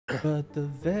But the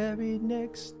very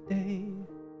next day,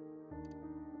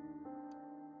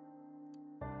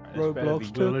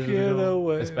 Roblox took it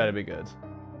away. This better be good.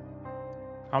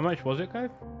 How much was it, Kaif?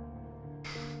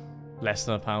 Less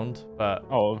than £1, but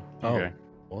oh, okay.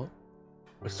 What?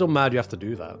 I'm still mad you have to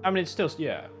do that. I mean, it's still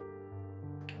yeah.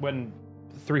 When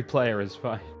 3-player is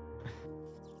fine.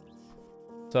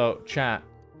 So chat.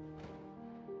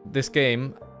 This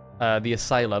game, the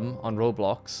Asylum on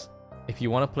Roblox. If you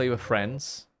want to play with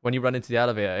friends, when you run into the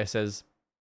elevator, it says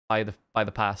buy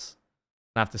the pass.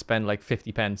 I have to spend like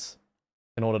 50 pence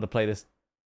in order to play this. I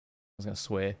was gonna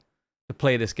swear to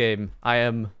play this game. I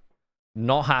am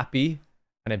not happy,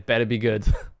 and it better be good.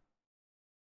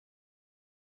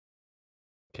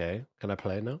 Okay, can I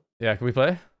play now? Yeah, can we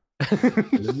play?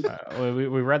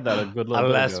 We read that a good little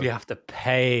Unless bit ago. we have to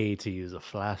pay to use a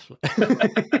flashlight.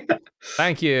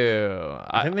 Thank you.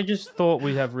 I think they just thought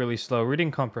we have really slow reading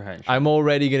comprehension. I'm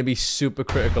already going to be super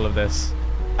critical of this.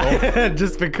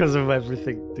 Just because of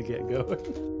everything to get going.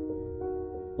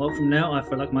 Well, from now, I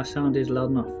feel like my sound is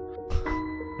loud enough.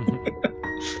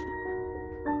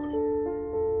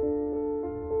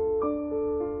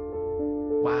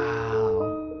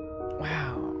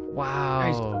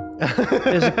 Wow.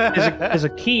 There's a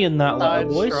key in that letter,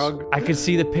 boys. I can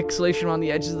see the pixelation around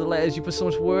the edges of the letters. You put so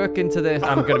much work into this.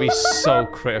 I'm going to be so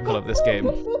critical of this game.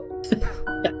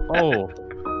 Oh,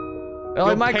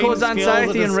 it might cause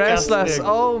anxiety and restless.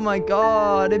 Oh my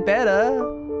god, it better.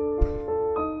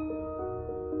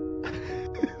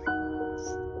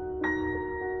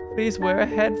 Please wear a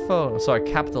headphone. Sorry,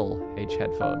 capital H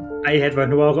headphone. A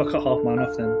headphone. Well, I got half mine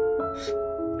off then.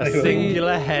 A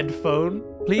singular headphone?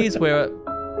 Please wear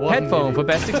a headphone for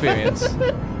best experience.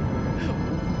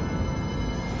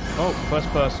 Oh, first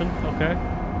person. Okay.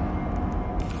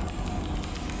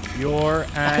 You're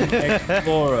an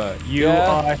explorer. You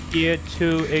are here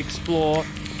to explore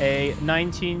a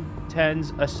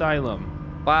 1910s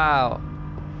asylum. Wow.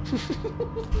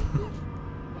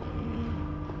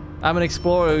 I'm an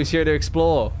explorer who's here to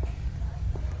explore.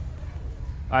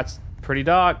 That's pretty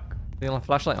dark. You don't have a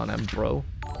flashlight on him, bro.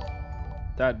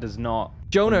 That does not.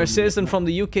 Jonah, a citizen from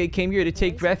the UK, came here to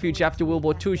take refuge after World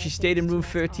War II. She stayed in room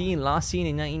 13, last seen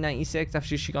in 1996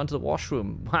 after she gone to the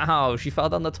washroom. Wow, she fell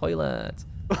down the toilet.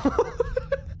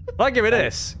 I'll get rid of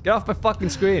this. Get off my fucking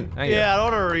screen. Yeah, I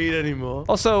don't want to read anymore.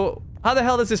 Also, how the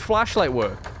hell does this flashlight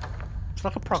work? It's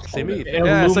like a proximity thing.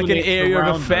 Yeah, it's like an area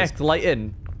of effect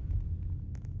lighting.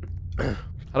 How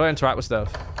do I interact with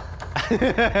stuff?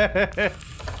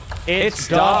 It's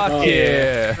dark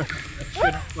here.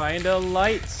 Should find a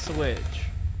light switch.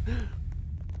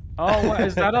 Oh, what,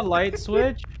 is that a light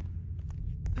switch?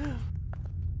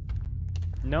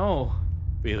 No.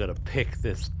 We're gonna pick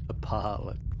this apart.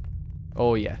 Like...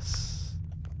 Oh yes.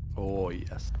 Oh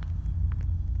yes.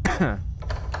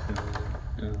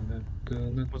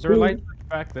 Was there a light switch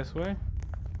back this way?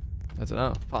 I don't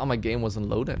know. Part of my game wasn't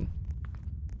loading.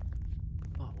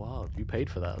 Oh wow, you paid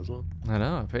for that as well. I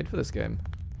know. I paid for this game.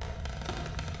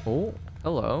 Oh,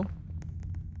 hello.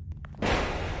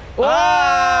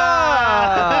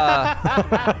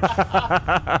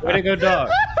 Way to go, dog.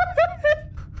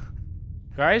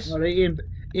 Guys? Well, they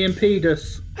EMP'd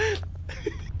us.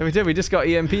 We did. We just got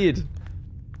EMP'd.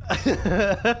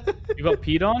 You got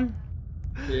peed on?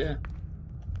 Yeah.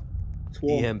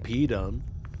 EMP done.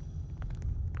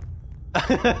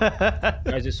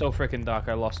 Guys, it's so freaking dark.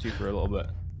 I lost you for a little bit.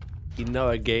 You know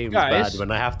a game's Guys, bad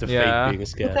when I have to fake being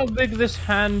scared. Look how big this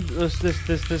hand,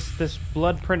 this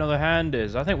blood print of the hand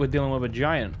is. I think we're dealing with a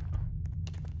giant.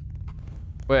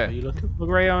 Where? Are you looking? Look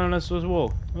right on this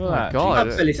wall. Look at that. God,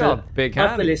 I feel it's a big I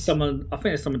hand. feel it's someone. I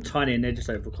think it's someone tiny and they're just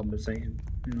overcompensating.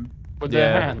 You know? With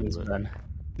their hands, then.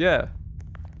 Yeah.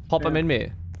 Pop them in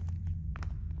me.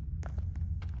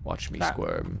 Watch me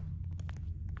squirm.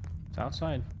 It's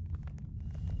outside.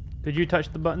 Did you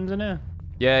touch the buttons in here?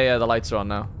 Yeah, the lights are on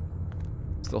now.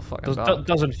 Still fucking dark.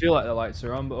 Doesn't feel like the lights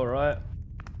are on, but alright.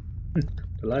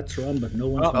 The lights are on, but no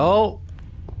one's on. Oh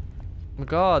my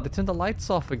god, they turned the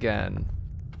lights off again.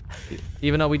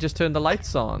 Even though we just turned the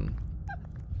lights on.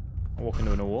 I'm walking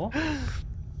into a wall.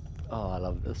 Oh, I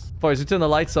love this. Boys, we turned the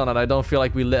lights on and I don't feel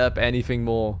like we lit up anything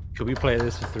more. Could we play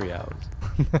this for 3 hours?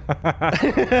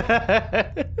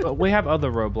 But we have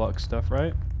other Roblox stuff,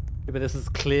 right? Yeah, but this is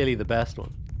clearly the best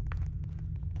one.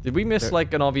 Did we miss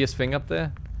like an obvious thing up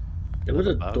there? It was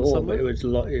a door, somewhere? but it was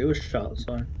locked. It was shut,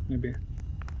 so maybe.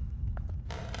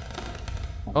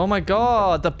 Oh my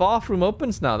god, the bathroom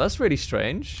opens now. That's really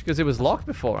strange because it was locked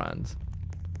beforehand.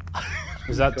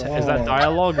 Is that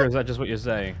dialogue or is that just what you're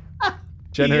saying?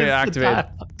 Generator activated.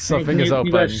 Something is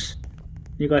open.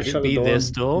 You guys Could shut it be the door.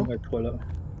 this door? Toilet.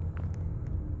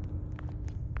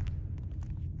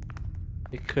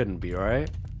 It couldn't be, right?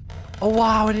 Oh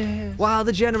wow, it is. Wow,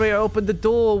 the generator opened the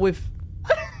door with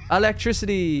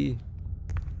electricity.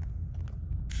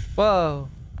 Whoa.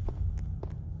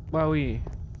 Wowie.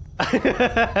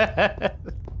 That's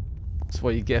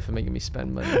what you get for making me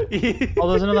spend money. Oh,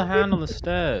 there's another hand on the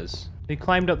stairs. He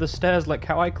climbed up the stairs like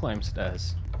how I climb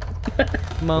stairs.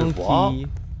 Monkey. What? You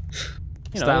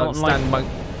know, Stand, like... monk.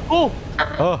 Oh!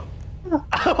 Oh.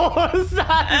 What was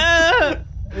that?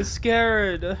 It's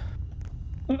scared.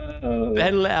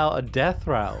 Ben let out a death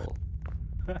rattle.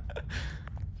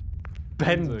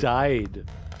 Ben died.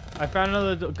 I found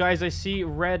another... Guys, I see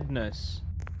redness.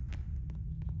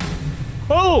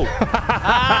 Oh!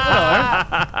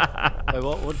 Wait,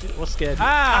 what scared you?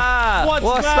 Ah!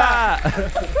 What's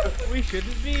that? We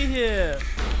shouldn't be here.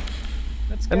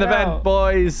 Let's get In the vent, out.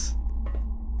 boys.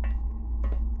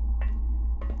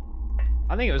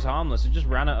 I think it was harmless. It just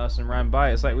ran at us and ran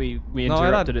by. It's like we No,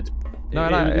 interrupted its... No,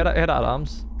 it had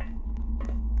alarms.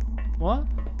 What?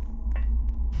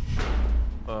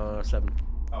 7.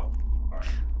 Oh, alright.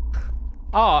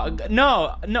 Oh,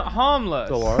 no, harmless.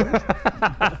 Don't worry.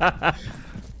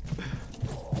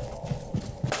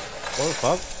 What the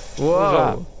fuck?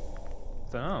 Whoa.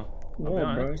 Don't know.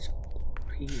 Whoa, bro. It's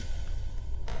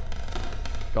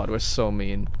God, we're so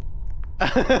mean.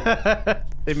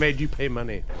 They made you pay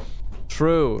money.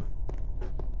 True.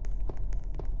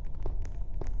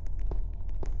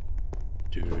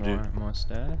 Alright, more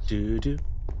stairs.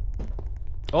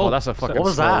 Oh, that's a fucking what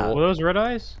was that? slow- Were those red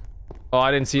eyes? Oh,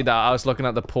 I didn't see that. I was looking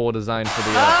at the poor design for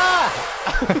the...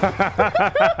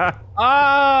 Ah!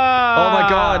 Oh my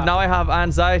god, now I have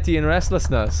anxiety and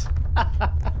restlessness.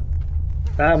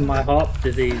 my heart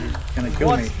disease is gonna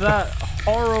kill me. What's that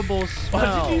horrible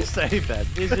smell? What did you say, Ben?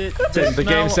 Is it The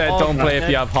game said smell don't of play if you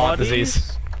dead have heart bodies?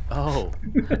 disease. Oh.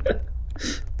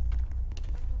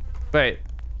 Wait.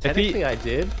 If Technically, I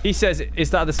did. he says, is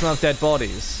that the smell of dead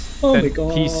bodies? Oh then my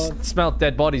god. He's smelled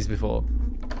dead bodies before.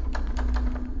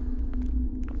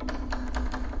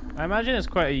 I imagine it's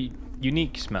quite a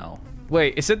unique smell.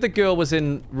 Wait, it said the girl was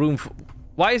in room...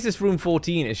 Why is this room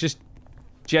 14? It's just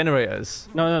generators.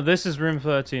 No, this is room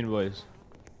 13, boys.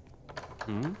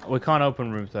 We can't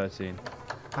open room 13.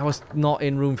 I was not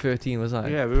in room 13, was I?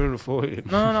 Yeah, we were in 40.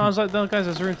 No, I was like, no, guys,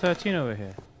 there's room 13 over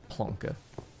here. Plonker.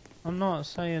 I'm not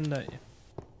saying that.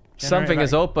 Something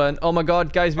is open. Oh my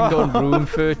god, guys, we can go in room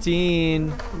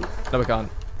 13. No, we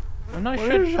can't. I'm not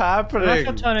What sure. is I'm not sure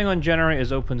happening? turning on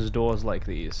generators opens doors like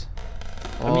these.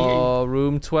 Oh,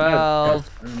 room 12.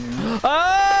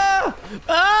 Ah!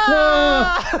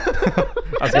 Ah!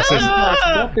 I was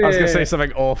gonna say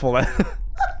something awful there.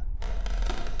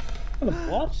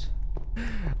 What?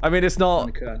 I mean, it's not...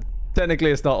 Okay.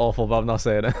 Technically, it's not awful, but I'm not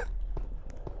saying it.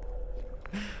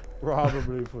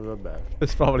 Probably for the best.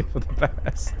 It's probably for the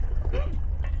best.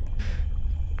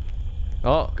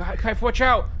 Oh, Kaif, watch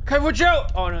out! Kaif, watch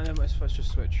out! Oh no, let's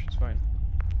just switch. It's fine.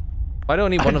 I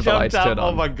don't need one of the lights turned Oh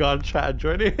on. my god, Chad,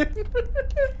 join in.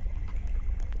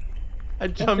 I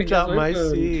jumped that's out my open.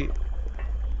 seat.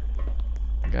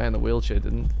 The guy in the wheelchair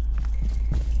didn't.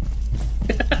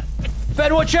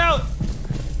 Ben, watch out!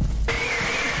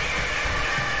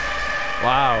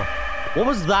 Wow. What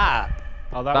was that?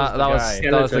 Oh, that was the guy.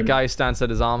 That was the Skeleton. guy stance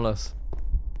that is armless.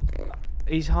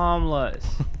 He's harmless.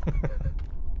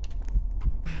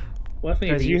 Well, I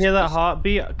think Guys, it's you hear that useless.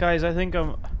 heartbeat? Guys, I think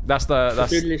I'm... That's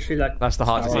Dude, literally like that's the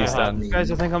heart Oh, disease I stand. Guys,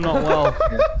 I think I'm not well.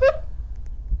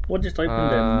 What just opened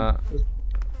I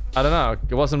don't know.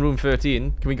 It wasn't room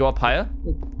 13. Can we go up higher?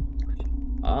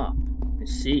 Ah, I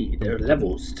see. There are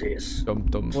levels to this. Dum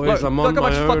dum. Boys, Look, I'm on look how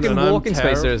much my own fucking and I'm walking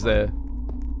space there is there.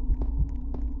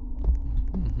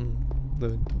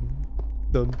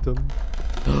 Dum dum.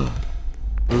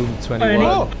 Room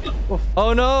 21.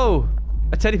 Oh no!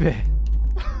 A teddy bear.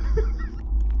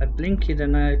 I blinked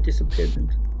and I disappeared.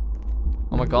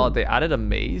 Oh my god, they added a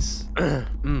maze.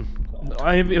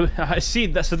 I see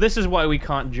that. So this is why we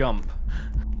can't jump.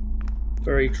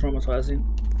 Very traumatizing.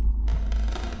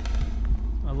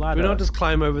 A ladder. We don't just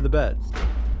climb over the beds.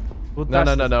 Well, No,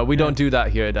 that's no. We don't do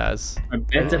that here, Daz. My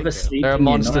bed's ever sleeping. There are in,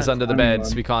 monsters not under the anyone.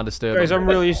 beds. We can't disturb Guys, them. I'm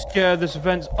really scared. This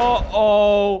event's...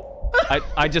 Uh-oh!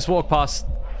 I just walked past.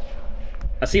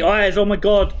 I see eyes. Oh my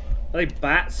god. Are they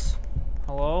bats?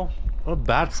 Hello? What a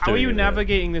bats How are you doing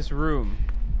navigating this room?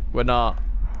 We're not.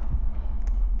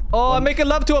 Oh, I'm making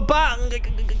love to a bat.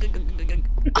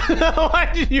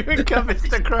 Why did you even come,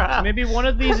 Mr. Crab? Maybe one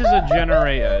of these is a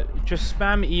generator. Just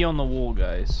spam E on the wall,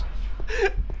 guys.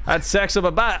 Had sex with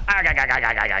a bat.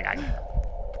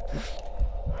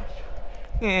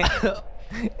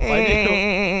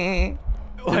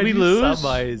 Why we do lose?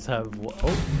 some eyes have...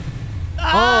 Oh.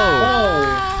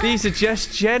 Oh, these are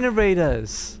just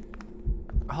generators.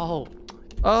 Oh.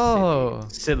 Oh,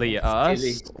 Silly us.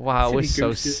 Silly. wow, we're Silly so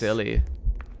gooses. silly.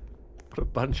 What a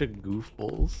bunch of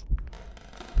goofballs.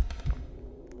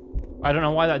 I don't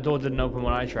know why that door didn't open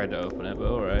when I tried to open it, but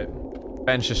alright.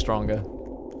 Ben's just stronger.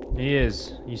 He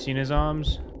is. You seen his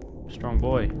arms? Strong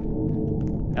boy.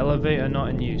 Elevator not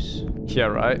in use. Yeah,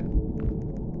 right.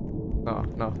 Oh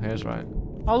no, here's right.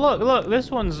 Oh look, this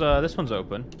one's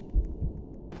open.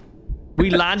 We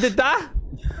landed that?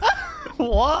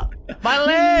 What? My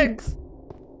legs!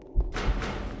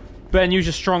 Ben, use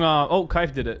your strong arm. Oh,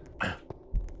 Kaif did it.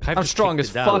 I'm strong as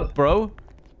fuck, bro.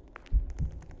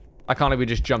 I can't believe we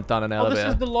just jumped down an Oh, elevator.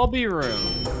 this is the lobby room.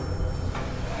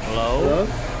 Hello?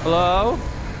 Hello?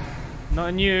 Not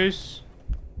in use.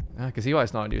 Yeah, because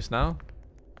EY's not in use now.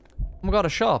 Oh my god, a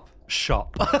shop.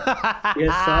 Shop.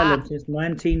 Yes, Silent since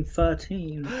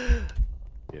 1913.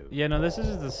 Yeah, no, this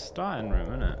is the starting room,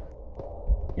 isn't it?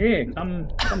 Yeah, come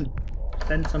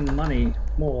spend some money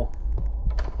more.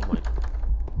 Oh my.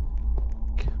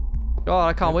 God,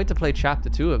 I can't wait to play chapter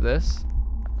 2 of this.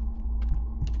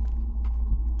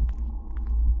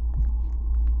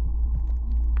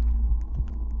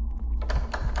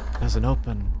 Doesn't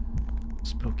open.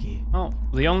 Spooky. Oh,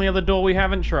 the only other door we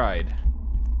haven't tried.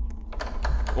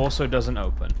 Also doesn't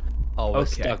open. Oh, we're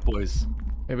Okay. stuck, boys.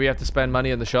 Maybe we have to spend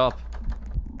money in the shop.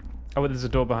 Oh, there's a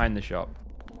door behind the shop.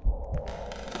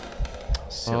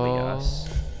 Silly Oh. us.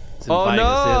 It's Oh inviting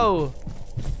us no!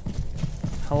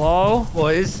 Hello? in.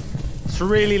 Boys, it's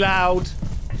really loud.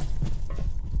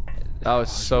 That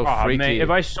was so Aw, freaky. mate, if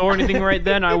I saw anything right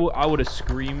then, I would have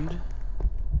screamed.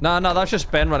 No, that's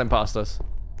just Ben running past us.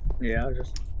 Yeah, I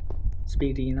just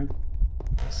speedy, you know.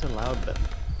 It's so loud, Ben.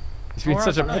 He's been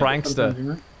such a Sometimes, prankster. you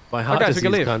know? My heart guys, we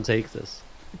can disease leave. can't take this.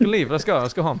 You can leave. Let's go.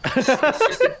 Let's go home.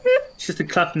 It's just a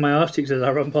clap in my arse cheeks as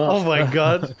I run past. Oh my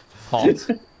god. Hot.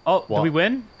 Oh, did What? we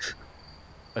win?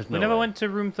 There's We no never way. went to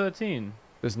room 13.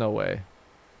 There's no way.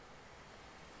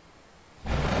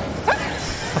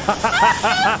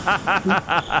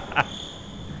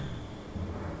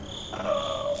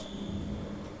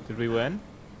 Did we win?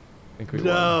 I think we won.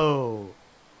 No.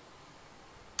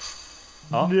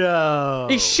 Oh. No.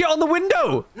 He shit on the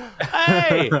window!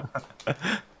 Hey!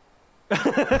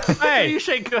 Hey! You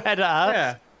shake your head at us.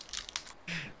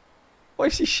 Yeah. Why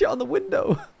is he shit on the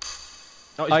window?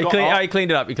 Oh, I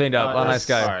cleaned it up. He cleaned it up. Oh, nice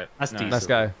guy. Alright, That's decent. Nice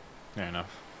guy. Fair enough.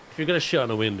 If you're gonna shit on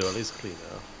a window, at least clean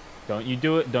it up. Don't you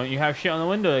do it. Don't you have shit on the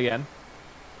window again.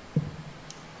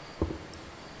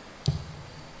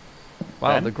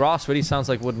 Wow, Ben? the grass really sounds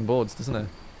like wooden boards, doesn't it?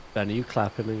 Ben, are you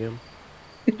clapping again?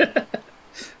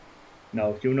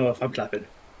 No, you'll know if I'm clapping.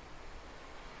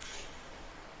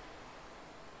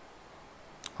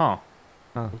 Huh.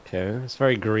 Okay, it's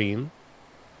very green.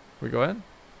 We go in?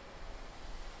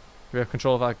 We have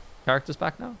control of our characters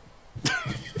back now?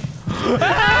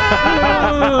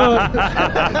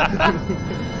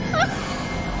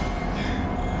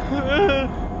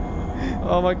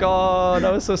 Oh my god,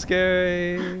 that was so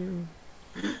scary.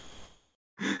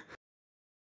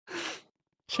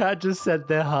 Chad just said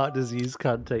their heart disease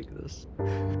can't take this.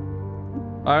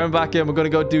 Alright, I'm back in. We're gonna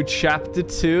go do chapter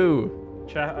 2.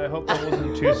 Chat, I hope that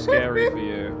wasn't too scary for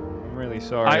you. I'm really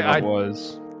sorry if it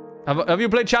was. Have you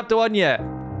played chapter 1 yet?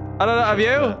 I don't know, have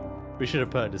you? We should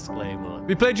have put a disclaimer on. Have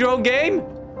you played your own game?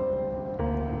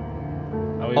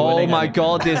 Are we Oh winning my any-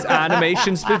 god, there's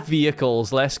animations for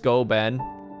vehicles. Let's go, Ben.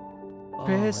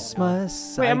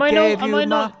 Christmas, Wait, I am I gave not- am you I my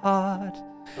not- heart,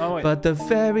 Oh, wait. but the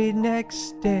very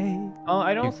next day, Oh, I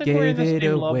you don't think we're in the gave it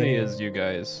same lobby away. as you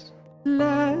guys.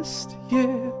 last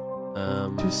year,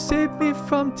 to save me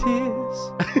from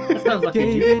tears, That sounds like a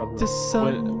gave you it problem. to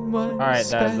someone Alright,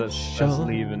 Daz, let's special.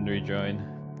 leave and rejoin.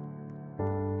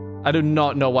 I do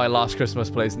not know why Last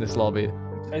Christmas plays in this lobby.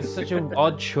 It's such an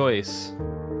odd choice.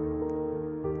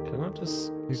 Can I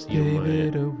just You steal gave my...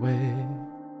 it away.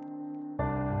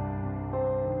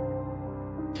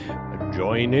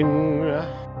 Joining.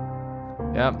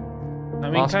 Yep. I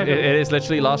mean, It is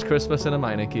literally Last Christmas in a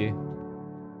minor key.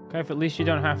 Kaif, at least you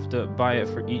don't have to buy it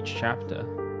for each chapter.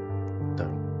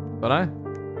 Don't I?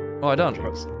 Oh, I don't.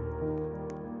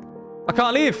 I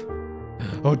can't leave.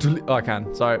 Oh, I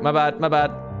can. Sorry. My bad. My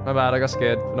bad. My bad. I got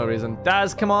scared for no reason.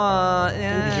 Daz, come on.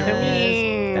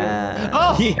 Yes. Daz.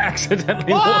 Oh! He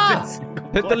accidentally walked in.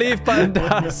 Hit the leave button,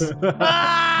 Daz.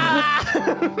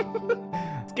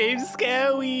 This game's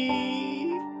scary.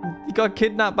 You got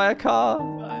kidnapped by a car.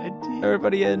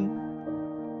 Everybody in.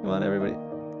 Come on, everybody.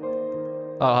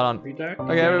 Oh, hold on.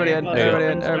 Okay, everybody in. Everybody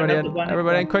in. Everybody in.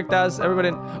 Everybody in. Quick, Daz. Everybody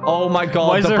in. Oh my Why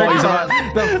god, is the there a boys car?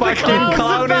 are. The fucking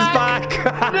clown is back.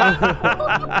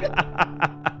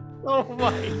 Oh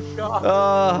my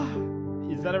god.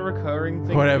 Is that a recurring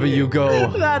thing? Wherever you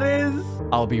go, That is.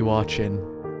 I'll be watching.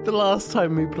 The last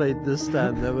time we played this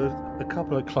stand, there were a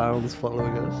couple of clowns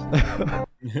following us.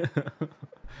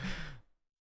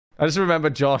 I just remember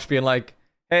Josh being like,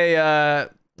 hey,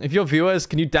 if you're viewers,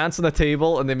 can you dance on the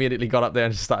table? And they immediately got up there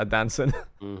and just started dancing.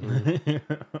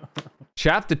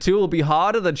 Chapter 2 will be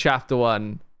harder than Chapter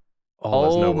 1.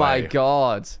 Oh, no my way.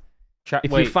 god.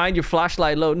 If Wait, you find your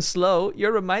flashlight low and slow,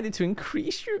 you're reminded to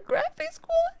increase your graphics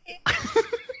quality.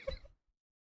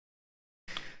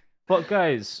 but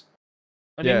guys,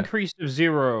 an Yeah. increase of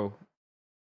 0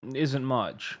 isn't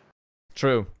much.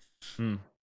 True. Hmm.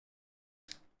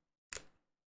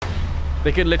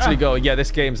 They could literally go, yeah,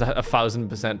 this game's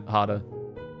 1,000% harder.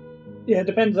 Yeah, it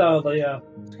depends how they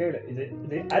scale it. Is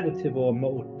it additive or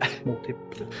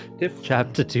multiplicative?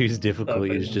 Chapter 2's difficulty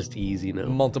Okay. is just easy now.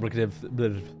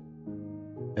 Multiplicative.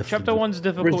 Chapter 1's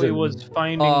difficulty Risen. was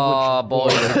finding Oh,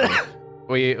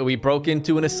 which boy. we broke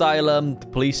into an asylum, the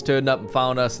police turned up and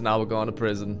found us, and now we're going to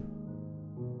prison.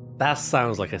 That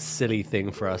sounds like a silly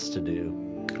thing for us to do.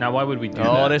 Now, why would we do Oh,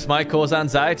 that? this might cause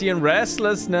anxiety and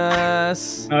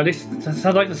restlessness. This sounds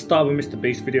like the start of a Mr.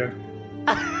 Beast video.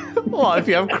 What if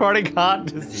you have chronic heart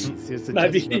disease?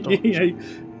 Maybe, you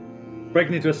know,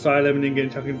 breaking into asylum and then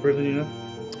getting chucked in prison, you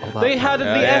know? They had the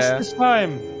Yeah. S this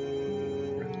time.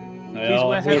 Yeah,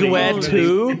 wear it's heavy really- clothes.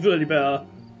 It's really better.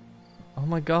 Oh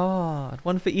my god.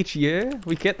 One for each year?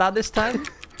 We get that this time?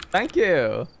 Thank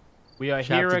you. We are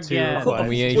Chapter here 2 again. requires-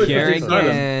 We are Wait, here was it asylum?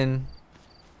 again.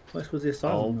 What was the Oh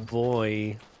asylum?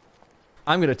 boy.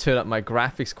 I'm going to turn up my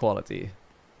graphics quality.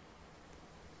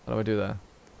 How do I do that?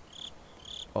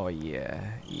 Oh,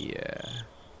 yeah. Yeah.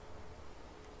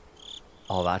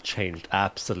 Oh, that changed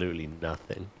absolutely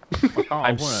nothing.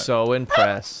 I'm so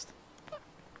impressed.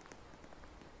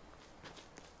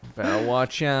 Better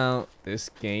watch out. This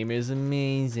game is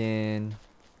amazing.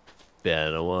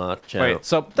 Better watch out. Wait,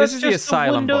 so That's this is just the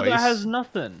asylum, a window boys. that has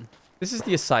nothing. This is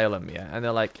the asylum, yeah. And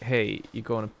they're like, hey, you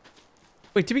going to...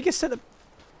 Wait, did we get set up?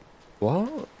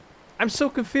 What? I'm so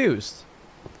confused.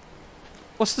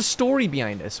 What's the story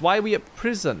behind this? Why are we at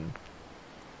prison?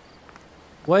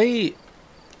 Wait,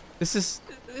 This is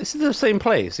this is the same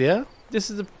place, yeah?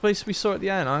 the place we saw at the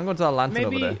end. I'm going to that lantern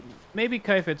over there. Maybe,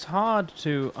 Kaif, it's hard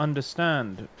to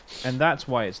understand, and that's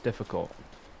why it's difficult.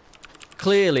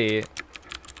 Clearly...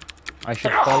 I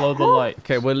should follow the light.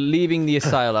 Okay, we're leaving the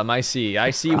asylum. I see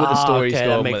where the Ah, story's okay,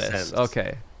 that going makes with this. sense.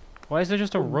 Okay. Why is there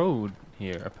just a road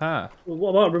here, a path? Well,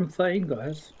 what about room 13,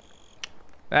 guys?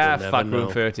 Ah, We'll fuck never room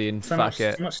know. 13. So Fuck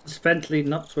it. much suspense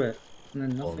leading up to it. And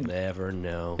then We'll nothing. never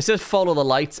know. It says follow the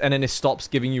lights, and then it stops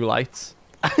giving you lights.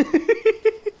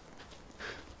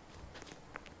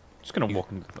 Just gonna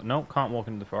walk into the... No, can't walk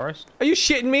into the forest. Are you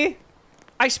shitting me?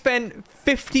 I spent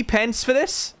 50 pence for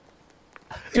this?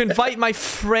 To invite my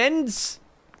friends?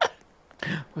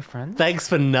 We're friends? Thanks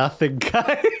for nothing,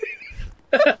 guys.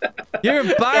 You're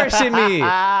embarrassing me.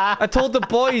 I told the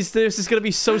boys this is gonna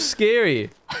be so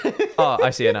scary. Oh, I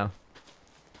see it now.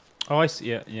 Oh, I see.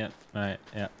 Yeah, right,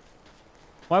 yeah.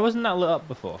 Why wasn't that lit up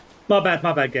before? My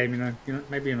bad game, you know.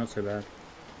 Maybe you're not so bad.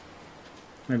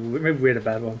 Maybe we're the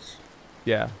bad ones.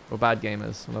 Yeah, we're bad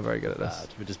gamers. We're not very good at this.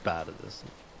 We're just bad at this.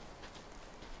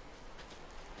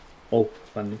 Oh,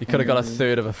 funny. You could have got a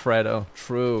third of a Fredo.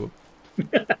 True.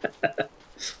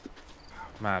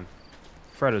 Man,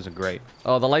 Freddos are great.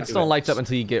 Oh, the lights don't light up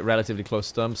until you get relatively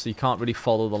close to them, so you can't really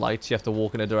follow the lights. You have to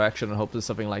walk in a direction and hope that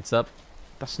something lights up.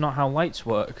 That's not how lights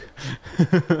work.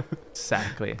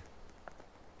 Exactly.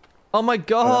 Oh my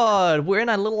god, we're in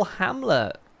a little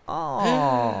hamlet.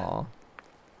 Oh.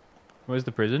 Where's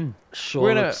the prison? Sure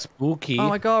We're in looks spooky. Oh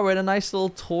my god, we're in a nice little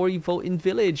Tory voting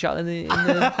village out in the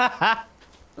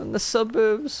in the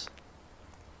suburbs.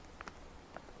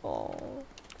 Oh.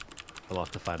 I'll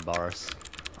have to find Boris.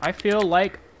 I feel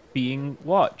like being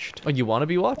watched. Oh, you want to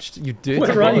be watched? You do.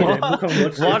 We're right with it. We'll come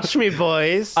watch it. Watch me,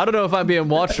 boys. I don't know if I'm being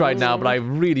watched right now, but I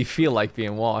really feel like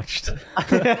being watched.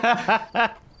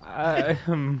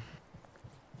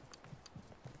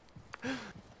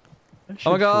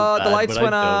 Oh my god, the lights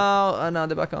went out. And now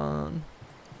they're back on.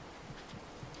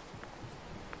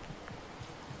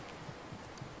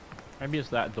 Maybe it's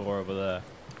that door over there.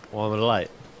 One with a light.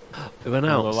 It went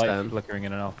The out, light Stan. flickering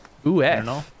in and off. Ooh, I don't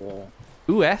know. F.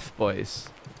 Ooh, F, boys.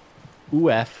 Ooh,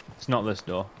 F. It's not this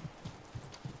door.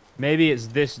 Maybe it's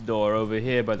this door over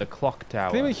here by the clock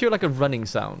tower. Can you hear like a running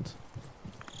sound?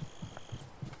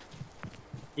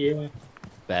 Yeah.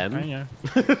 Ben? Yeah.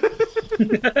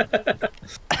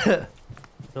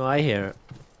 No, I hear it.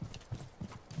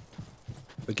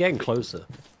 We're getting closer.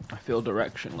 I feel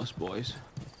directionless, boys.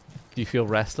 Do you feel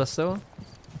restless though?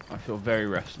 I feel very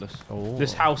restless. Oh.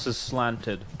 This house is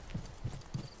slanted.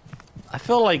 I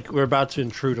feel like we're about to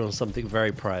intrude on something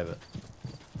very private.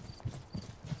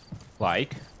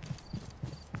 Like?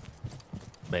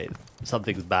 Mate,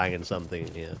 something's banging something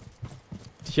in here.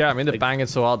 Yeah, I mean, they're banging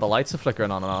so hard, the lights are flickering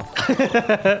on and off.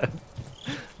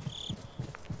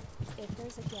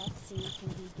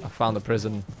 I found the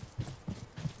prison.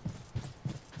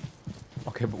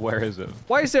 Okay, but where is it?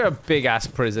 Why is there a big-ass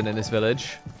prison in this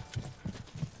village?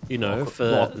 You know,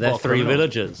 for their 3 criminals.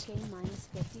 villagers.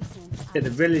 Yeah, the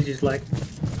village is like.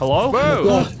 Hello?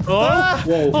 Whoa!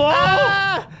 Whoa!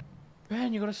 Ah!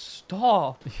 Ben, you gotta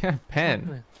stop. Yeah,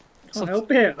 pen. Oh,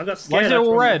 help here! I got scared. Why is it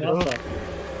all red? What?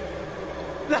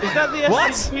 Is that the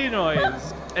What? SCP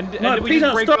noise? And No, did we Peter,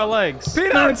 just break stop. our legs?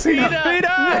 Peanuts!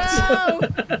 Peanuts!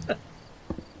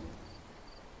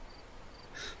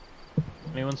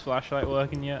 Anyone's flashlight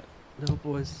working yet? No,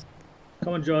 boys.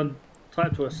 Come on, John.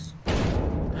 Type to us.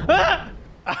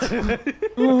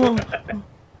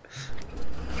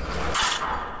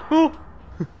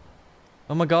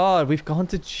 Oh my god, we've gone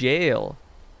to jail.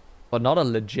 But not a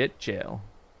legit jail.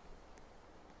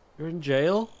 You're in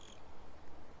jail?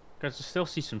 Guys, I still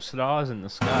see some stars in the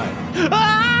sky.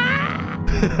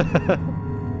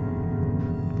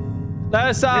 Let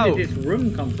us Where out! did this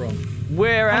room come from?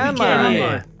 Where am Where am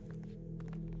I? I?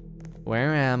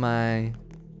 Where am I?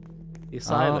 The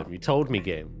asylum. You told me,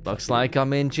 game. Looks like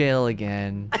I'm in jail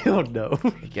again. Oh no. I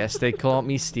guess they caught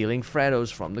me stealing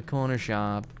Freddos from the corner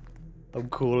shop. I'm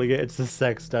calling it. It's the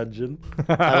sex dungeon.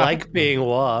 I like being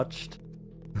watched.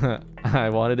 I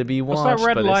wanted to be What's that watched,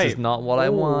 red but light? this is not what I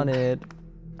Oh. wanted.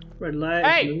 Red light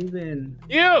Hey! is moving.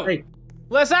 You! Hey.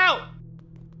 Let's out!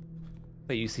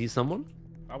 Wait, you see someone?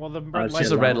 Oh, well, the it's red It's light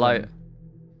just a red light.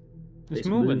 It's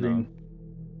moving though.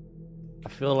 I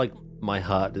feel like my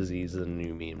heart disease is a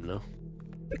new meme, no?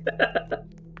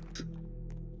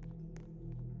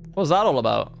 What was that all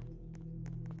about?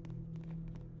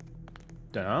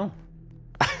 Dunno.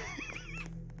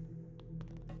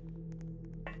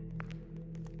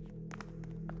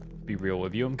 Be real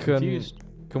with you, I'm confused.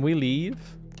 Can we leave?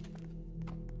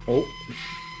 Oh,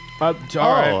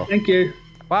 Alright. thank you.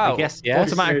 Wow. I guess, yes.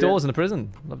 Automatic doors in the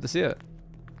prison. Love to see it.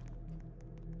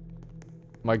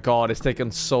 My god, it's taken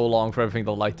so long for everything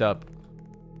to light up.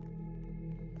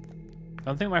 I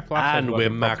don't think my flashlight's And we're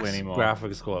working max properly anymore.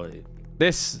 graphics quality.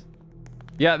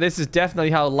 Yeah, this is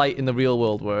definitely how light in the real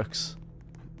world works.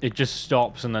 It just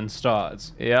stops and then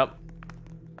starts. Yep.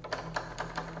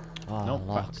 Oh, Nope,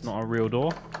 locked. that's not a real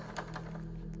door.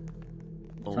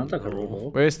 Sounds like a roll.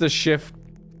 Where's the shift?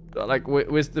 Like,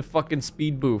 where's the fucking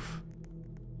speed booth?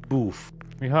 Boof.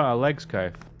 We hurt our legs,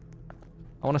 Kaif.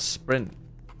 I want to sprint.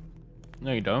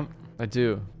 No, you don't. I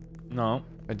do. No.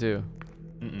 I do.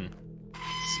 Mm-mm.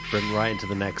 Sprint right into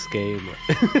the next game.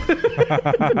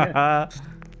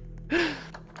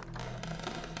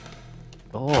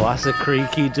 Oh, that's a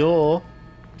creaky door.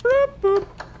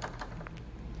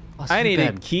 I need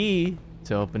a key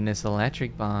to open this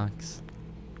electric box.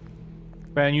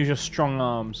 Ben, use your strong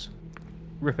arms.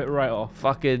 Rip it right off.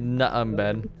 Fucking nut,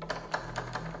 Ben.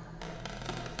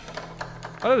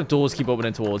 Why do the doors keep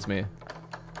opening towards me?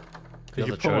 You're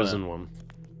the chosen one.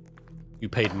 You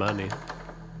paid money.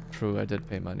 True, I did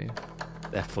pay money.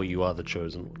 Therefore, you are the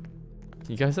chosen one.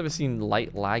 You guys ever seen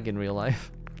light lag in real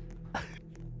life?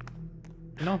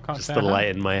 No, can't Just say the I have. light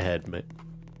in my head, mate.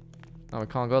 Oh, it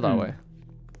can't go that way.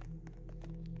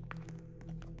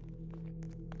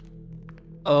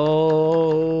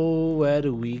 Oh, where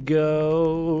do we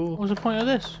go? What was the point of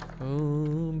this?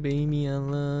 Oh, baby, I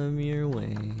love your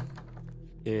way.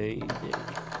 Yeah.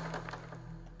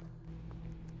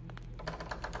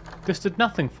 This did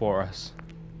nothing for us.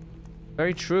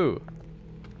 Very true.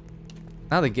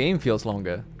 Now the game feels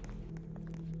longer.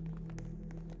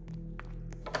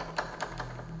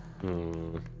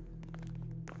 You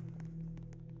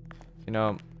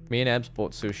know, me and Ebs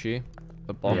bought sushi.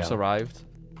 The box Yeah. arrived.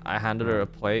 I handed her a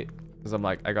plate because I'm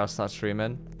like, I gotta start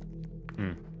streaming.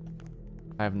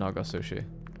 I have not got sushi.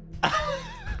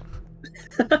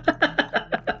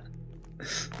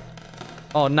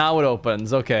 Oh, now it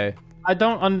opens. Okay. I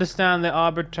don't understand the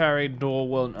arbitrary door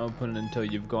won't open until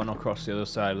you've gone across the other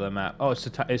side of the map. Oh,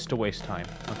 it's to waste time.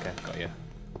 Okay, got you.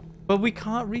 But we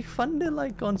can't refund it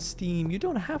like on Steam. You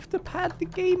don't have to pad the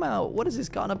game out. What is this,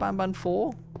 Ghana Banban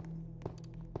 4?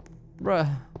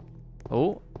 Bruh.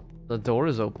 Oh, the door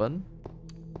is open.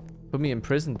 Put me in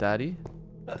prison, daddy.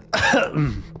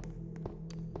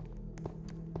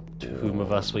 To whom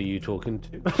of us were you talking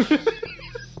to?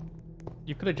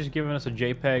 You could have just given us a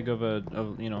JPEG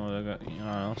of you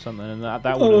know, something, and that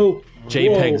would Oh,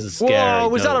 JPEGs are scary. Whoa,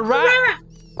 was that a no. rat?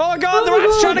 Oh my god, the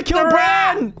rat's trying to kill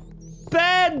Bran!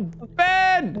 Ben!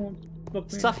 Ben!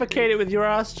 Suffocate it with your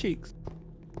ass cheeks.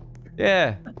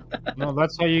 Yeah. No,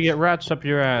 that's how you get rats up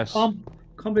your ass. Can't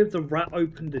believe the rat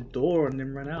opened the door and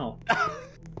then ran out.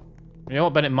 You know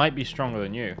what, Ben? It might be stronger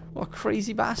than you. What a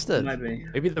crazy bastard. Maybe.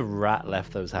 Maybe the rat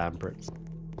left those handprints.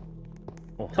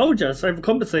 Told you, it's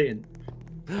overcompensating.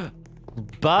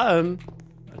 Button.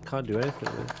 I can't do anything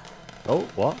with it. Oh,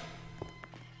 what?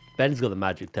 Ben's got the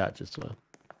magic touch as well.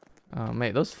 Oh,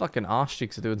 mate, those fucking arse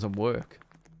cheeks are doing some work.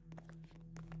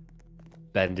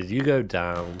 Ben, did you go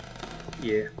down?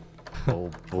 Yeah. Oh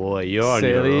boy, you're on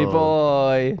your Silly own.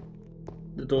 boy.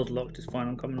 The door's locked, it's fine,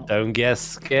 I'm coming up. Don't get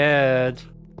scared.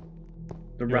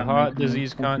 The Your rat heart man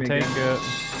disease come can't me take again. it.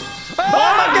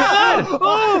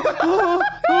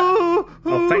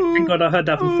 Oh, thank God I heard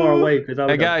that from far away because I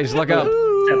was Hey guys, look up.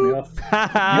 set me off.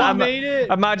 You made it!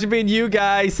 Imagine being you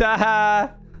guys. Haha.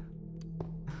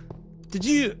 Did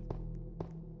you?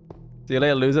 See you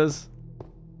later, losers.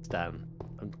 Stan,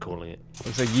 I'm calling it.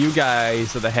 Looks like you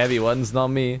guys are the heavy ones, not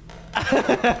me.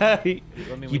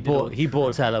 he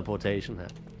bought teleportation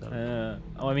hat.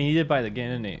 Oh, I mean, he did buy the game,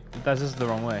 didn't he? That's just the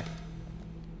wrong way.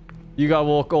 You gotta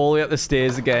walk all the way up the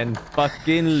stairs again.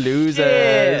 Fucking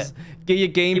losers. Get your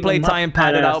gameplay Even my time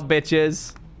padded badass. out,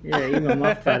 bitches. Yeah, even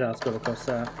my fat ass got across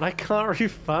that. But I can't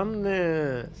refund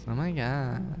this. Oh my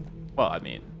god. Well, I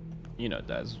mean, you know,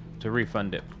 Daz, to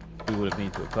refund it, we would have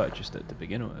needed to have purchased it to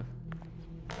begin with.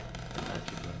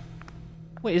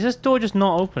 Wait, is this door just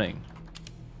not opening?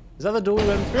 Is that the door we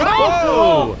went through?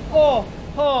 Whoa!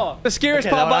 Oh! The scariest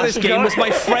Okay, part now about this actually game go. was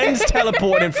my friends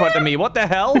teleporting in front of me. What the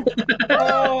hell?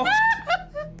 Oh!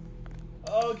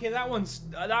 Okay, that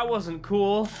wasn't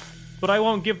cool, but I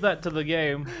won't give that to the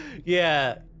game.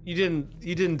 Yeah, you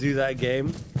didn't do that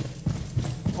game.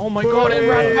 Oh my god, it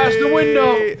ran past the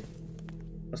window!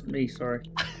 That's me, sorry.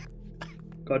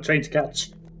 Got a train to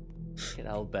catch. Get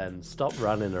out, Ben. Stop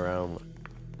running around.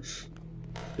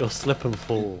 You'll slip and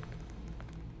fall.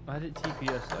 Why did it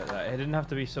TPS like that? It didn't have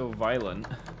to be so violent.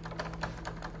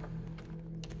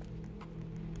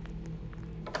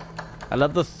 I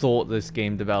love the thought this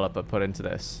game developer put into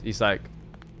this. He's like,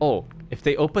 oh, if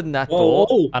they open that Whoa, door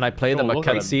whoa. and I play them a look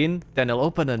at him. cutscene, then they'll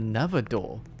open another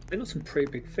door. They got some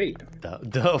pretty big feet.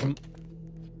 Dumb.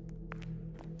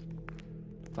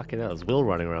 Fucking hell, there's Will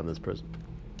running around this prison.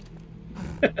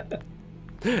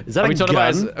 Is that Are we, a talking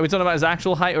gun? are we talking about his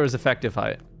actual height or his effective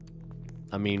height?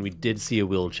 I mean, we did see a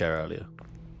wheelchair earlier.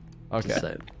 Okay. Just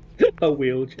saying. A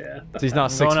wheelchair. So he's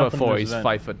not I'm going up 6'4", in he's this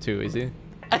 5'2", is he?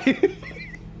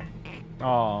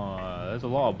 Oh, there's a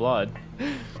lot of blood.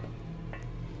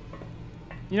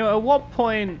 You know, at what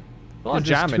point A lot of is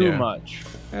jam this in too here. much? Yeah,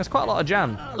 there's quite a lot of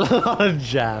jam. A lot of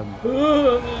jam.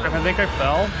 I think I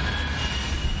fell.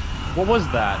 What was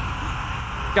that?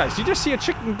 Guys, did you just see a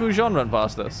chicken goujon run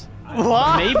past us?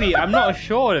 What? Maybe, I'm not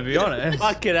sure to be honest.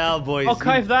 Fucking hell, boys. Oh,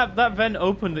 Kaif, that vent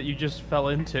opened that you just fell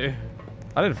into.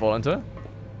 I didn't fall into it.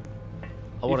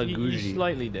 I want a You Gucci.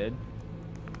 slightly did.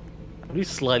 You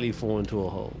slightly fall into a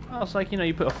hole. Oh, it's like, you know,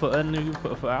 you put a foot in and you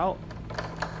put a foot out.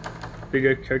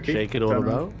 Bigger cookie. Shake it all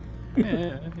about.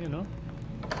 Yeah, you know.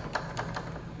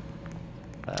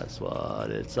 That's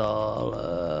what it's all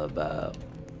about.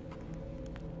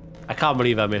 I can't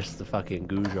believe I missed the fucking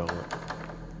goujon.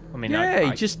 I mean, Yeah, I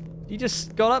he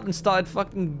just got up and started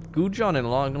fucking goujoning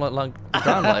along the ground like.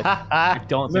 I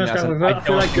don't think that's an, I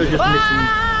feel like you're just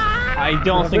missing. I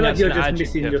don't I think feel like that's you're an just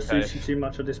missing your adjective, sushi too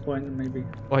much at this point, and maybe.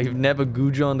 Well, you've never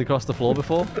goujoned across the floor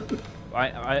before?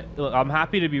 Look, I'm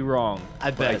happy to be wrong.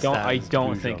 I but bet I Stan's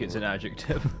don't goujon think it's an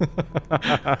adjective.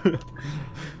 I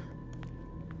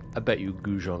bet you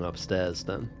goujon upstairs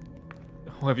then.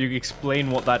 Well, if you explain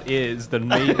what that is, then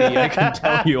maybe I can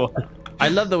tell you. I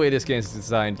love the way this game is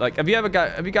designed. Like, have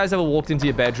you guys ever walked into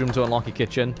your bedroom to unlock your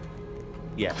kitchen?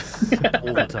 Yes,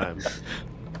 all the time.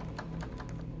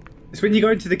 It's when you go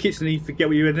into the kitchen and you forget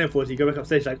what you were in there for, so you go back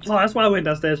upstairs, like, oh, that's what I went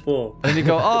downstairs for. And you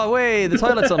go, oh wait, the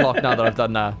toilet's unlocked now that I've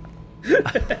done that.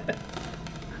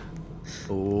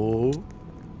 Oh,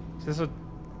 Is this a...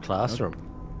 classroom.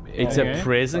 It's Okay. a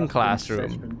prison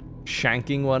classroom.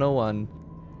 Shanking 101.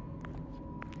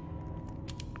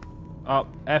 Oh,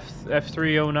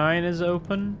 F309 is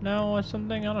open now or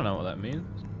something? I don't know what that means.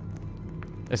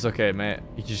 It's okay, mate.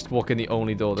 You just walk in the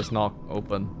only door that's not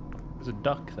open. There's a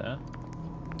duck there.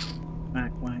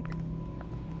 Whack, whack.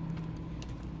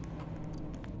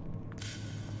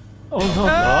 Oh no!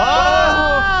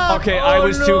 Ah! Okay, I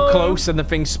was too close and the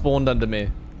thing spawned under me.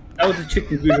 That was the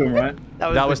chicken goujon, right?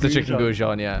 That was the chicken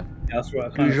goujon, yeah. Yeah, that's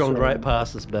right. I kinda Goujon saw right it.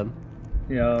 past us, Ben.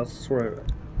 Yeah, I saw it.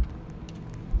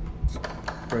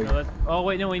 Great. Oh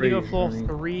wait, no, we need to go floor Three.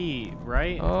 3,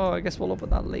 right? Oh, I guess we'll open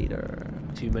that later.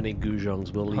 Too many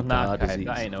Goujongs will lead to Nah, heart Kaif, disease.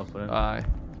 that ain't opening. Aye.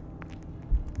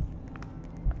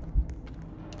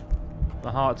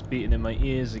 My heart's beating in my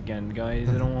ears again, guys.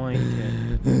 I don't like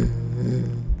it.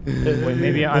 Wait,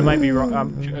 maybe I might be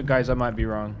wrong. Guys, I might be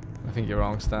wrong. I think you're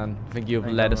wrong, Stan. I think you've I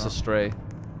think led I'm us wrong. astray.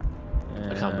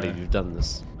 I can't believe you've done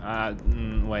this.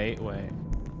 Wait.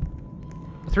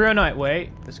 309. Wait,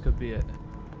 this could be it.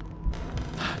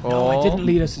 No, I didn't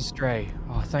lead us astray.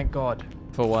 Oh, thank God.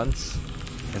 For once.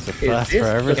 It's a first for this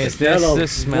everything. Is this the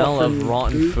smell smell of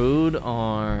rotten food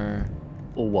or...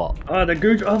 Or what? Oh, the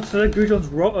Goujon's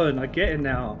rotten. I get it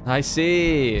now. I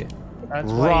see. That's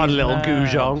why Run, he's little mad.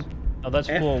 Goujon. Oh, that's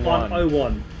floor 1.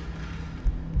 F101.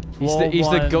 He's the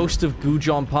Floor ghost of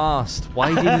Goujon past.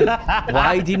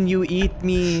 Why didn't you eat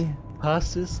me?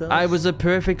 Past yourself. I was a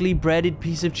perfectly breaded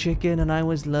piece of chicken and I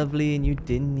was lovely and you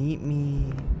didn't eat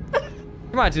me.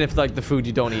 Imagine if like the food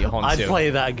you don't eat haunts I'd you.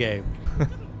 play that game.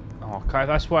 Oh, okay,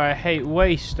 that's why I hate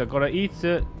waste. I gotta eat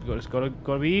it. It's gotta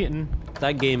be eaten. If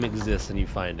that game exists and you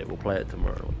find it, we'll play it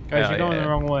tomorrow. Guys, Yeah, you're going yeah. the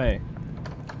wrong way.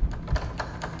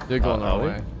 You're going the are wrong we?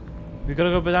 way. We gotta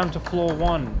go down to floor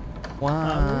 1.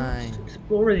 Why?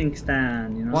 Exploring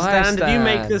stand, you know. Why? Stan, did you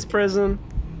make Stan? this prison?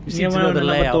 You seem Yeah, to well, know the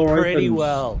another layout door pretty opens.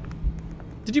 well.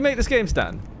 Did you make this game,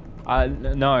 Stan?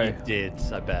 No. You did,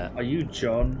 I bet. Are you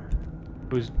John?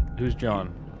 Who's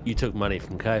John? You took money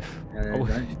from Kaif. Yeah, Oh.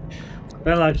 I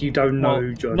feel like you don't know Well,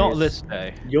 who John not is. this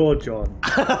day. You're John.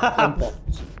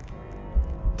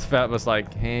 Svet was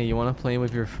like, hey, you want to play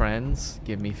with your friends?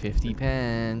 Give me 50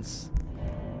 pence.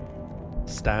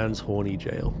 Stan's horny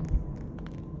jail.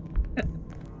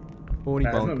 Horny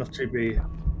That's not bonk. enough to be.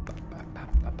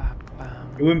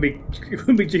 It wouldn't be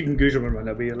chicken Goujon man.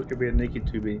 It'd be a naked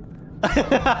 2B.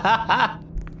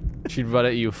 She'd run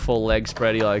at you full leg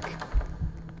spready like.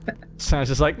 Sounds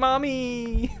just like,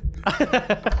 mommy.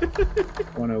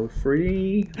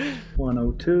 103,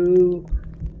 102.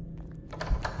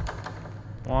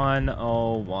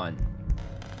 101.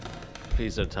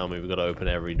 Please don't tell me we've got to open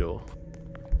every door.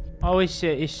 Oh, it's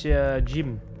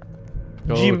gym.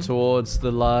 Go Jim. towards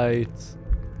the light.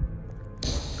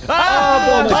 Oh,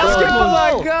 basketball!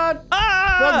 Oh my god!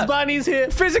 Ah! Bugs Bunny's here!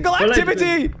 Physical Well,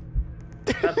 activity!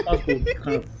 That's kind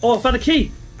of. Oh, I found a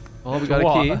key. Oh, we got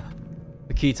What? a key.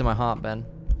 The key to my heart, Ben.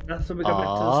 That's when we go back to the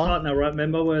Aw. start now, right?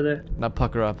 Remember where the. Now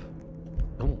pucker up.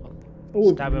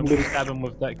 Oh, Stab him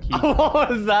with that key. What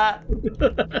was that?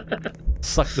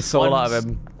 Suck the soul out of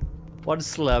him. One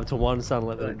slab to one sound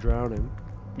like they'll drown him.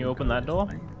 You open that door?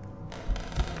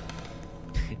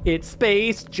 It's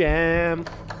Space Jam.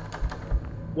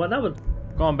 Well, that was.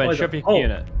 Go on, Ben. Oh, Shove your oh, key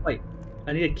in it. Wait,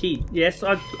 I need a key. Yes,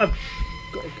 I've got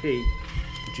a key.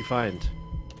 What'd you find?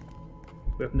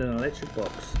 We opened an electric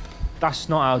box. That's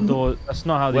not how door. That's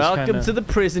not how these Welcome kinda... to the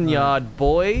prison yard,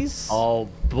 boys. Oh,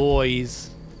 boys.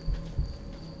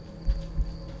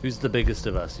 Who's the biggest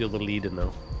of us? You're the leader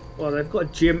now. Well, they've got a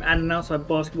gym and an outside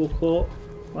basketball court.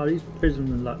 Well, these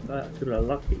prisoners like that people are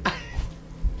lucky.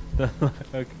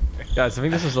 Okay. Guys, I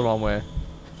think this is the wrong way.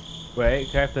 Wait,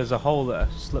 Kaif, there's a hole there.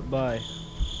 Slip by.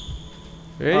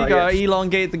 There you Oh, go. yes.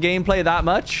 Elongate the gameplay that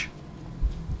much.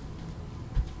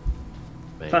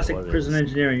 Mate, Classic what prison is-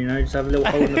 engineering, you know, just have a little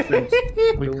hole in the fence.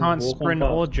 We Little can't walk on sprint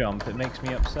past. or jump. It makes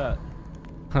me upset.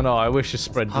 I know. I wish a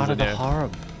spread Part was of in the here. horror.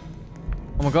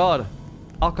 Oh my god.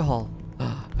 Alcohol.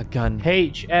 A gun.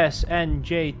 H S N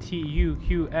J T U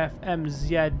Q F M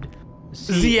Z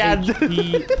C Ziad. H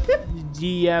E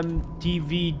D M D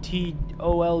V T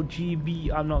O L G B.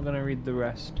 I'm not gonna read the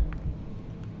rest.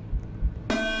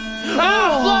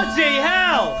 Oh, bloody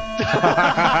hell!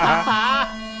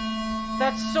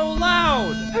 That's so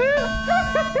loud.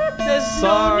 There's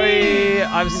Sorry.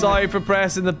 I'm sorry for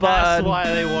pressing the That's button.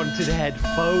 why they wanted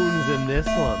headphones in this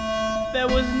one. There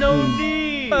was no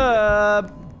need.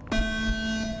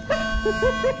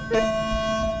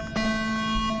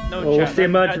 No, Oh, what's chat, the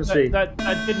emergency? That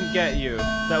didn't get you.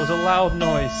 That was a loud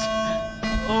noise.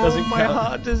 Oh, Doesn't my count.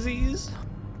 heart disease.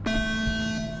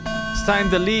 It's time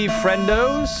to leave,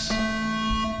 friendos.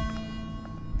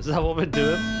 Is that what we're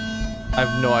doing? I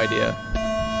have no idea.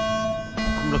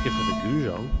 I'm looking for the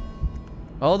Goujon.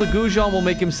 Oh, the Goujon will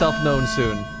make himself known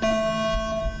soon.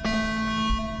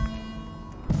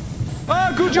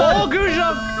 Oh, Goujon! Oh,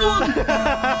 Goujon!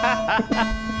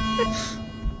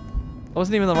 I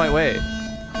wasn't even the right way.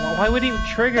 Why would he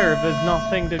trigger if there's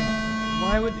nothing to...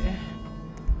 Why would...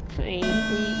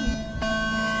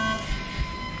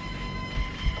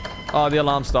 Oh, the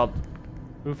alarm stopped.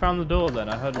 Who found the door then?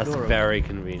 I heard the That's door open. very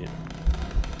convenient.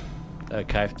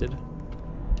 Kaif did.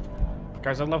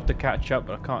 Guys, I'd love to catch up,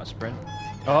 but I can't sprint.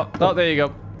 Oh, Oh, there you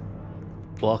go.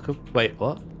 Block him. Wait,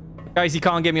 what? Guys, you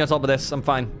can't get me on top of this. I'm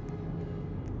fine.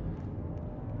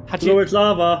 How'd you... Floor is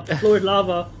lava. Floor is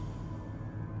lava.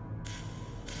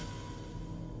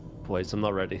 Boys, I'm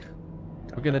not ready.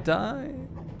 We're gonna die.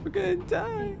 We're gonna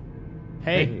die.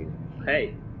 Hey,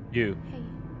 Hey. you. Hey,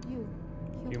 you.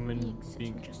 Human Being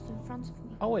sitting being. just in front of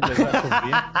me. Oh wait, there's actual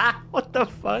being. What the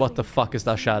fuck? What the fuck is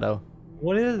that shadow?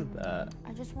 What is that?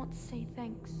 I just want to say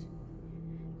thanks.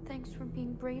 Thanks for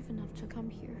being brave enough to come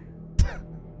here.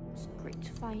 It's great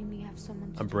to finally have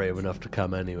someone to I'm talk brave to. enough to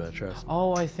come anywhere, trust me.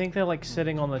 Oh, I think they're like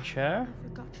sitting on the chair, I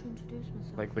forgot to introduce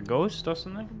myself. like the ghost or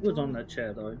something. I'm Who was on Jonah. that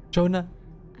chair though? Jonah.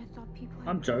 I thought people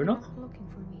I'm had given Jonah. up looking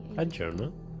for me. Hi, ages ago.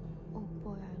 Jonah. Oh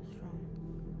boy, I was wrong.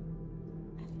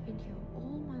 I've been here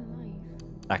all my life.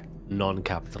 That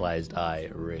non-capitalized I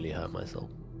really hurt my soul.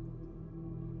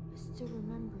 I still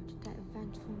remembered that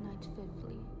eventful night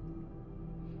vividly.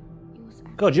 It was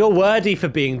after God, you're wordy for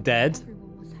being dead.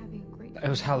 everyone was having a great It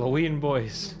was time Halloween, at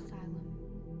boys. the asylum.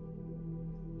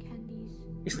 Candies.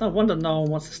 It's no wonder no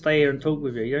one wants to stay here and talk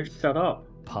with you. You don't shut up.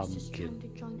 I was just trying Pumpkin.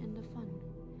 to join in the fun,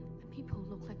 and people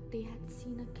looked like they had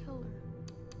seen a killer.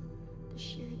 The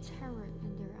sheer terror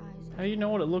in their eyes. How do you know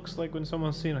what it looks like when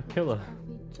someone's seen a killer?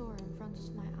 Every door in front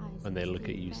of my eyes When they as look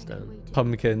at you, Stan. evacuated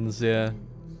Pumpkins, yeah.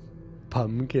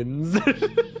 Pumpkins. Room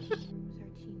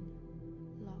 13,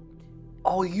 locked.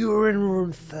 Oh, you were in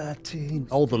room 13.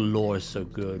 Oh, the lore is so My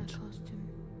good. costume,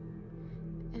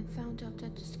 and found out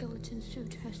that the skeleton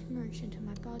suit has merged into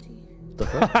my body.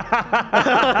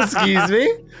 Excuse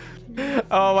me?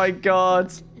 Oh my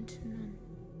god. Into none.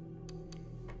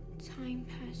 Time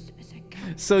passed as I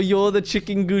kept So you're the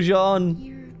chicken goujon.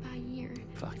 year by year.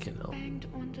 Fucking hell. Banged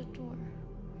on the door,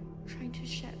 trying to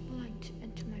shed light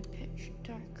into my pitch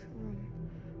dark room,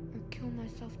 or kill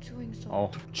myself doing so.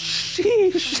 Oh,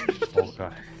 Sheesh. oh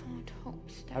god. Fond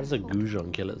hopes that How does a hope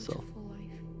goujon kill would itself? beautiful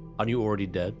life. Aren't you already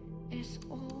dead? It's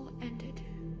all ended.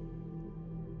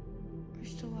 Or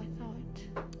so I thought.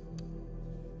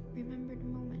 Remember the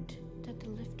moment that the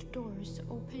lift doors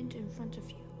opened in front of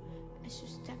you as you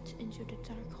stepped into the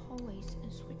dark hallways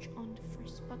and switched on the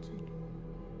first button.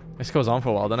 This goes on for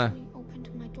a while, doesn't it? Actually opened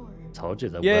my door. Told you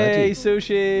they're Yay, wordy. sushi!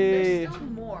 There's still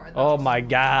more. That's Oh my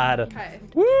god. okay.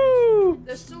 Woo!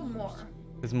 There's still more.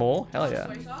 There's more? Hell yeah.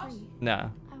 Soy sauce? Nah.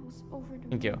 I was over the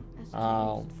Thank you. moon as I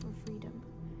Oh. raced for freedom,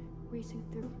 racing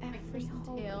through every McPherson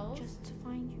hallway tails. just to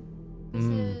find you. This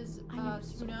Mm. is I am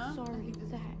so tuna. sorry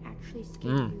that I actually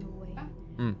scared Mm. you away.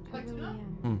 Mm. I really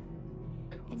am. Mm.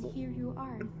 And here you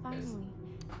are, finally.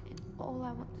 And all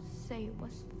I wanted to say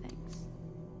was thanks.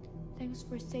 Thanks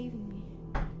for saving me.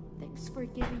 Thanks for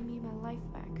giving me my life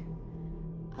back.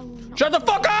 I will not Shut the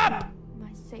fuck forget up! you,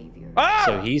 my savior. Ah!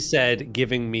 So he said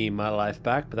giving me my life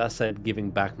back, but that said giving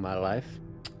back my life.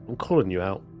 I'm calling you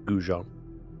out, Goujon.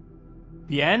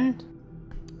 The end?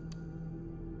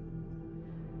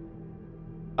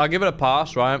 I'll give it a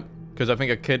pass, right? Because I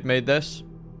think a kid made this.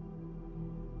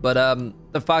 But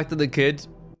the fact that the kid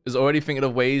is already thinking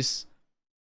of ways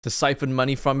to siphon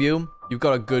money from you, you've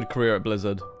got a good career at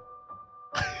Blizzard.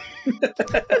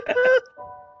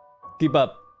 Keep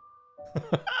up.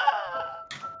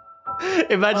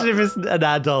 Imagine if it's an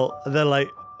adult and they're like,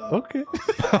 okay.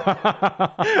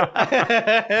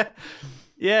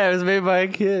 Yeah, it was made by a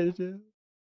kid.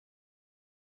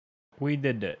 We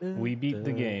did it. We beat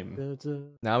the game.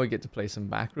 Now we get to play some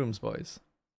Backrooms, boys.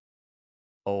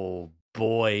 Oh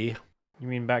boy. You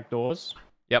mean back doors?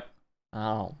 Yep.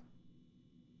 Oh.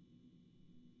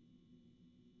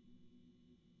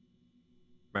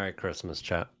 Merry Christmas,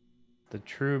 chat. The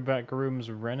true back rooms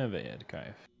renovated,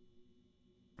 Kaif.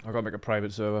 I've got to make a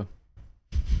private server.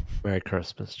 Merry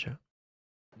Christmas, chat.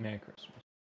 Merry Christmas.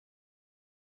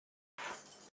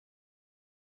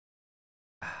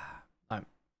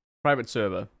 Private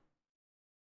server.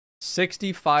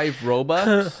 65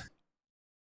 Robux.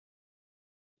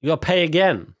 You gotta pay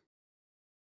again.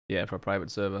 Yeah, for a private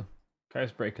server.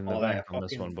 Kaif's breaking the Oh, bank yeah, on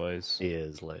this fucking- one, boys. He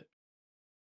is late.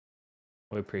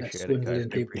 We appreciate it, swindling guys. We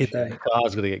people appreciate today. it.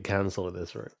 Car's gonna get cancelled at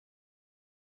this rate.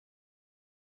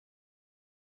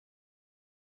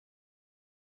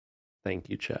 Thank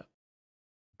you, chat.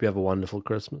 Hope you have a wonderful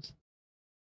Christmas.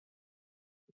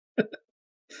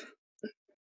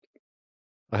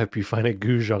 I hope you find a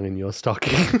Goujon in your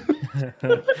stocking.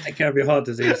 Take care of your heart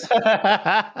disease.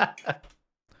 My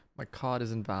card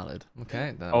is invalid.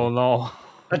 Okay, then. Oh no.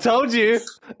 I told you.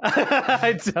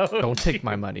 I told Don't take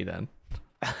my money then.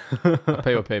 I'll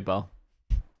pay with PayPal.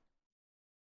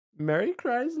 Merry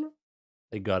Chrysler.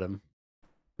 They got him.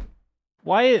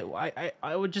 Why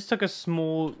I would just took a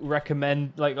small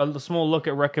recommend, like a small look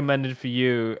at recommended for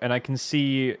you, and I can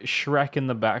see Shrek in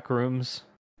the back rooms.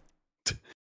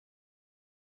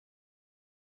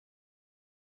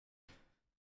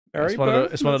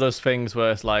 It's one of those things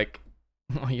where it's like,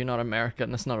 oh, you're not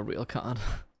American. That's not a real card.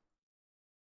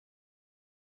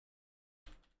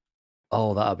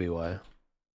 Oh, that'll be why.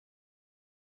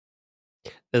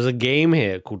 There's a game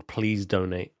here called Please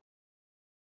Donate.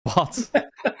 What?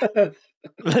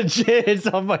 Legit, it's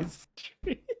on my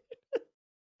stream.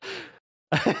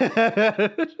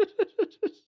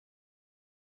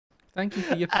 Thank you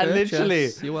for your And purchase.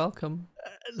 literally- You're welcome.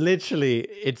 Literally,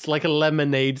 it's like a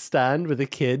lemonade stand with a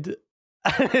kid.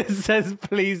 And it says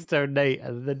please donate.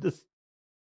 And then just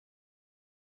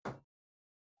I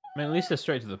mean, at least they're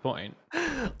straight to the point.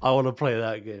 I want to play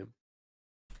that game.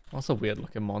 That's a weird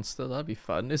looking monster. That'd be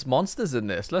fun. There's monsters in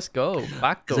this. Let's go.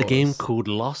 Back There's a game called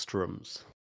Lost Rooms.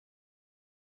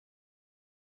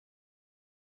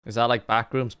 Is that like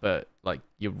Backrooms, but like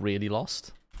you're really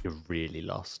lost? You're really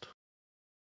lost.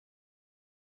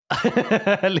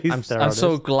 At least I'm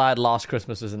so glad Last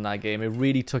Christmas is in that game. It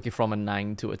really took it from a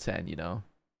 9 to a 10, you know?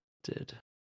 did.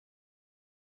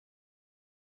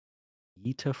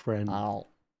 Eat a friend. Ow.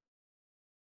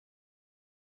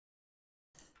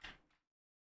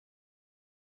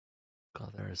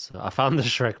 God, there's. I found the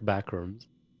Shrek Backrooms.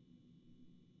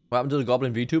 What happened to the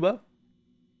Goblin VTuber?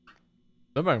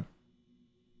 Nothing.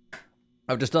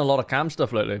 I've just done a lot of cam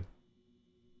stuff lately.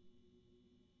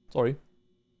 Sorry.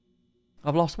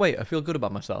 I've lost weight. I feel good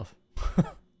about myself.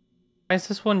 Why is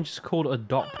this one just called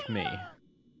Adopt Me?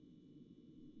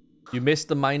 You missed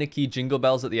the minor key jingle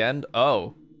bells at the end?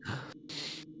 Oh.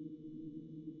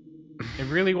 It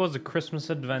really was a Christmas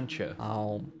adventure.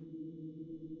 Oh.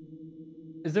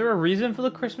 Is there a reason for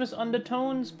the Christmas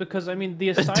undertones? Because, I mean, the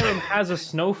Asylum has a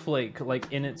snowflake,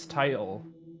 like, in its title.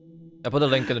 I put a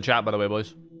link in the chat, by the way,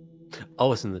 boys.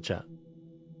 Oh, it's in the chat.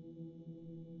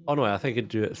 Oh no, I think I'd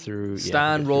do it through.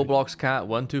 Stan yeah, Roblox Cat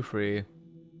 123.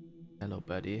 Hello,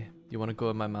 buddy. You want to go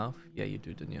in my mouth? Yeah, you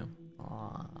do, didn't you?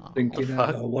 Aww. Think you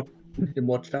fuck? know what? You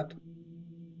watch that?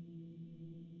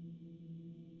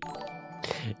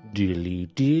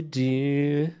 Doodly doo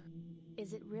doo.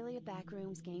 Is it really a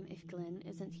Backrooms game if Glenn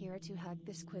isn't here to hug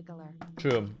the squiggler?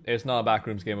 True. It's not a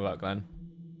Backrooms game about Glenn.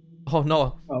 Oh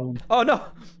no. Oh, Oh no.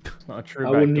 It's not a true I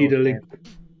wouldn't need a backdoor link.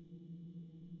 game.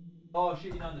 Oh,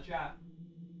 shitting on the chat.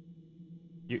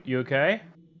 You okay?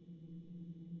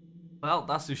 Well,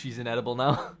 that sushi's inedible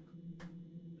now.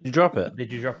 Did you drop it? Did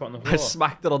you drop it on the I floor?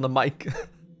 smacked it on the mic.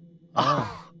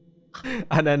 Oh.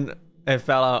 And then it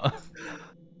fell out.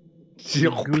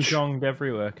 You goojonged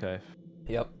everywhere, Kaif.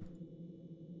 Yep.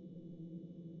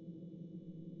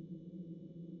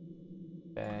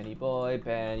 Benny boy,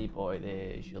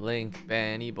 there's your link,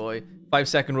 Benny boy.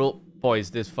 5-second rule.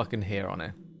 Boys, there's fucking hair on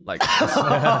it. Like, it's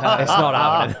not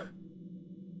happening.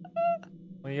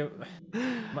 Well,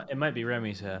 it might be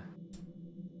Remy's hair.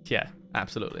 Yeah,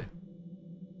 absolutely.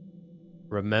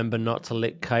 Remember not to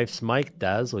lick Kaif's mic,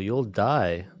 Daz, or you'll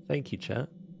die. Thank you, chat.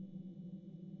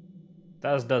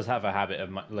 Daz does have a habit of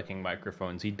licking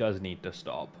microphones. He does need to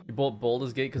stop. You bought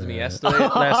Baldur's Gate because of me yesterday.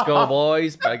 Let's go,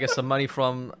 boys. Better get some money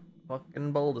from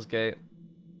fucking Baldur's Gate.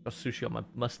 Got sushi on my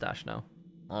mustache now.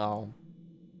 Oh.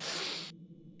 It's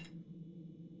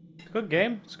a good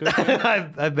game. It's a good game.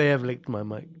 I may have licked my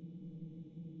mic.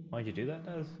 Why'd you do that,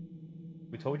 Daz?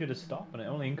 We told you to stop and it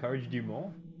only encouraged you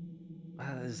more.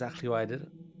 That's exactly why I did it.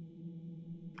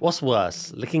 What's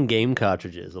worse, licking game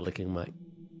cartridges or licking mic?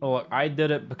 Oh, look, I did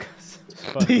it because it's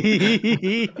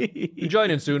funny. You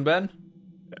joining soon, Ben?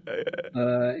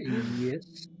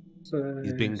 Yes.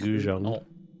 He's been goojonged. Oh.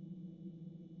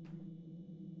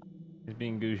 He's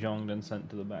being goojonged and sent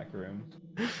to the back room.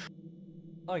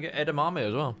 Oh, I get edamame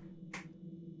as well.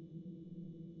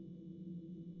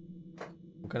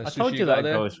 What kind I of told sushi you got that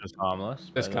there? ghost was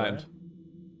harmless. This by the way.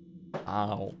 kind.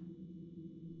 Ow.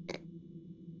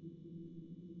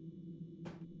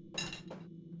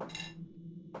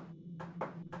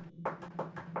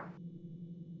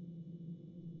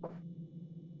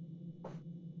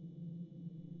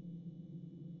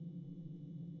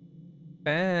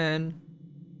 Ben.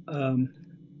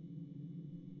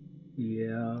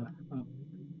 Yeah.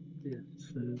 Yes.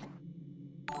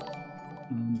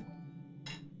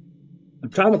 I'm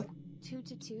trying to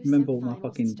 2-2 remember all my Finals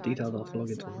fucking start details after tomorrow,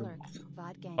 logging into Swellers,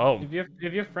 Roblox. VOD game. Oh.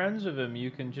 If you're friends with him, you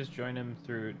can just join him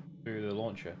through the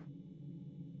launcher.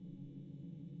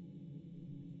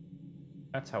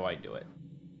 That's how I do it.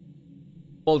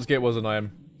 Baldur's Gate was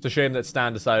annoying. It's a shame that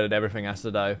Stan decided everything has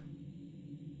to die.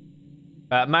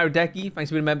 Marudeki, thanks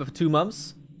for being a member for 2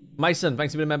 months. Myson,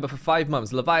 thanks for being a member for 5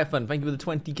 months. Leviathan, thank you for the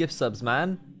 20 gift subs,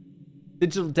 man.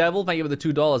 Digital Devil, thank you for the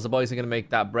 $2. The boys are going to make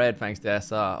that bread thanks to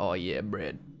SR. Oh, yeah,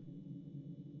 bread.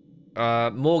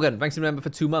 Morgan, thanks for being a member for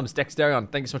 2 months. Dexterion,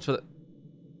 thank you so much for the...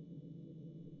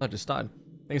 I just started.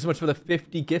 Thanks so much for the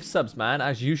 50 gift subs, man,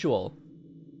 as usual.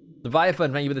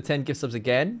 Leviathan, thank you for the 10 gift subs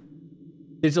again.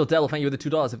 Digital Devil, thank you for the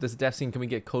 $2. If there's a death scene, can we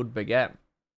get code baguette?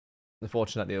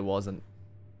 Unfortunately, it wasn't.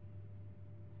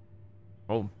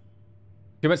 Oh.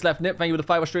 2 minutes left, Nip, thank you for the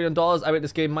 $5 Australian. I rate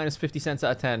this game minus 50 cents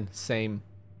out of 10. Same.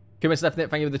 2 minutes left, Nip,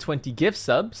 thank you for the 20 gift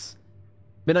subs.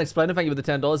 Midnight Splendor, thank you for the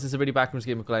 $10. This is a really backrooms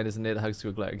game of Glenn, isn't it? Hugs to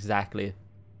a Glenn. Exactly.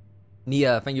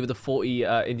 Nia, thank you for the 40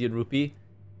 Indian rupee.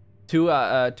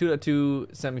 2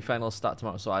 semi-finals start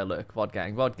tomorrow, so I look. VOD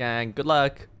gang, VOD gang. Good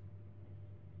luck.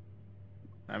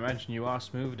 I imagine you are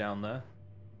smooth down there.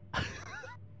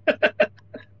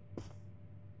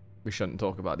 We shouldn't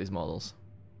talk about these models.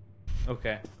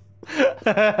 Okay.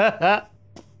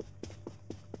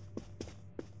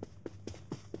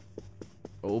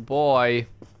 Oh boy.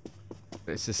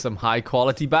 This is some high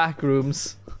quality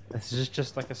backrooms. This is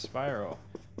just like a spiral.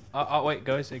 Oh wait, it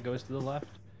goes to the left.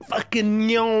 Fucking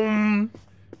yum.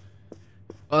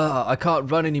 I can't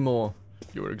run anymore.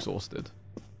 You're exhausted.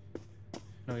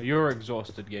 No, you're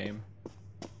exhausted, game.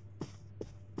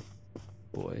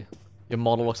 Boy. Your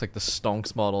model looks like the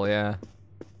Stonks model, yeah.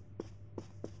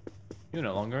 You're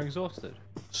no longer exhausted.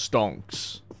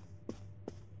 Stonks.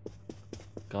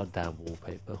 Goddamn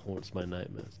wallpaper haunts my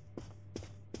nightmares.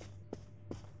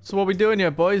 So what we doing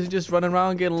here, boys? You just running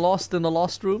around getting lost in the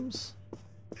lost rooms?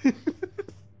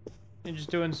 You're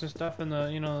just doing some stuff in the,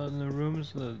 in the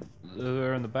rooms that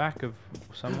are in the back of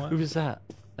somewhere. Who is that?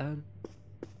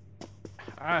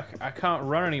 I can't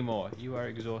run anymore. You are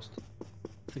exhausted.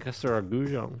 I think I saw a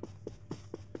Goujon.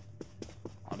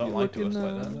 I don't like to us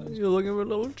like that. You're looking for a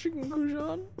little chicken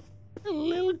Goujon? A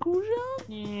little Goujon?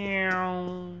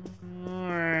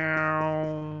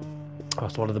 Oh,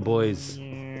 it's one of the boys.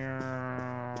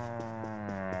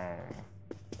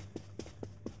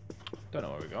 Don't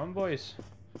know where we're going, boys.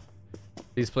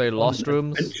 Please play Lost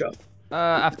Rooms. Adventure.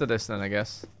 After this then, I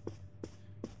guess.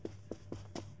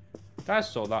 Guys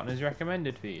saw that in his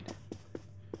recommended feed.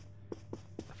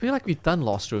 I feel like we've done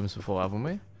Lost Rooms before, haven't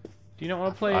we? Do you not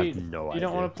want to play? I have no idea. You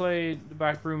don't want to play the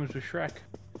back rooms with Shrek?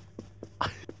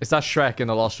 Is that Shrek in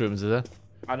the Lost Rooms, is it?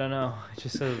 I don't know. It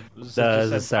just says.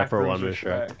 There's a separate one with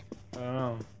Shrek. I don't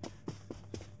know.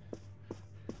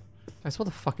 Guys, what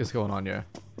the fuck is going on here?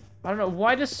 I don't know.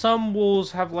 Why do some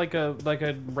walls have like a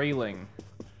railing?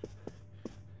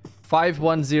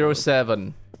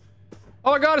 5107.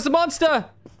 Oh my god, it's a monster!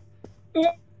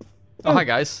 Oh, hi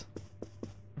guys.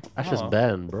 That's just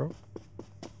Ben, bro.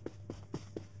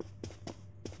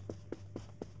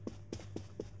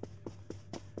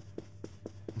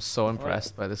 I'm so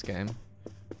impressed by this game.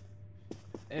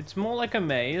 It's more like a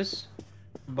maze,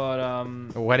 but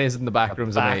When is in the back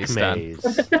rooms a Back maze, Stan? maze.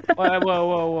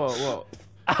 Whoa.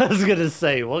 I was gonna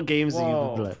say, what games do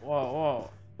you play? Whoa.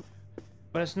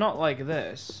 But it's not like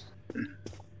this.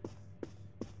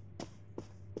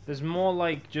 There's more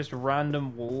like just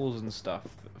random walls and stuff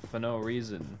for no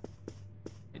reason.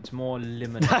 It's more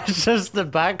limited. That's just the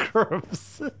back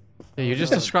rooms. Yeah, you're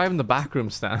just describing the back room,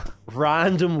 Stan.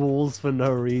 Random walls for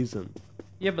no reason.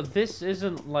 Yeah, but this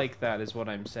isn't like that, is what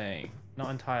I'm saying. Not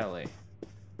entirely.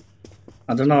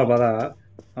 I don't know about that.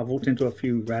 I've walked into a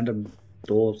few random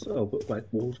doors or like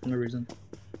walls for no reason.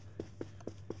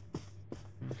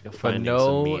 You're For finding no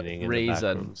some meaning in the back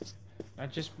reason. rooms. I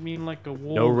just mean like a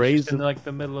wall No just reason. in like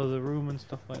the middle of the room and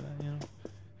stuff like that,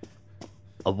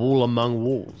 A wall among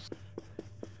walls.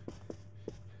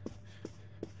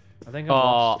 I think I'm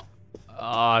lost.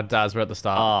 Daz, we're at the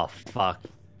start. Oh, fuck.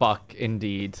 Fuck,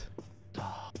 indeed.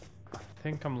 I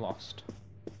think I'm lost.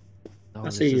 No, I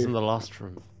this see you. isn't the last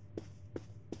room.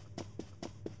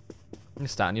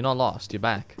 Stan, you're not lost. You're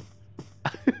back.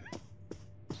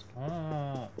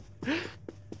 Oh.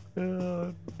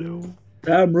 No.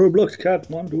 Damn Roblox cat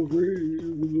 1, 2,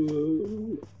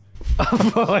 3.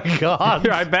 Oh my god.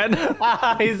 You're right, Ben.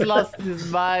 He's lost his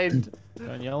mind.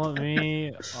 Don't yell at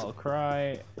me. I'll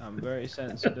cry. I'm very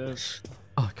sensitive.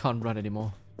 Oh, I can't run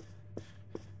anymore.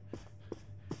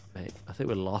 Mate, I think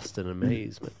we're lost in a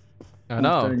maze, mate. I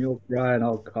know. Turn Do your cry and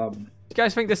I'll come. you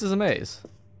guys think this is a maze?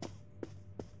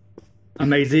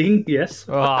 Amazing, yes.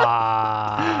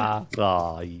 Ah,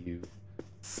 Ah, you.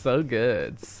 so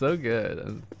good. So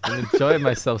good. I'm enjoying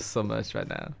myself so much right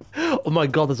now. Oh my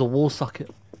god, there's a wall socket.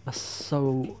 That's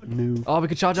so new. Oh, we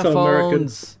could charge our So American.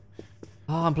 phones.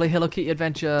 Oh, and play Hello Kitty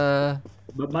Adventure.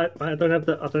 But I don't have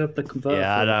the converter.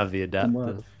 Yeah, I don't have the Somewhere.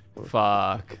 adapter.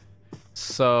 Fuck.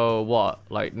 So what?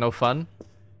 Like no fun?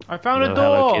 I found No a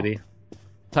Hello door. Kitty.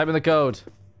 Type in the code.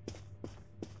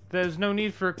 There's no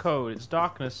need for a code. It's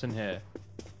darkness in here.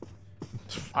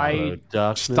 Hello,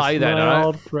 darkness, die then, my alright?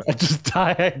 old friend. Just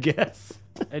die, I guess.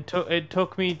 It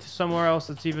took me to somewhere else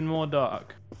that's even more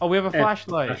dark. Oh, we have a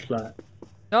flashlight.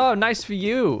 Oh, nice for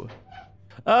you.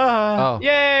 Oh.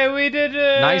 Yay, we did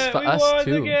it! Nice for us won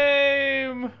too. The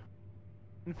game!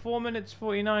 In 4 minutes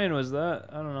 49 was that?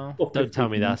 I don't know. Don't tell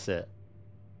me that's it.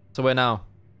 So where now?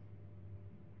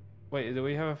 Wait, do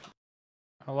we have a...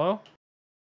 Hello?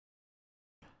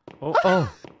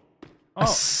 Oh. A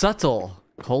subtle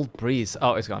cold breeze.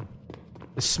 Oh, it's gone.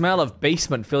 The smell of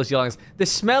basement fills your lungs. The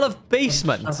smell of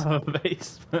basement.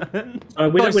 Basement.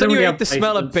 Boys, don't you hate the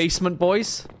smell of basement,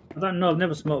 boys? I don't know. I've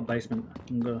never smelled basement.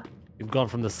 You've gone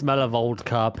from the smell of old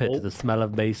carpet to the smell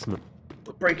of basement.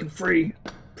 We're breaking free.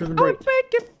 I'm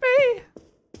breaking free.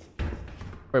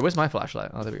 Wait, where's my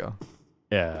flashlight? Oh, there we go.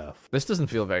 Yeah. This doesn't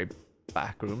feel very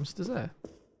backrooms, does it?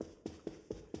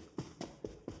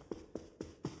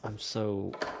 I'm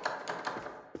so...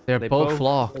 They're both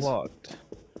locked. locked.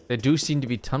 There do seem to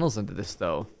be tunnels under this,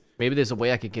 though. Maybe there's a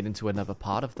way I could get into another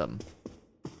part of them.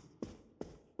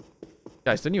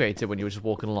 Guys, don't you hate it when you were just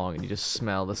walking along and you just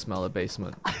smell the smell of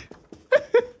basement?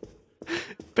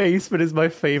 Basement is my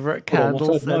favorite candle.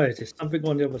 What's that noise? Is something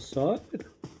on the other side?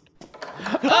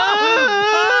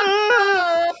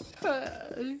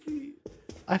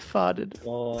 I farted.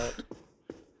 What?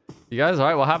 You guys,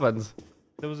 alright? What happens?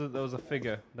 There was a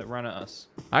figure that ran at us.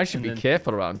 I should be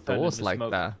careful around turned doors into like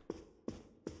smoke. that.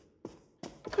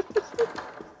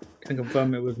 Can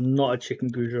confirm it was not a chicken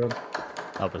goujon.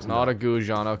 That was Not a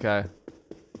goujon, okay.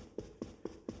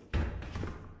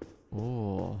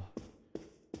 Oh.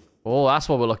 Oh, that's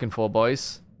what we're looking for,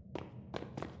 boys.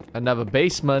 Another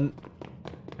basement.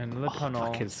 And the tunnel.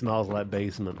 Fuck, it smells like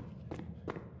basement.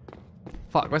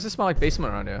 Fuck, why does it smell like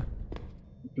basement around here?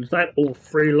 It's like all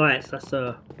 3 lights. That's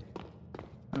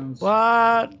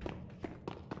What?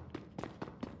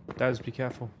 Guys, be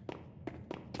careful.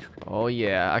 Oh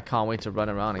yeah, I can't wait to run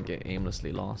around and get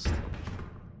aimlessly lost.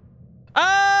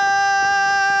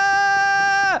 Ah!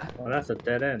 Oh, that's a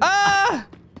dead end. Ah!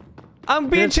 I'm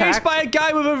being chased by a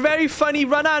guy with a very funny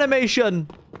run animation.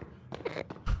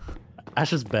 That's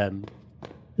just Ben.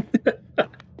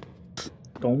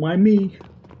 Don't mind me.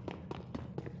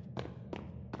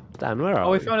 Dan, where are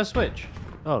Oh, we? we found a switch.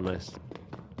 Oh, nice.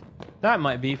 That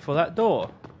might be for that door.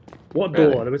 What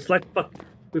Really? door? It's like fuck.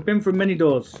 We've been through many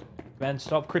doors. Ben,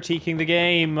 stop critiquing the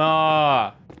game.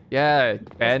 Ah. Yeah,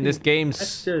 Ben, this game's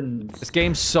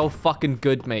Questions. so fucking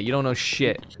good, mate. You don't know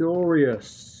shit.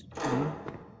 Curious.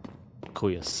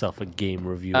 Call yourself a game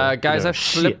reviewer. Guys, You know I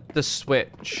flipped the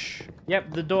switch.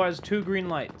 Yep, the door has 2 green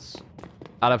lights.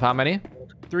 Out of how many?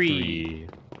 3.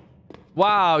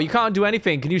 Wow, you can't do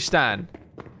anything. Can you stand?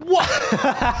 What?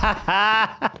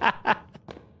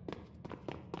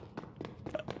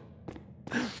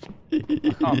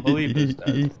 I can't believe this.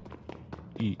 Dad.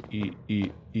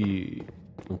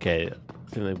 Okay, I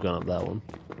think they've gone up that one.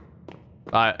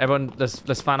 Alright, everyone,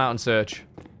 let's fan out and search.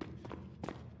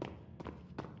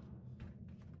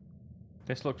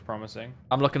 This looks promising.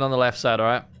 I'm looking on the left side,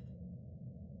 alright?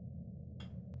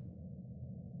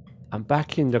 I'm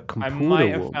back in the I computer might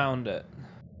have room. found it.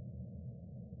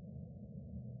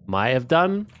 Might have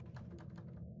done?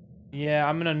 Yeah,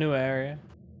 I'm in a new area.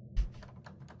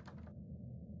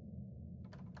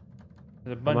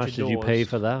 There's a How bunch much of did doors you pay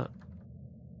for that?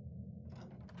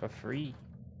 for free.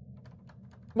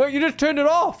 Wait, you just turned it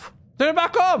off! Turn it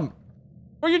back on!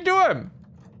 What are you doing?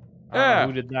 I don't know Yeah.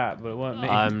 who did that, but it weren't me.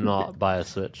 I'm not by a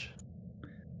switch.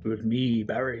 With me,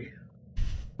 Barry.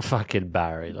 Fucking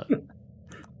Barry. Look.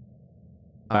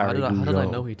 How did I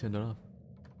Goujon. know he turned it off?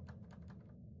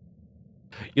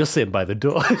 You're sitting by the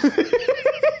door.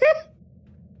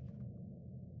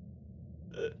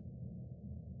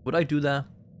 Would I do that?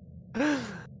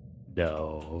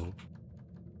 No.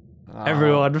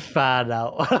 Everyone fan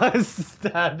out. I'm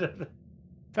standing.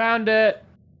 Found it.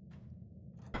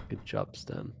 Good job,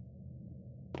 Stan.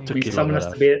 Took you Someone long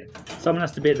has to be someone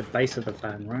has to be at the base of the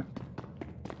fan, right?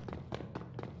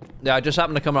 Yeah, I just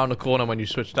happened to come around the corner when you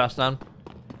switched that down.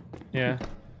 Yeah.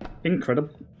 Incredible.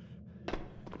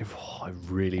 Oh, it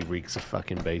really reeks of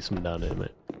fucking basement down here,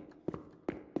 mate.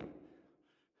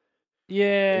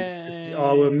 Yeah.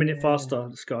 Oh, we're a minute faster.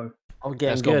 Let's go. I'm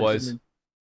Let's go, boys.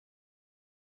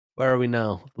 Where are we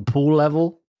now? The pool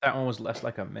level? That one was less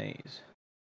like a maze.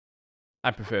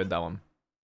 I preferred that one.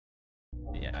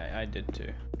 Yeah, I did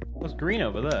too. What's green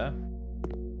over there?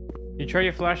 You try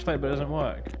your flashlight, but it doesn't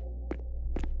work.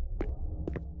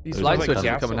 These There's light like switches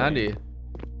come in gasoline. handy.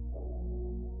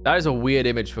 That is a weird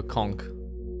image for Conk.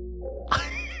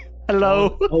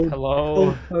 Hello. Oh,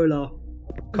 Hello. Cola.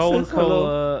 Cold says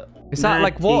hello. Cola. Is that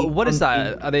like what? Natty, What is that?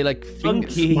 funky. Are they like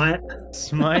fingers? Smite,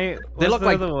 Smite. They What's look the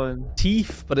like other one?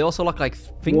 teeth, but they also look like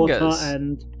fingers. water,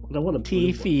 and I want a blue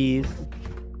one. Teefies.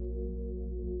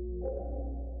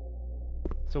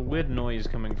 It's a weird noise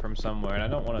coming from somewhere, and I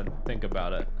don't want to think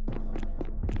about it.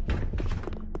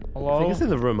 I Hello? think it's in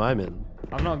the room I'm in.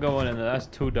 I'm not going in there. That's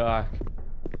too dark.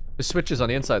 The switches on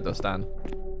the inside though, Stan.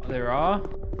 There are?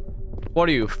 What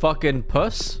are you, fucking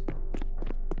puss?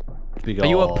 Big Are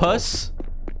you a ol' puss?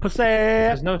 Pussy.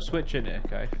 There's no switch in it,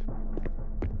 okay?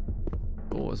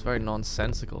 Oh, it's very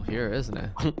nonsensical here, isn't it?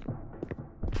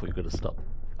 Before you gotta stop.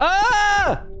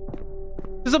 Ah!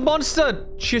 There's a monster!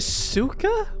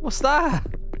 Chisuka? What's that?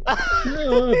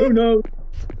 Oh, who knows?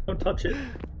 Don't touch it.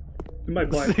 You might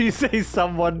bite. So you say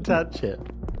someone touch it.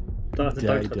 Don't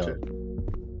Daddy touch dog. it.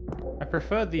 I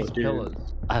prefer these What do you-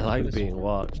 pillars. I like being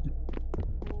watched.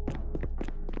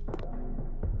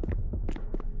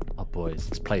 Oh boys,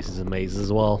 this place is a maze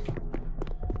as well.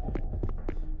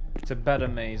 It's a better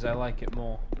maze. I like it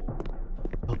more.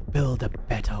 We'll build a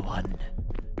better one.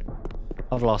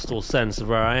 I've lost all sense of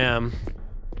where I am.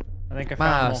 I think I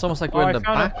found Man, more. it's almost like we're in the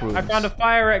back rooms. I found a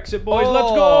fire exit, boys. Oh.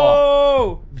 Let's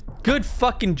go! Good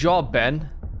fucking job, Ben.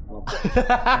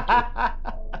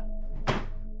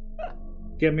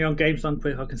 Get me on Games Done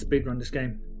quick. I can speedrun this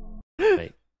game.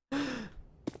 Mate.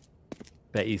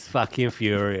 Bet he's fucking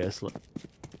furious. Look.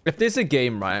 If there's a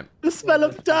game, right? The smell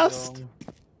of dust!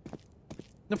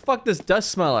 The fuck does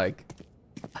dust smell like?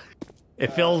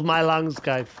 It fills my lungs,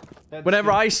 Kaif.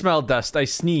 Whenever I smell dust, I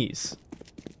sneeze.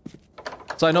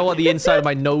 So I know what the inside of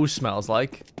my nose smells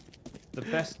like. The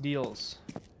best deals.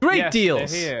 Great Yes,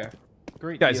 deals! They're here.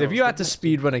 Great Guys, deals. if you had The to best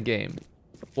speedrun a game,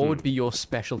 what would be your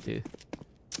specialty?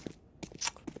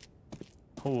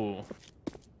 Cool.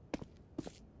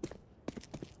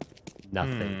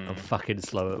 Nothing. I'm fucking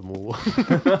slow at more.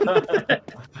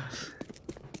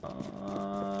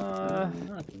 I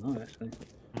don't know, actually.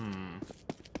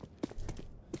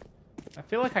 I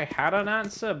feel like I had an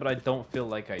answer, but I don't feel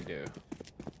like I do.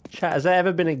 Chat, has there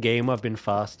ever been a game I've been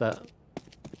fast at?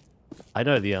 I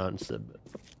know the answer, but...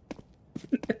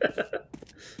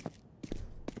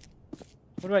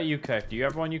 What about you, Kaif? Do you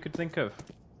have one you could think of?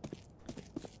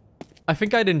 I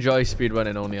think I'd enjoy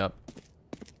speedrunning Only Up.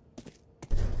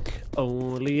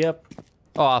 Only up.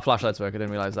 Oh, our flashlights work. I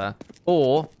didn't realize that.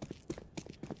 Or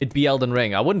it'd be Elden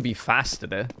Ring. I wouldn't be fast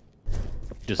at it,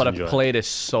 Just but enjoy I've it. played it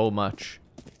so much.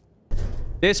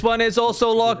 This one is also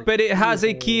locked, but it has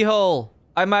a keyhole.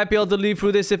 I might be able to leave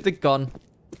through this if they're gone.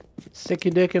 Stick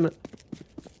your dick in it.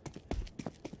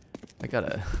 I got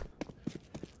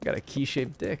a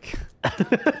key-shaped dick.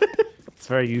 It's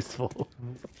very useful.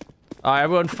 All right,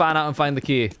 everyone, fan out and find the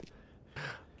key.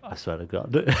 I swear to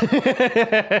God.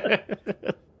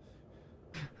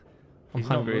 I'm He's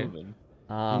not hungry. moving.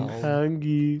 Oh.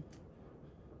 Hungry.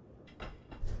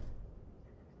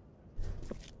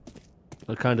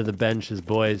 Look under the benches,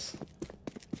 boys.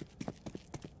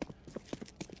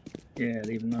 Yeah,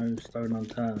 leave no stone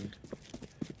unturned.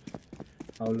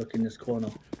 I'll look in this corner.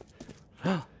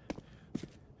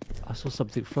 I saw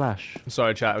something flash. I'm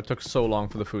sorry, chat. It took so long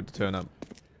for the food to turn up.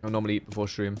 I normally eat before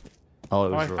stream. Oh, it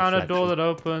Oh, was I a found a door reflection. that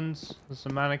opens. There's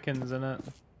some mannequins in it.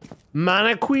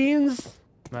 Mannequins?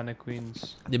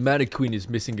 Mannequins. The mannequin is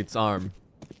missing its arm.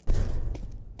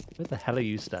 Where the hell are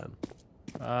you, Stan?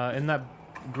 In that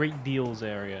great deals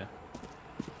area.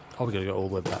 Oh, we're gonna go all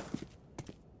the way back.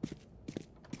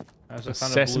 I also The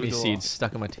found a blue sesame door. seeds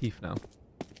stuck in my teeth now.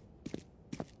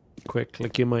 Quick,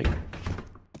 click your mic.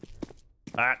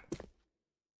 Ah.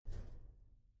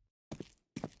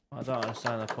 I don't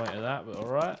understand the point of that, but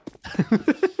alright.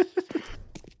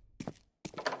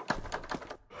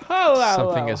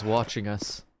 Something is watching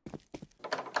us.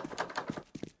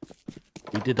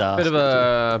 We did ask.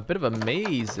 Bit of a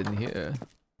maze in here.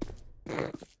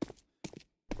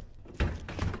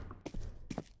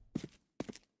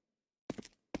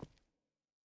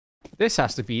 This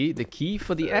has to be the key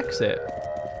for the exit.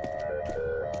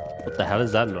 What the hell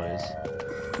is that noise?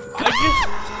 I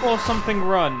just saw something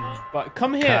run. But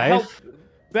come here, Kaif? help.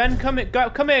 Ben, come here.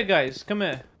 Come here, guys. Come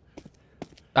here.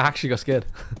 I actually got scared.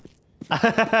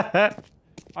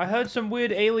 I heard some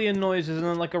weird alien noises and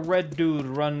then like a red dude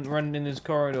run in his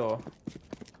corridor.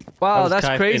 Wow, was that's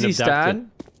Kaif crazy, been abducted?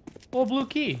 Stan. Oh, blue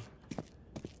key.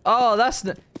 Oh, that's...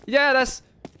 Yeah, that's...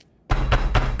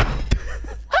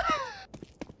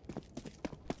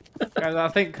 Guys, I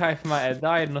think Kaif might have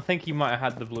died and I think he might have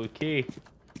had the blue key.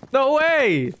 No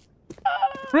way!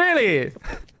 Really?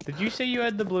 Did you say you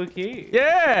had the blue key?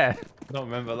 Yeah! I don't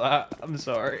remember that. I'm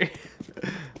sorry.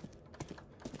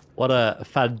 What a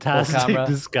fantastic camera.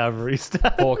 discovery,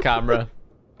 Stan. Poor camera.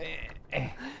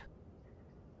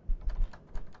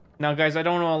 Now, guys, I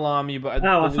don't want to alarm you, but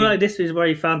Oh, I feel like this is where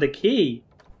he found the key.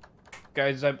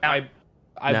 guys, I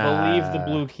believe the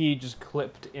blue key just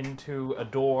clipped into a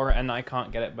door, and I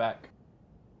can't get it back.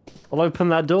 I'll open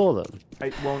that door then.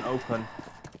 It won't open.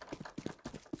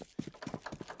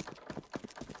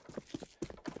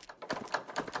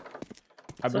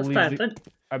 I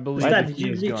believe Stan, the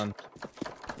key is gone.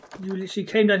 You literally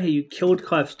came down here, you killed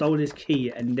Kaif, stole his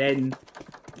key, and then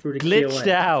threw the key away. Glitched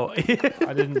out.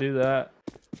 I didn't do that.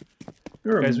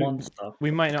 You're Guys, a monster.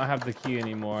 We might not have the key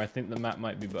anymore. I think the map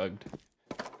might be bugged.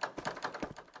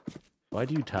 Why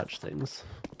do you touch things?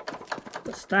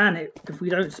 But Stan, if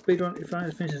we don't speedrun, if I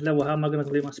don't finish this level, how am I going to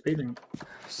complete my speedrun?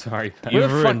 Sorry, Ben. Where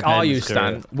the ruined fuck are you, Ben's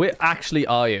Stan? Where actually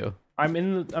are you?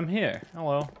 I'm here.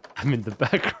 Hello. I'm in the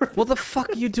back room. What the fuck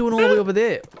are you doing all the way over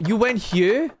there? You went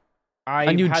here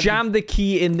and you jammed the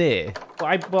key in there.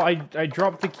 I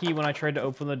dropped the key when I tried to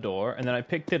open the door, and then I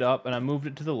picked it up and I moved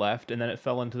it to the left, and then it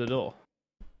fell into the door.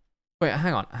 Wait,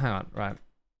 hang on, right.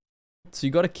 So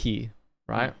you got a key,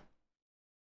 right?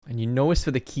 And you know it's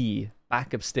for the key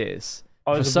back upstairs.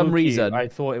 Oh, for some reason, I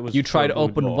thought it was you for tried the to blue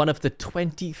open door. one of the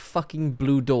 20 fucking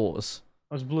blue doors.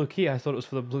 It was blue key. I thought it was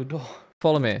for the blue door.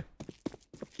 Follow me.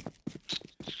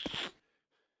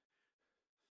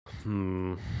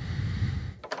 Hmm.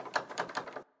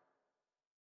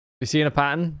 You seeing a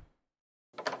pattern?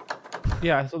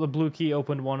 Yeah, I thought the blue key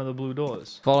opened one of the blue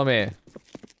doors. Follow me.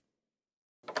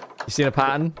 You seen a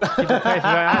pattern? If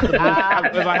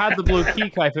I had the blue key,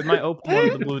 Kaif, it might open one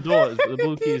of the blue doors, but the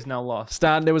blue key is now lost.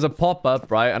 Stan, there was a pop-up,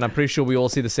 right? And I'm pretty sure we all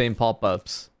see the same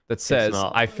pop-ups that says,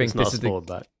 "I think this is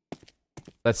the."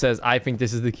 That says, "I think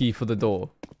this is the key for the door."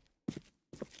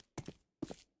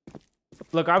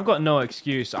 Look, I've got no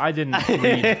excuse. I didn't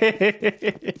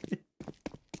read.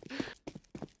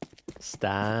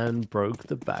 Stan broke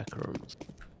the backrooms.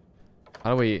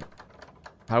 How do we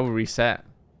reset?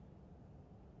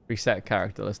 Reset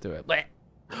character. Let's do it.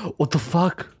 What the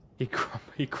fuck? He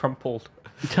crumpled.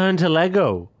 He turned to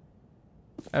Lego.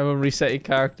 Everyone reset your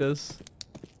characters.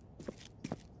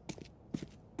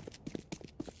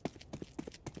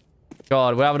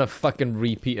 God, we're having a fucking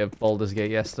repeat of Baldur's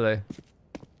Gate yesterday.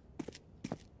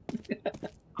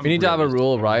 We need to have a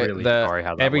rule, right? really sorry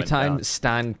how that every went time down.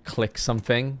 Stan clicks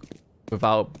something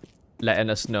without letting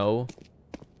us know,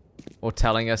 or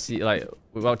telling us,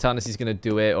 without telling us he's gonna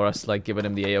do it, or us like giving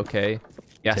him the A-OK,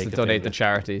 he has Take to a donate finger. to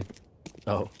charity.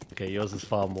 Oh, okay. Yours is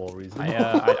far more reasonable.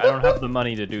 I don't have the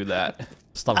money to do that.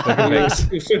 Stop clicking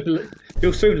things.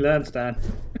 You'll soon learn, Stan.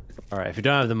 All right. If you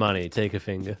don't have the money, take a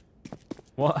finger.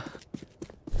 What?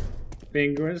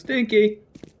 Finger and stinky.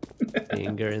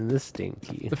 Finger in the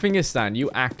stinky. The thing is, Stan, you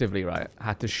actively, right,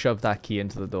 had to shove that key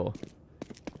into the door.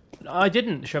 I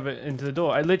didn't shove it into the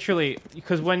door. I literally,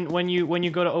 because when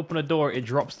you go to open a door, it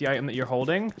drops the item that you're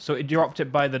holding. So it dropped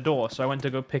it by the door. So I went to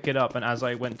go pick it up, and as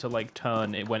I went to like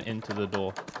turn, it went into the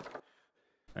door.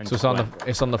 And So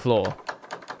it's on the floor.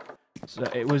 So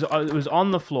it was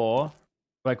on the floor,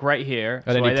 like right here.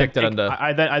 And then so you picked it under.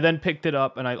 I then picked it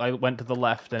up, and I went to the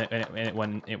left, and it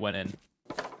went in.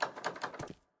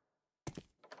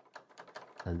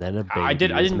 And then a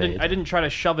baby I was made. didn't try to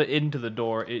shove it into the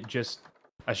door.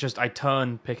 I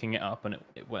turned picking it up, and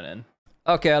it went in.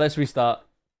 Okay, let's restart.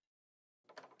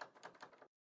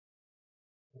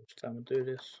 It's time to do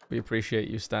this. We appreciate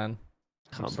you, Stan.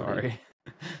 I'm sorry.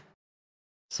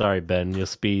 Sorry, Ben. Your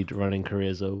speed running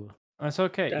career's over. That's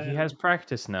okay. He has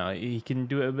practice now. He can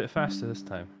do it a bit faster this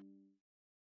time.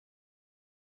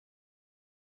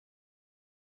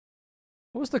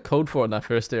 What was the code for in that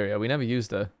first area? We never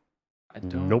used it. I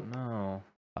don't Nope. know.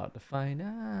 Hard to find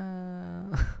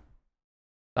out.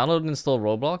 Download and install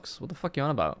Roblox? What the fuck you on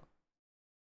about?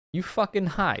 You fucking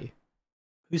high.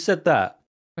 Who said that?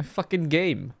 My fucking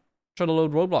game. Trying to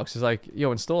load Roblox. It's like,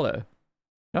 yo, install it.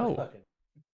 No.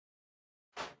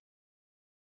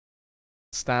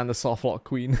 Stan the softlock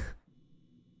queen.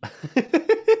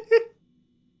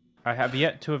 I have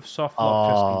yet to have soft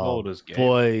locked Justin Oh, Boulder's game,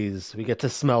 boys, we get to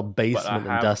smell but I basement and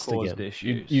have dust caused again.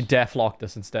 issues. You def locked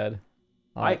us instead.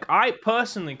 I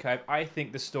personally, Kaif, I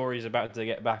think the story is about to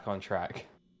get back on track.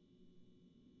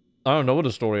 I don't know what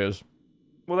the story is.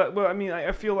 Well, I mean,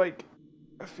 I feel like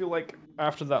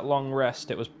after that long rest,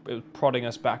 it was prodding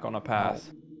us back on a path.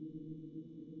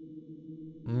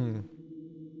 Mm.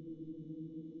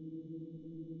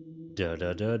 Da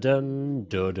da da dun,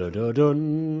 da da da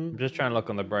dun. I'm just trying to look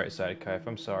on the bright side, Kaif.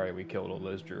 I'm sorry we killed all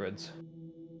those druids.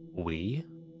 We?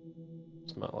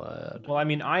 It's not loud. Well, I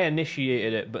mean, I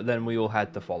initiated it, but then we all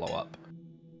had to follow up.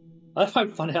 I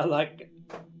find funny how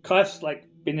Kaif's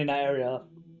been in that area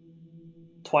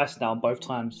twice now, both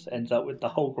times ends up with the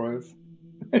whole grove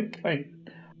going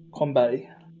combat.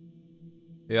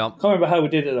 Yeah. I can't remember how we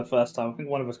did it the first time. I think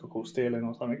one of us got caught stealing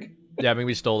or something. Yeah, I think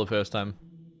we stole the first time.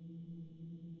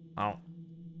 Oh.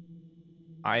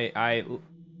 I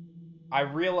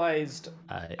realized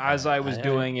as I was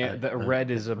doing it that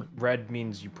red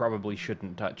means you probably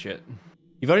shouldn't touch it.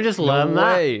 You've only just learned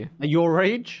that way. at your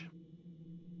age?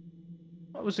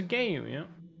 It was a game, yeah.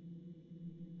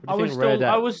 What do you think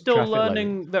I was still traffic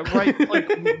learning that right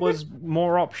click was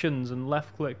more options and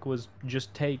left click was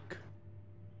just take.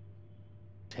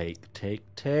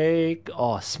 Take.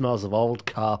 Oh, smells of old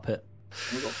carpet.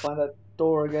 We've got to find that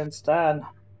door again, Stan.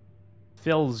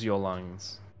 Fills your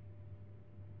lungs.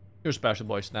 You're a special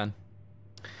boy, Stan.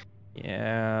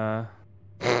 Yeah.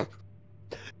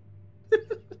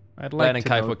 I'd Len like and to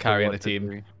Kaif know were to carrying what the team.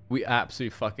 degree. We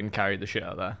absolutely fucking carried the shit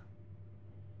out there.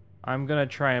 I'm gonna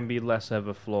try and be less of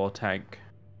a floor tank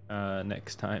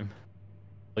next time.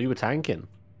 Oh, you were tanking.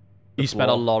 You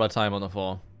spent a lot of time on the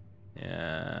floor.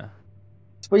 Yeah.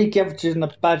 It's where you get for choosing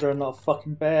a badger and not a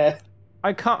fucking bear.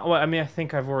 I can't. Well, I mean, I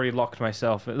think I've already locked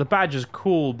myself. The badger's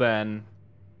cool, Ben.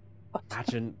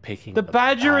 Imagine picking The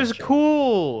badger is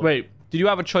cool. Wait, did you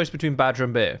have a choice between badger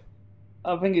and bear?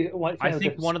 I think I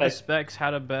think one of the specs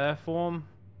had a bear form.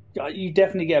 You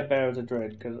definitely get a bear as a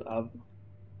dread because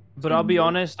But I'll be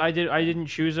honest, I didn't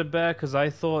choose a bear because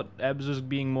I thought Ebbs was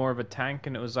being more of a tank,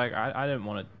 and it was like I didn't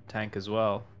want a tank as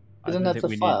well. Isn't I that think the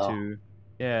we fire? need to.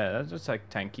 Yeah, that's just like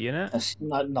tanky, isn't it?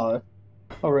 no,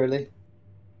 not really.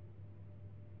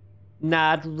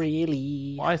 Not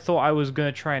really. Well, I thought I was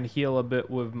gonna try and heal a bit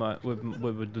with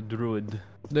the druid.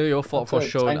 No, your fault for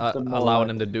That's showing, tank them more allowing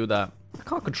like- him to do that. I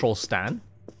can't control Stan.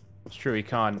 It's true, he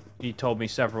can't. He told me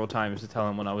several times to tell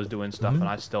him when I was doing stuff, and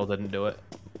I still didn't do it.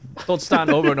 Don't stand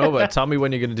over and over. Tell me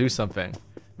when you're gonna do something.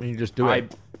 When you just do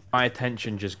it. My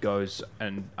attention just goes,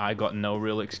 and I got no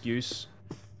real excuse.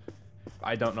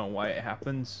 I don't know why it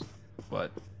happens, but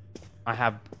I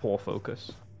have poor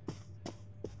focus.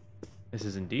 This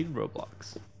is indeed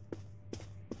Roblox.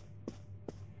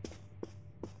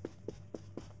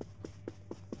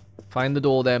 Find the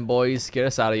door then, boys. Get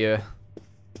us out of here.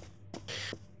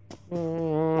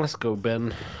 Let's go,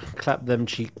 Ben. Clap them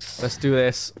cheeks. Let's do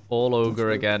this all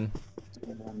ogre again.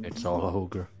 It's all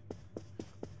ogre.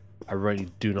 I really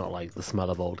do not like the smell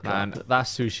of old Man, carpet. that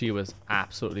sushi was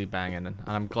absolutely banging, and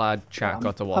I'm glad chat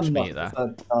got to watch me eat that.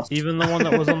 Even the one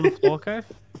that was on the floor, Kaif?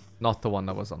 Not the one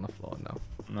that was on the floor, no.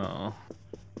 No.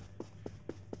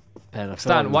 Ben, I feel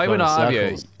Stan, like why we're we not going have in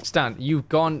you? circles. Stan, you've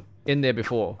gone in there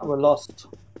before. We're lost.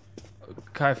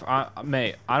 Kaif,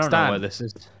 mate, I don't Stan. know where this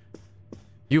is.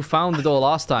 You found the door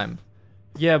last time.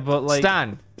 Yeah, but like...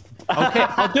 Stan, Okay,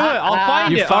 I'll do it. I'll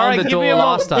find You it. found Alright, the give door me a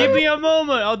last time. Give me a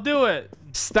moment. I'll do it.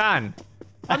 Stan,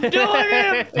 I'm doing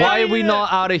it. why are we Find not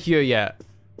it. out of here yet?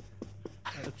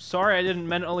 Sorry, I didn't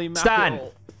mentally map Stan. it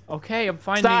all. Okay, I'm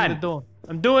finding Stan. the door.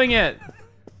 I'm doing it.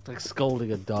 It's like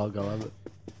scolding a dog. I love it.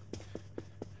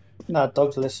 No,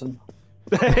 dogs listen.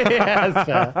 Yeah, that's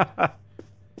fair.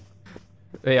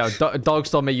 Yeah, dogs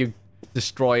told me you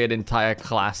destroy an entire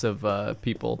class of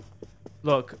people.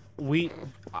 Look,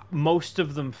 most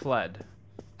of them fled.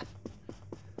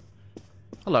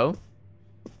 Hello.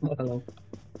 Oh, hello.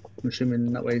 I'm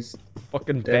assuming that way's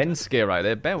Fucking Dead. Ben scare right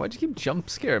there. Ben, why'd you keep jump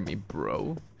scaring me,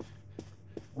 bro?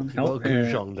 on You help. got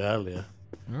goujonned earlier.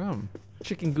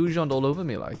 Chicken goujon all over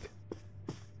me, like.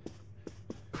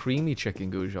 Creamy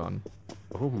chicken goujon.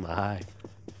 Oh my.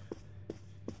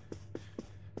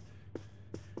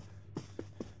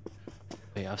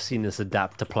 Hey, I've seen this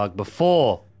adapter plug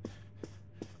before.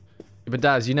 But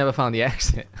Daz, you never found the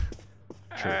exit.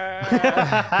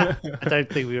 I don't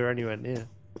think we were anywhere near.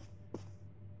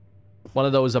 One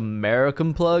of those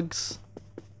American plugs.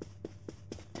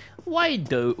 Why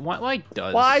does? Why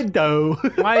do? Why do?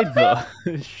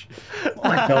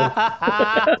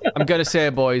 I'm gonna say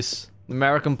it, boys.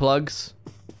 American plugs,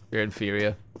 you're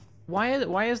inferior.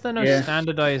 Why is there no Yeah.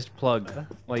 standardized plug?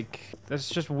 Like that's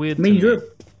just weird. I mean, to me.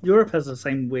 Europe has the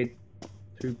same weird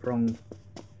two-prong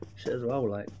shit as well.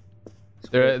 Like,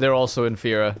 They're also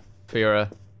inferior.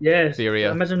 yeah, Inferior.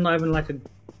 imagine not even like a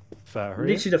Furry.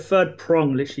 literally the third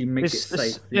prong literally makes It's, it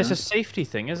safe. you it's know? a safety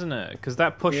thing, isn't it? Because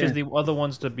that pushes Yeah. the other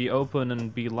ones to be open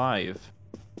and be live.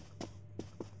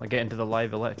 Like get into the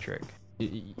live electric.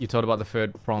 You talked about the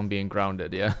third prong being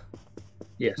grounded, yeah?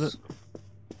 Yes. The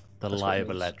That's what live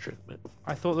it is. electric bit.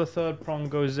 I thought the third prong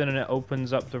goes in and it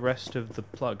opens up the rest of the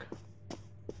plug.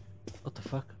 What the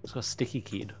fuck? It's got sticky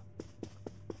keyed.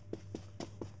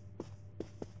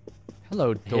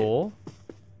 Hello, door.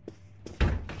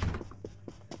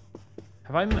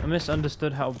 Have I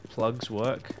misunderstood how plugs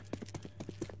work?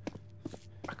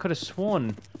 I could have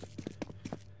sworn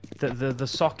that the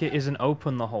socket isn't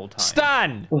open the whole time.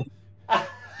 Stan!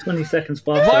 20 seconds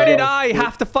faster. Why as did well. I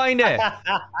have to find it?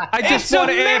 I just It's want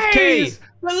a AFK. maze! It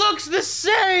looks the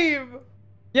same!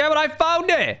 Yeah, but I found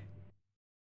it.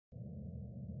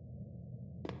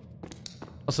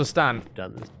 Also, Stan,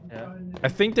 Done this. Yeah. I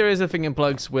think there is a thing in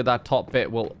plugs where that top bit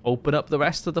will open up the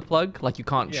rest of the plug. Like you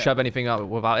can't Yeah. shove anything up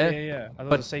without Yeah, it. yeah. I thought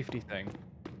But- it was a safety thing.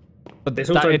 But There's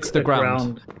that, also it's the a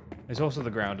ground. There's also the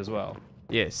ground as well.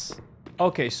 Yes.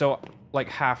 Okay, so like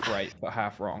half right, but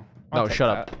half wrong. I'll No, take shut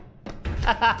up.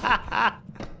 that.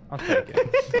 I'll take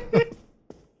it.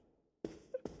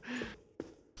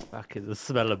 Fucking the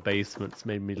smell of basements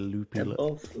made me loopy. They're Look.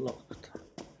 both locked.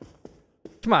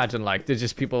 Imagine like there's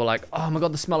just people like, oh my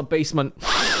god, the smell of basement.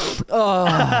 Oh,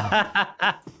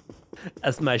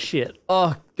 That's my shit.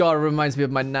 oh god, it reminds me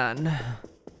of my nan.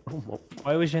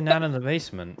 Why was your nan in the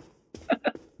basement?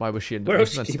 Why was she in the Where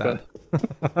was basement, she, Stan?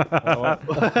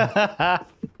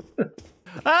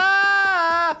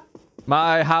 Ah!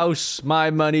 My house, my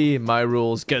money, my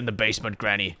rules. Get in the basement,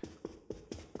 Granny.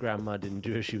 Grandma didn't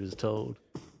do as she was told.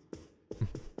 I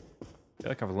feel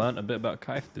like I've learnt a bit about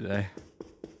Kaif today.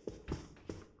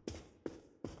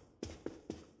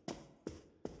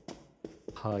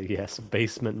 Oh yes,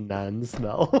 basement nan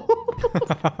smell.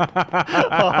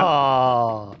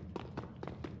 Oh.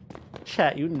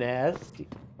 Chat, you nasty.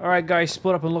 Alright guys,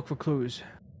 split up and look for clues.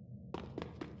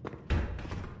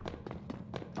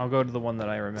 I'll go to the one that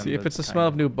I remember. See, if it's the smell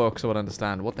of new books, I would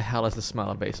understand. What the hell is the smell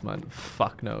of basement?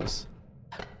 Fuck knows.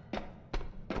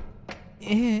 Do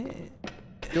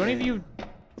any of you...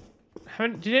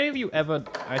 Did any of you ever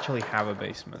actually have a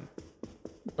basement?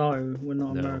 No, we're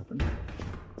not No. American.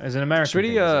 As an American It's really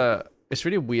thing, is it? it's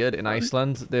really weird in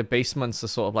Iceland. Their basements are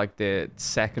sort of like the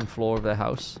second floor of their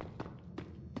house.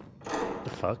 The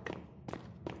fuck?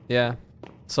 Yeah.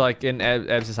 So like in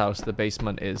Ev's house, the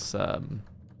basement is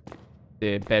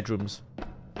the bedrooms.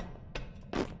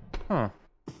 Huh.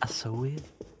 That's so weird.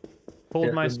 Hold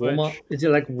Yeah, my it's warmer. switch. Is it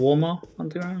like warmer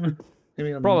underground? Maybe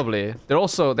I don't know. Probably. They're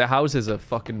also their houses are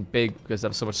fucking big because they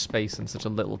have so much space and such a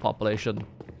little population.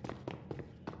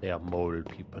 They are mole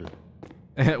people.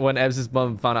 When Ev's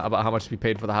mum found out about how much we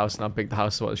paid for the house and how big the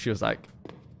house was, she was like,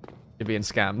 "You're being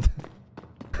scammed,"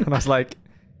 and I was like,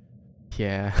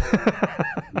 "Yeah."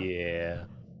 Yeah.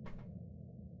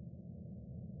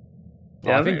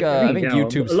 Yeah, I think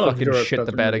YouTube's a lot of fucking Europe shit the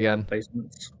doesn't bed really have again.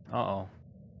 basements. Uh-oh.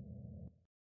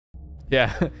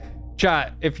 Yeah.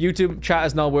 Chat, if YouTube chat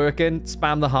is not working,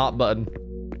 spam the heart button.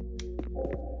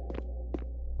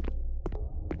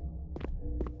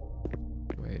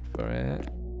 Wait for it.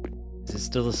 Is it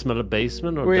still the smell of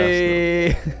basement or dust?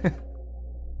 Wee.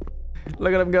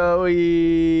 Look at him go.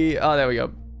 Wee. Oh, there we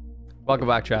go. Welcome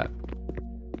back, chat.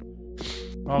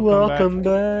 Welcome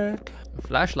back. The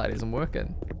flashlight isn't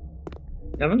working.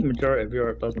 I think the majority of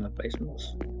Europe doesn't have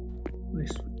basements. At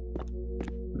least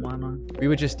mine. We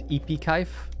were just EP Kaif.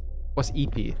 What's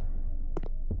EP?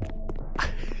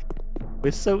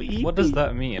 We're so easy. What does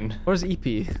that mean? What is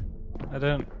EP? I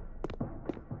don't...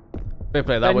 Fair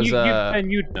play. That was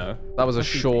And you'd know. that was a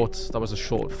short. That was a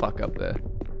short fuck up there.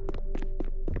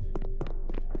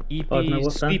 EP, Oh, no,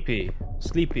 what's that? sleepy.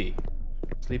 Sleepy.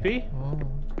 Sleepy? Oh.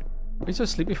 What are you so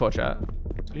sleepy for, chat?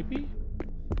 Sleepy?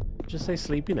 Just say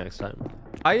sleepy next time.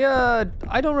 I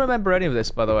don't remember any of this,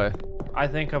 by the way. I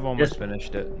think I've almost Yes.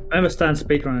 finished it. I understand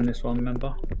speedrunning this one,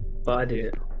 remember? But I did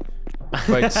it.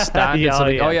 Wait, Stan did Yeah,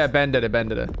 something. yeah. Oh yeah, Ben did it. Ben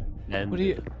did it. And What do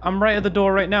you... I'm right at the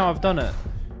door right now. I've done it.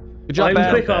 Good job, Even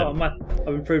Ben. quicker.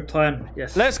 I've improved time.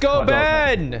 Yes. Let's go, Well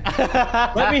done. Ben!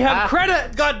 Let me have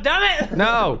credit! God damn it!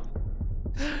 No.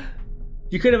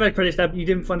 You could have had credit that you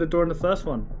didn't find the door in the first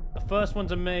one. The first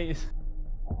one's a maze.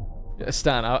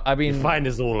 Stan, I've been fine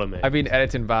is all of me. I've been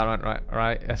editing Valorant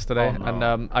right yesterday, Oh,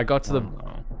 no. and I got to the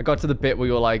No. I got to the bit where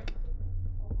you were like,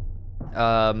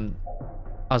 I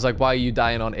was like, why are you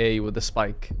dying on A with the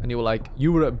spike? And you were like,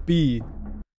 you were at B.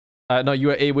 No, you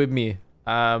were A with me.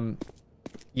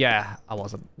 Yeah, I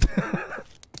wasn't.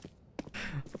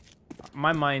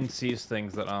 My mind sees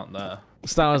things that aren't there.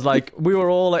 Stan was like, we were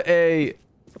all at A.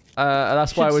 And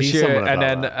that's why I Should was see here. someone And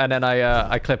about then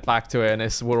that. I clipped back to it, and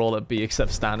it's we're all at B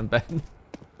except Stan and Ben.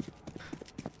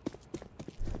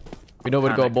 We know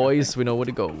where to go, Panic, boys. We know where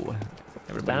to go.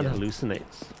 Dan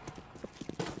hallucinates.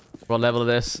 What level of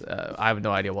this? I have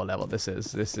no idea what level this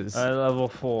is. This is Level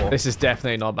 4. this is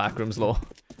definitely not Backrooms lore.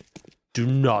 Do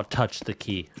not touch the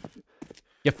key.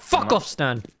 You fuck off,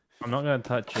 Stan. I'm not gonna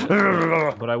touch it,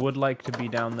 but I would like to be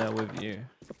down there with you.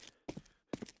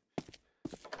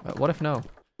 What if no?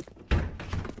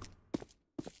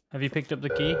 Have you picked up the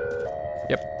key?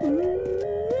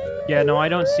 Yep. Yeah, no, I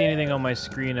don't see anything on my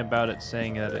screen about it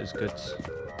saying that it's good.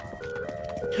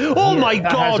 Oh my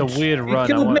That god! has a weird You run. I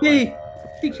killed want, me!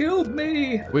 He killed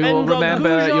me. We will End of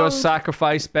remember your Goujon.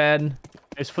 sacrifice, Ben.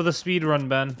 It's for the speed run,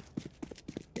 Ben.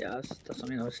 Yeah, that's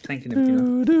something I was tanking him, you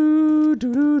know.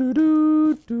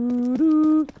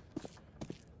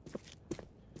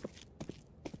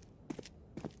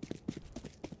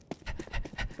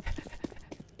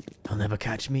 You'll never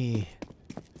catch me.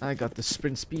 I got the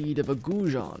sprint speed of a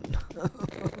Goujon.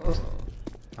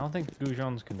 I don't think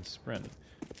Goujons can sprint.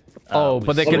 Oh, we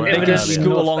but they saw can it they can earlier. scoot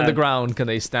along the Stan. ground. Can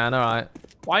they, Stan? All right.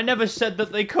 Well, I never said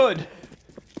that they could.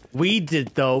 We did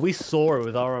though. We saw it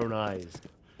with our own eyes.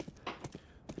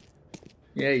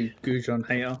 Yeah, you Goujon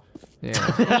hater. Yeah.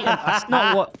 That's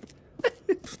not what.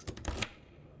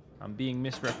 I'm being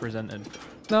misrepresented.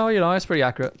 No, you know, it's pretty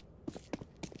accurate.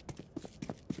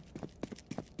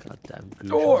 Goddamn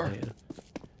Door. Goujon.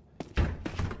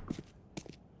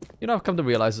 You know, I've come to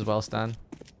realize as well, Stan.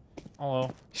 Hello.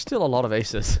 You steal a lot of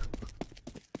aces.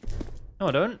 No,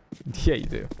 I don't. Yeah, you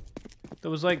do.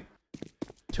 There was like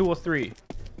 2 or 3.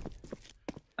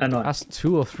 And I. That's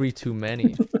 2 or 3 too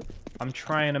many. I'm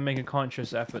trying to make a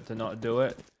conscious effort to not do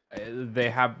it. They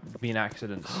have been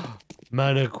accidents.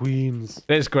 Mana queens.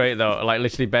 It's great though. Like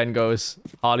literally, Ben goes,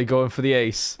 Harley going for the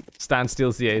ace. Stan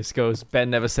steals the ace. Goes, Ben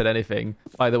never said anything.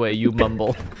 By the way, you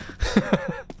mumble.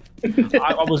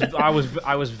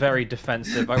 I was very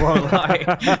defensive. I won't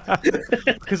lie,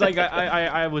 because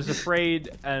I was afraid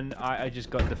and I just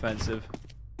got defensive.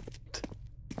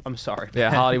 I'm sorry. Yeah,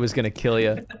 Ben. Harley was gonna kill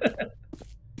you.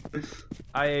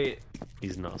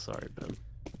 He's not sorry, Ben.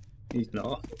 He's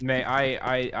not.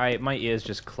 My ears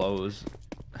just close.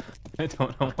 I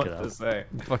don't know what to say.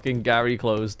 Fucking Gary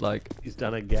closed like. He's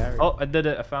done it, Gary. Oh, I did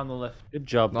it. I found the lift. Good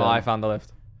job, No, Ben. I found the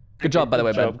lift. Good job, by the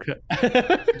way, Ben.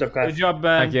 It's okay. Good job,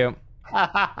 Ben. Thank you.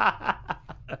 I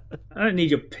don't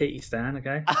need your pity, Stan.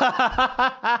 Okay.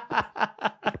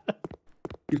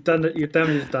 You've done it. You've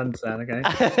done, Stan. Okay.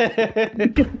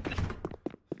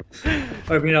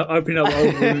 opening up old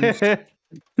wounds.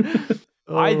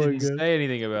 I didn't say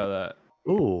anything about that.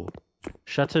 Ooh.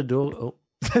 Shut a door. Oh.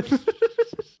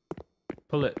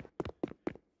 Pull it.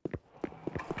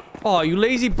 Oh, you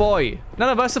lazy boy. None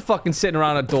of us are fucking sitting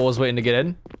around at doors waiting to get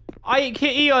in. I hit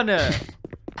E on it.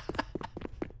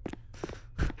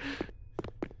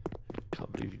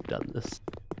 Can't believe you've done this.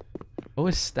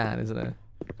 Always Stan, isn't it?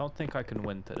 Don't think I can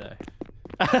win today.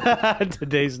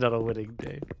 Today's not a winning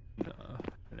day. No.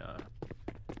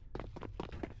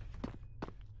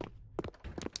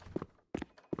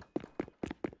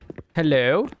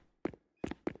 Hello.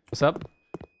 What's up?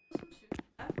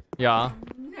 Yeah.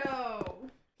 No.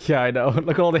 Yeah, I know. Look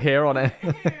at all the hair on it.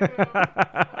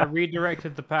 I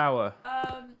redirected the power.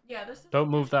 Yeah, this is. Don't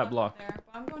move that block. There,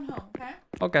 but I'm going home, okay?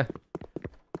 Okay.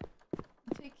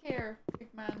 Take care, big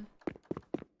man.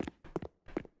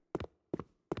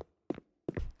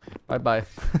 Bye bye.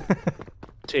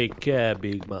 Take care,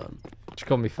 big man. She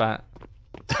called me fat.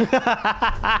 I'm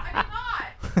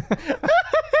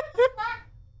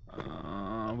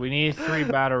not. We need 3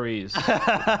 batteries.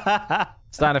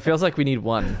 Stan, it feels like we need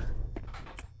 1.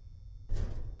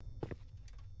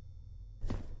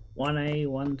 1A,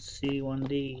 1C,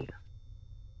 1D.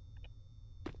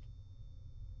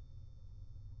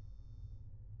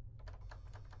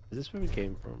 Is this where we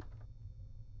came from?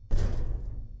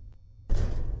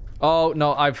 Oh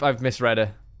no, I've misread it.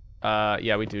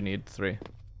 Yeah, we do need 3.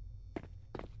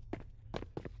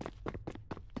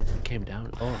 It came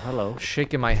down. Oh, hello.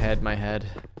 Shaking my head,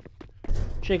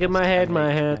 Shaking my head,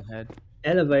 my head.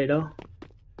 Elevator.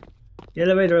 The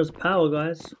elevator has power,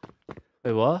 guys.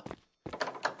 Wait, what?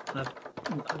 I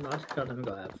don't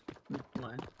go have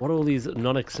mine. What are all these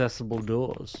non-accessible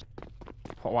doors?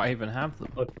 Why even have them?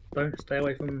 Oh, don't stay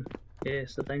away from here.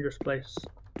 It's a dangerous place.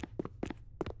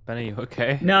 Ben, are you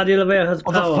okay? Now the elevator has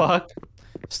What power. the fuck?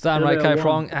 Stan, right, Elevator Kaif, one.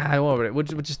 wrong. Ah, don't worry about it.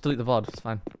 We'll just delete the VOD. It's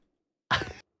fine.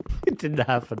 It didn't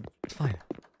happen. It's fine.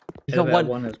 You got Elevator one.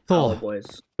 one has power, Oh.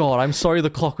 boys. God, I'm sorry the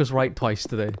clock was right twice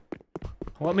today.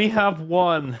 Let me have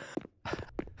 1.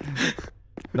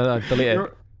 No, delete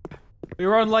it.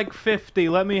 You're on like 50.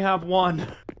 Let me have 1.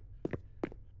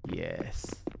 Yes.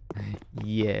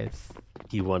 Yes.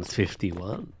 He wants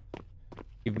 51.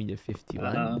 Give me the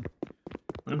 51.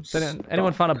 I'm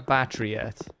Anyone stuck. found a battery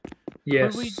yet?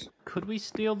 Yes. Could we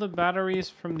steal the batteries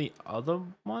from the other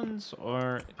ones,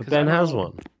 or? But 'cause Ben I don't has know-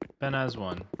 one. Ben has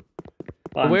one.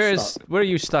 I'm Where stuck. are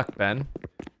you stuck, Ben?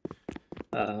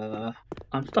 I'm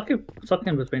stuck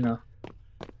in between a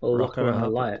Rock locker and a and a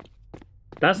hub. light.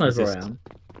 That's no Is this- around.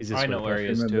 Is this I know where he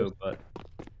is remember. too, but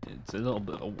it's a little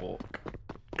bit of a walk.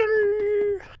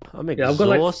 I'm Yeah, I've got,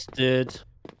 like, exhausted.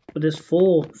 But there's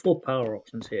four power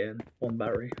options here and 1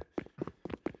 battery.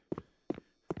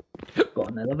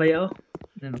 Got an elevator.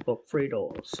 Then I've got 3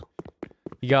 doors.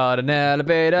 He got an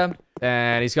elevator,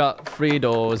 and he's got 3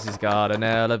 doors. He's got an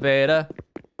elevator.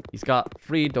 He's got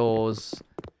 3 doors,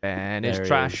 and it's There he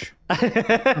trash.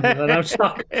 And I'm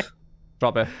stuck.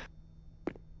 Drop it.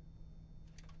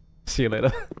 See you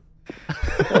later.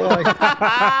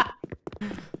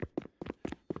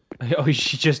 Oh,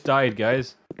 she just died,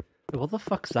 guys. What the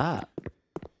fuck's that?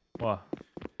 What?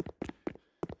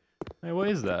 Hey, what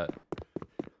is that?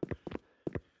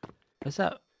 Is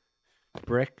that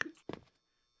brick?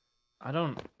 I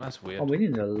don't. That's weird. Oh, we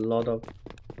need a lot of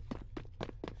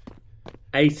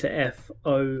A to F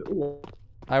O.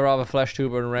 I rather Flash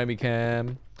Tuber and Remy Cam.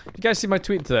 Did you guys see my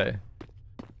tweet today?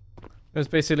 It was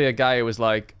basically a guy who was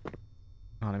like,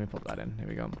 oh, let me put that in. Here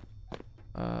we go.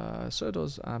 So it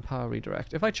does power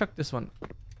redirect. If I chuck this one,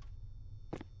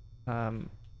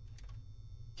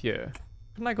 here,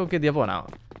 can I go get the other one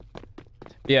out?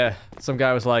 Yeah, some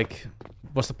guy was like,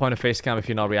 what's the point of face cam if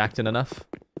you're not reacting enough?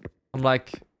 I'm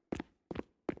like,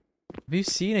 have you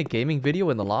seen a gaming video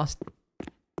in the last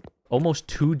almost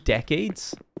 2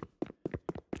 decades?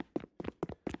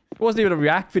 It wasn't even a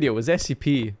react video, it was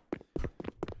SCP.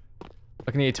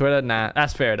 Looking at your Twitter? Nah,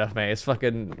 that's fair enough, mate. It's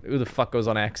fucking, who the fuck goes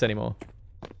on X anymore?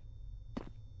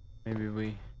 Maybe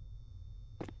we.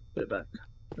 Put it back.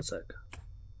 A sec.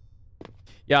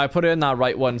 Yeah, I put it in that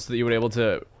right one so that you were able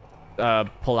to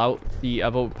pull out the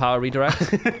other power redirect.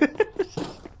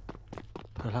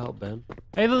 Pull out, Ben.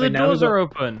 Hey, the Wait, now doors we've got- are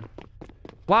open.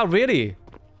 Wow, really?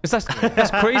 'Cause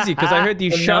that's crazy, because I heard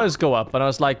these And now- shutters go up, and I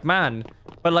was like, man,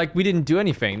 but like, we didn't do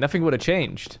anything. Nothing would have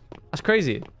changed. That's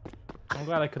crazy. I'm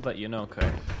glad I could let you know,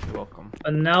 Kai. You're welcome.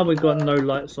 And now we've got no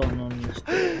lights on this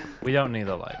door. We don't need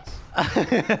the lights.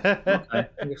 Okay,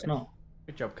 I guess not.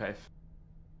 Good job, Kaif.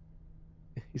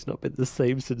 He's not been the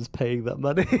same since paying that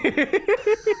money.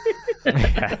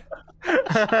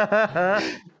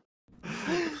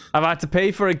 I've had to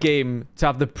pay for a game to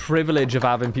have the privilege of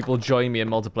having people join me in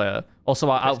multiplayer. Also,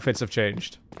 our outfits have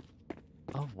changed.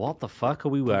 Oh, what the fuck are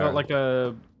we We wearing? got like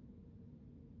a.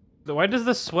 Why does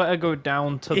the sweater go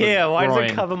down to the yeah, why does groin?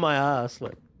 it cover my ass?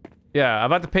 Like, Yeah,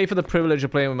 I've had to pay for the privilege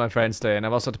of playing with my friends today, and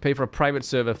I've also had to pay for a private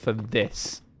server for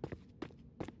this.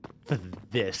 for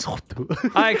this.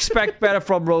 I expect better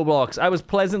from Roblox. I was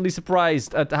pleasantly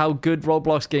surprised at how good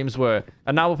Roblox games were.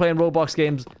 And now we're playing Roblox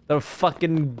games that are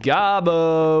fucking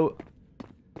garbo.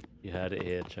 You heard it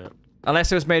here, chat.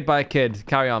 Unless it was made by a kid.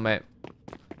 Carry on, mate.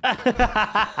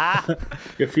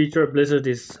 Your future at Blizzard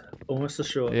is almost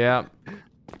assured. Yeah.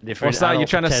 Different What's that? You're adult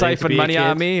trying to pretending siphon be a money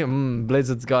out of kid. me?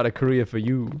 Blizzard's got a career for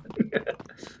you.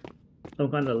 Some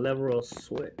kind of level of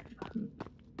sweat.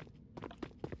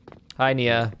 Hi,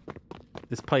 Nia.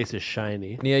 This place is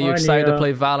shiny. Nia, you Hi, excited to Nia.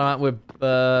 play Valorant with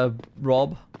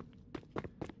Rob?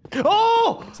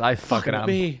 Oh! 'Cause I fucking am.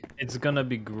 Me. It's gonna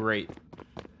be great.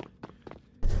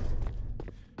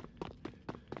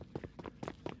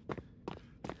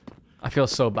 I feel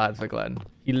so bad for Glenn.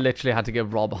 He literally had to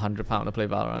give Rob £100 to play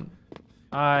Valorant.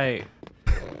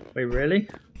 Wait, really?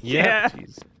 Yeah.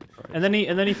 Jesus Christ. And then he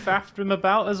faffed him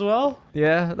about as well.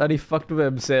 Yeah, then he fucked with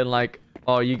him saying like,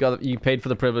 oh, you paid for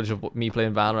the privilege of me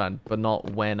playing Valorant, but not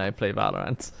when I play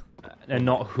Valorant. And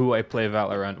not who I play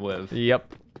Valorant with.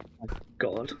 Yep.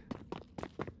 God.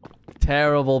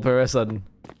 Terrible person.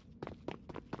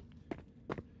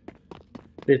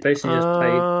 They basically just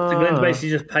paid. So Glenn's basically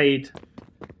just paid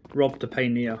Rob to pay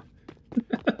Nia.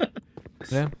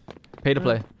 Yeah. Pay to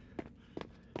play.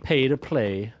 Pay to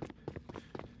play.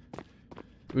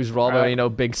 Who's Rob? You know,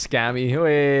 big scammy.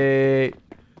 Wait.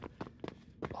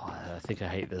 Oh, I think I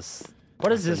hate this. What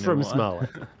does this a new room one. smell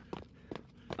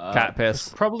like? Cat piss.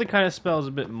 Probably kind of smells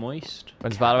a bit moist.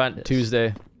 When's Valorant? Yes.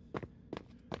 Tuesday.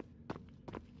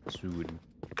 Soon.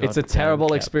 It's a Goddamn terrible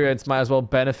cat experience. Might as well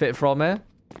benefit from it.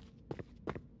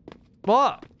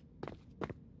 What?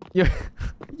 You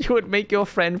would make your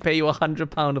friend pay you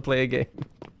 £100 to play a game.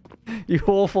 You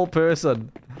awful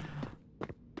person.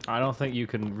 I don't think you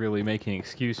can really make an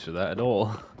excuse for that at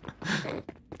all.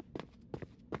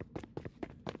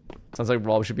 Sounds like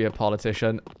Rob should be a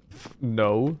politician.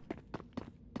 No.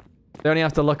 They only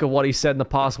have to look at what he said in the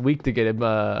past week to get him,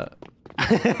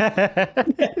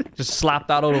 just slap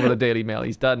that all over the Daily Mail.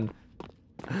 He's done.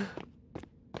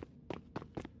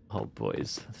 Oh,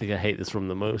 boys. I think I hate this room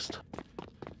the most.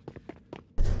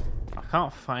 I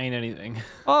can't find anything.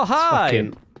 Oh,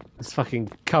 hi! It's fucking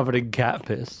covered in cat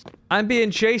piss. I'm being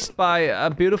chased by a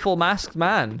beautiful masked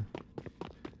man.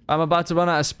 I'm about to run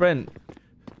out of sprint.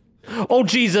 Oh,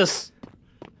 Jesus!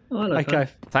 Oh, hello, Okay.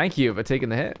 Thank you for taking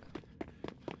the hit.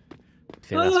 I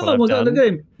think that's what Oh, I've we got the done.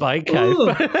 game. Bye, Kaif.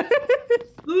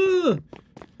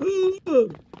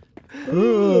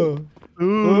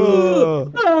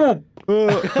 I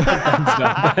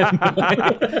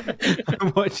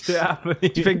watched it happen. Do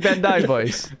you think Ben died,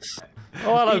 boys?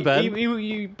 Oh, hello, Ben.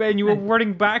 Ben, you were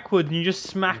running backward and you just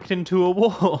smacked into a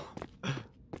wall.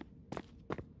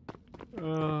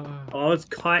 I was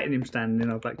kiting him standing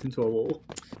and I backed into a wall.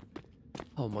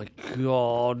 Oh my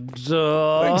god.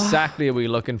 What exactly are we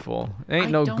looking for?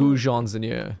 Ain't no goujons in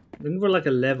here. Looking for like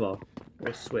a lever or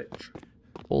a switch.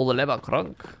 Pull the lever,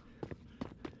 crunk.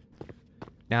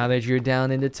 Now that you're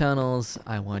down in the tunnels,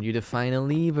 I want you to find a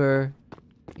lever.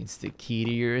 It's the key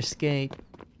to your escape.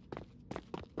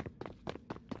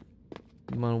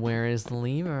 Come on, where is the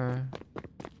lever?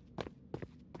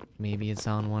 Maybe it's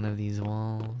on one of these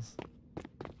walls.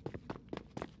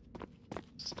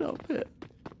 Stop it.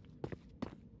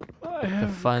 The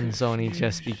fun's only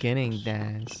just beginning,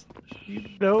 Daz. You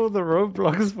know the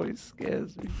Roblox voice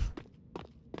scares me.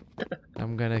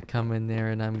 I'm gonna come in there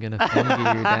and I'm gonna finger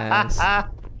you, Daz.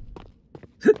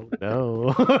 Oh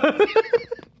no.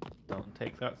 Don't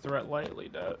take that threat lightly,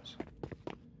 Daz.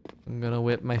 I'm gonna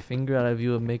whip my finger out of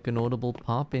you and make an audible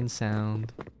popping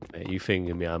sound. Hey, you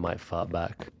finger me, I might fart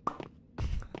back.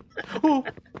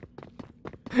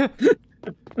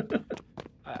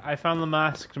 I found the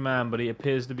masked man, but he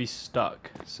appears to be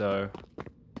stuck, so...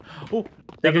 Oh,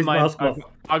 Take never his mind. mask off.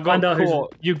 I got Find out who's-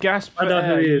 caught. You gasp for find out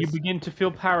who air. he You is. begin to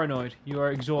feel paranoid. You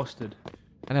are exhausted.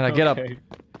 And then I get up. Okay.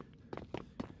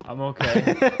 I'm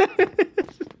okay.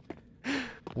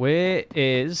 Where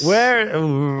is The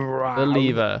the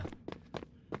lever?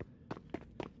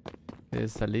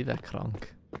 There's the lever,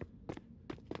 Kronk.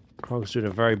 Kronk's doing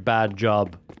a very bad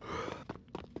job.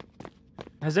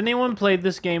 Has anyone played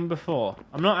this game before?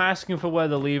 I'm not asking for where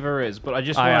the lever is, but I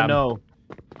just I want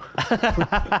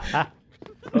to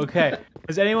know. Okay.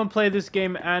 Has anyone played this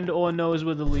game and or knows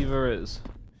where the lever is?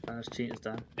 That's cheating,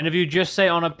 Stan. And if you just say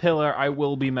on a pillar, I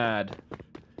will be mad.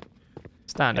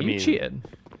 Stan, are you mean- cheating?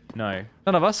 No.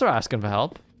 None of us are asking for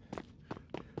help.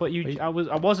 But I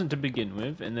wasn't to begin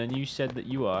with, and then you said that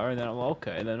you are, and then I'm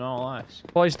okay, then I'll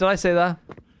ask. Boys, did I say that?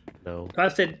 No.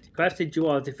 Kaif said you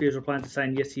are as if he was replying to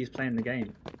saying yes, he's playing the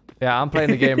game. Yeah, I'm playing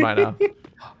the game right now.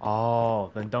 Oh,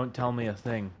 then don't tell me a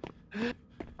thing.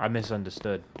 I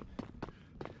misunderstood.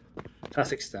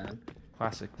 Classic Stan.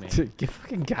 Classic me. Get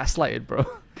fucking gaslighted, bro.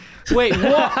 Wait,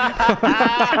 what?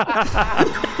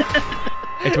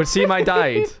 It would seem I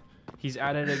died. He's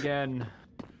at it again.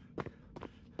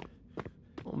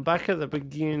 I'm back at the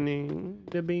beginning.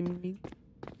 The beginning.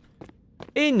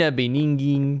 In the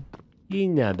beginning.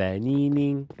 In the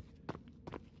beginning.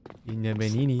 In the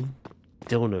beginning.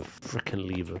 Still no frickin'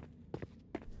 lever.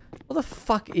 What the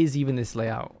fuck is even this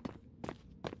layout?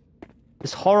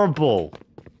 It's horrible.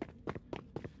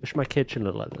 Wish my kitchen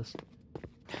looked like this.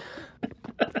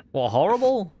 What,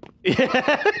 horrible?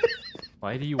 Yeah.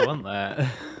 Why do you want that?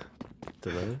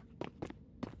 Don't know.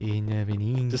 In the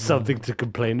beginning. Just something to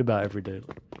complain about every day.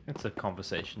 It's a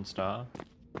conversation starter.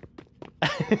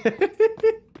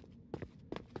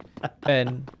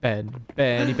 Ben, Benny,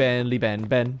 Benly,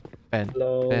 Ben.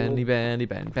 Hello.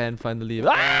 Benly, Ben, find the lever.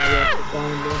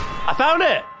 Ah! I found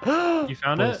it! You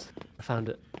found it? I found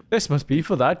it. This must be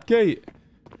for that gate.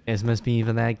 This must be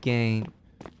for that gate.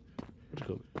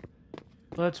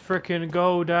 Let's frickin'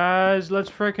 go, Daz. Let's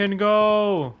frickin'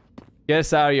 go. Get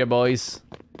us out of here, boys.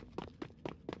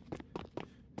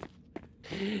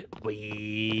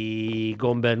 We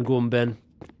go on, Ben.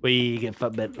 We get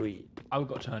fat Ben. We. I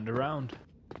got turned around.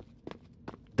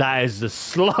 That is the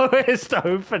slowest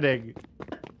opening.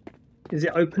 Is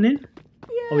it opening?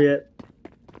 Yeah. Oh, yeah.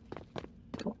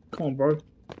 Come on, bro.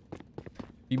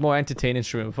 Be more entertaining,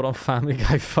 stream. Put on Family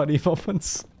Guy funny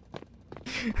moments.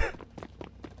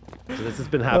 So this has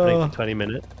been happening for 20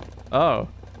 minutes. Oh.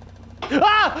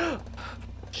 Ah!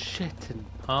 Shit.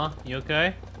 Huh? You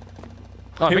okay?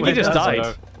 Oh, I think he just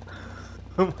died.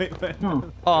 Wait.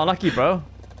 Oh, lucky, bro.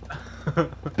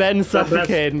 Ben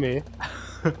suffocated me.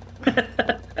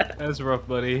 That's rough,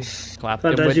 buddy. Clapped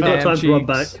him Sometimes with you got them time to run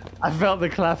cheeks. back. I felt the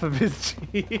clap of his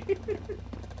cheek.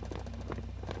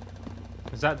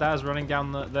 Is that Daz running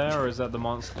down there, or is that the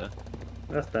monster?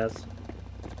 That's Daz.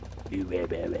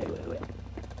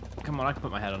 Come on, I can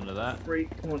put my head under that. Free,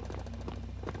 come on.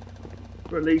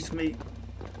 Release me.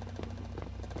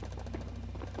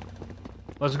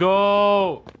 Let's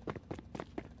go!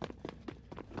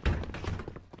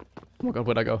 Oh my god,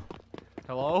 where'd I go?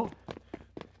 Hello?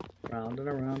 Round and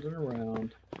around and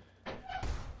around.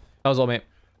 That was all, mate.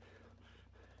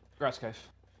 Grass Kaif.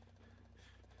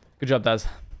 Good job, Daz.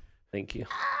 Thank you.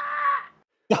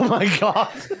 Oh my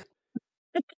god.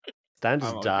 Stan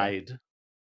just I'm okay. died.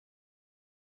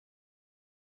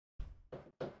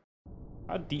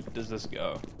 How deep does this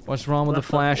go? What's wrong with the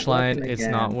That's not flashlight? working It's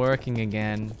again. not working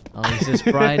again. At least it's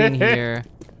bright in here.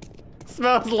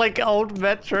 Smells like old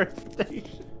metro station.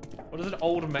 What does an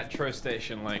old metro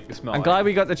station like smell I'm like? glad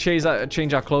we got to change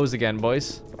our clothes again,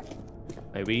 boys.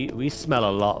 Hey, we smell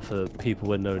a lot for people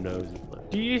with no noses.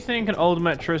 Do you think an old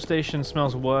metro station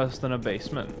smells worse than a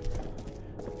basement?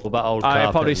 What about old It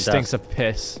carpet probably and stinks dust? of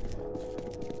piss.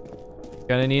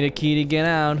 Gonna need a key to get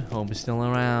out. Hope it's still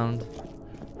around.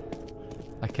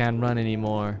 I can't run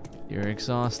anymore. You're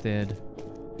exhausted.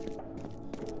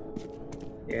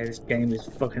 Yeah, this game is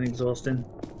fucking exhausting.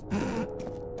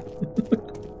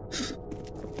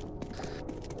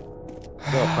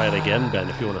 Gotta play it again, Ben,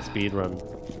 if you want a speed run.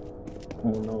 Oh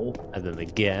no. And then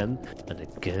again, and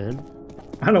again.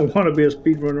 I don't want to be a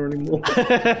speedrunner anymore.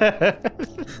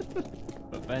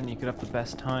 But Ben, you could have the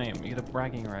best time. You could have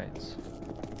bragging rights.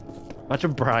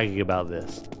 Imagine bragging about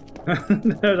this. I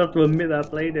have to admit that I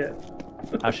played it.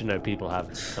 Actually, no, people have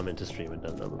come into stream and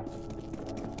done that.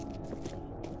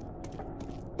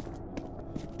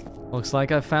 Looks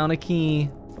like I found a key.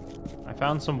 I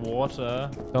found some water.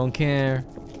 Don't care.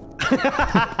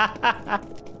 I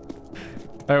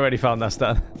already found that,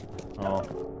 Stan. Oh.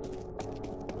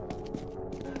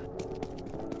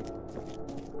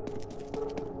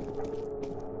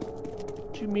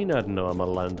 What do you mean I don't know I'm a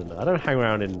Londoner? I don't hang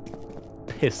around in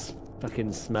piss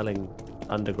fucking smelling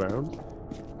underground.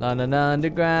 London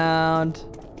Underground.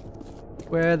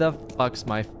 Where the fuck's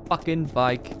my fucking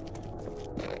bike?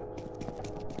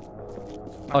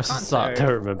 Oh, can't suck. I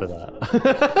don't remember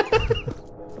that.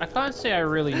 I can't say I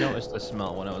really noticed the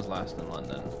smell when I was last in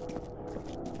London.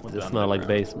 Does it smell like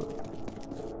basement?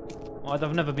 Well,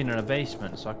 I've never been in a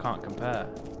basement, so I can't compare.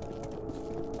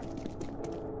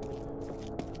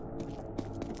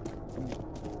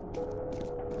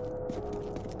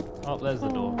 Oh, there's the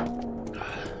door.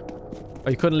 Oh,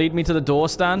 you couldn't lead me to the door,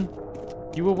 Stan?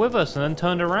 You were with us and then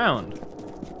turned around.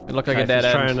 It looked like a Kaif dead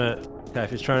is end.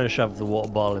 Kaif is trying to shove the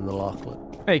water bottle in the lock.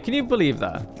 Hey, can you believe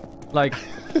that? Like,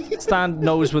 Stan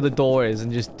knows where the door is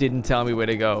and just didn't tell me where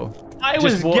to go. I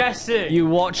Just was guessing! You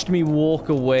watched me walk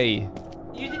away.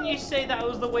 Didn't you say that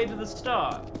was the way to the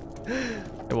start?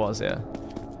 It was, yeah.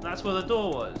 That's where the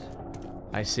door was.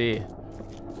 I see.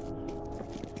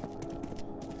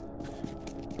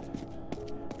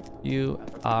 You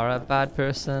are a bad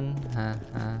person. Ha,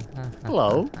 ha, ha, ha,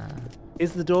 Hello? ha, ha.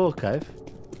 Is the door, Kaif?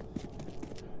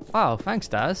 Wow, thanks,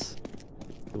 Daz.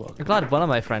 You're welcome. I'm glad one of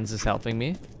my friends is helping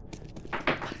me.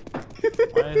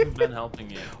 Why hasn't Ben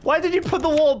helping you? Why did you put the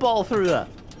water bottle through that?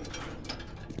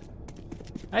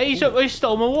 Hey, you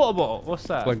stole my water bottle. What's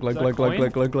that? Glug, Is glug, that a glug, glug, coin?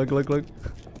 glug, glug, glug, glug, glug.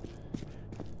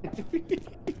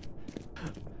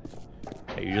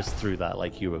 Hey, you just threw that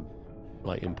like you were,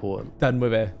 like, important. Done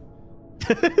with it.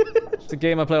 It's a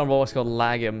game I play on Roblox called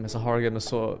Lagim. It's a horror game to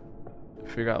sort of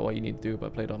figure out what you need to do, but I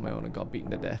played on my own and got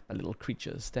beaten to death by little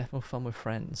creatures. Definitely fun with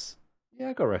friends. Yeah,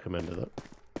 I got recommended it.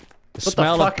 The the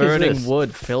smell of fuck is burning this?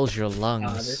 wood fills your Nah,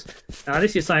 lungs.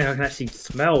 this is something I can actually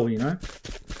smell, you know?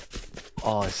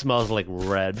 Oh, it smells like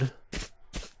red.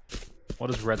 What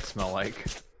does red smell like?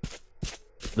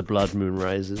 The blood moon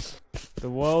rises. The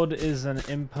world is an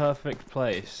imperfect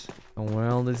place. The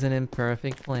world is an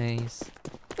imperfect place.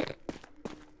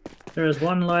 There is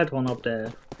one light one up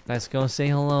there. Let's go say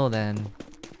hello then.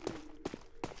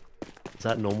 Is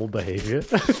that normal behavior?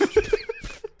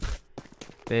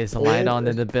 There's a light on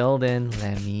in the building.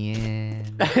 Let me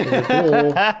in.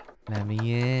 Door. Let me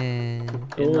in.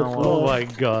 Door Oh floor. my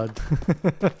god.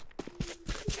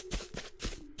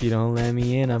 If you don't let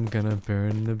me in, I'm gonna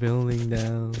burn the building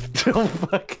down. Oh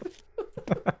fuck.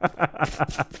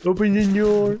 Open your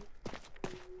door.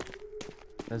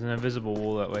 There's an invisible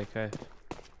wall that way, okay?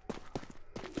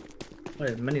 Oh,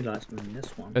 there's many lights in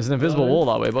this one. There's an invisible wall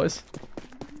that way, boys.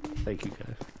 Thank you,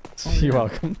 guys. You're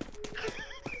welcome.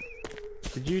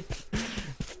 Did you?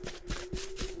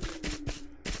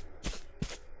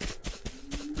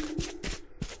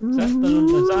 Is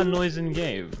that a noise in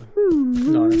game?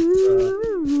 No,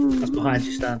 that's behind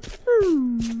you, Stan.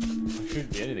 There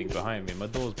shouldn't be anything behind me. My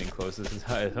door's been closed this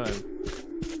entire time.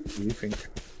 What do you think?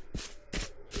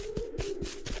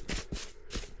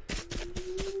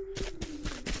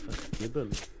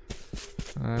 Gibbon.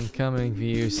 I'm coming for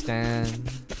you, Stan.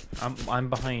 I'm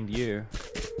behind you.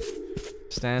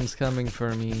 Stan's coming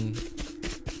for me.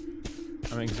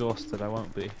 I'm exhausted. I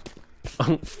won't be.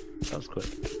 That was quick.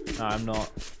 No, I'm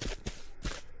not.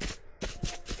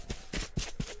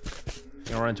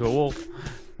 Gonna run into a wall.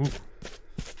 I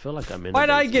feel like I'm in. Why a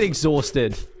did I basement. get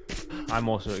exhausted? I'm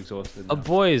also exhausted. Oh, now.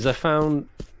 boys, I found.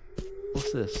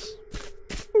 What's this?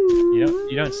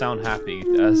 You don't sound happy,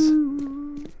 as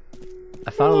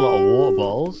I found a lot of water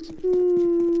bottles.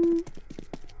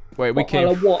 Wait, we Bottle came.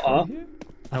 of water.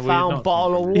 I we've found a not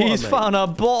bottle of water. He's mate. found a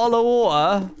bottle of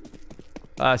water.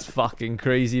 That's fucking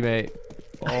crazy, mate.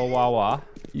 Oh, wow.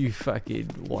 You fucking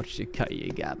watch your cut your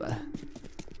gabba.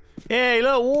 Hey,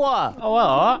 look, water. Oh,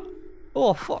 well.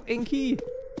 Oh, fucking key.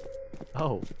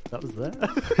 Oh, that was there.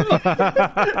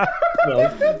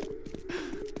 Well,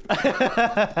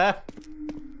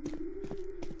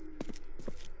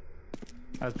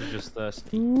 I was just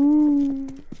thirsty.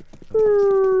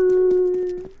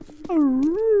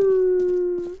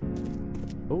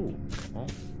 Oh,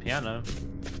 piano.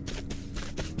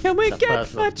 Can we The get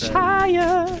first one, much then.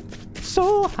 higher?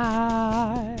 So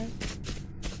high.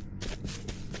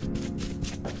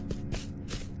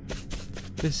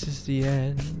 This is the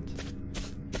end.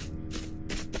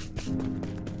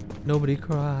 Nobody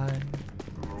cry.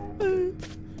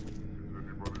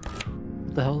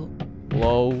 What the hell?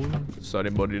 Hello? Is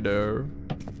anybody there?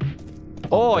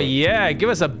 Oh yeah, give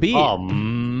us a beat. Oh,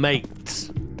 mate.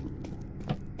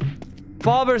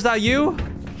 Father, is that you?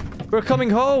 We're coming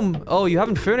home. Oh, you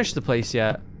haven't furnished the place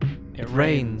yet. It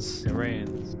rains. It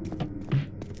rains.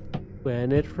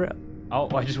 When it Oh,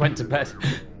 I just went to bed.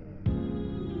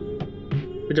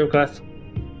 good job, guys.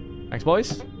 Thanks,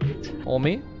 boys. All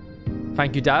me.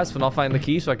 Thank you, Daz, for not finding the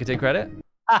key so I could take credit.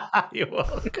 You're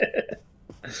welcome.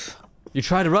 You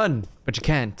try to run, but you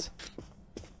can't.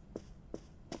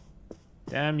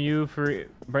 Damn you for Try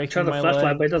breaking the my flashlight,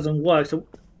 leg. but it doesn't work. So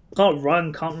can't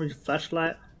run, can't reach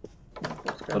flashlight.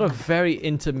 What a very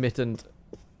intermittent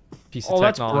piece of Oh,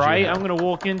 that's technology. bright. I'm gonna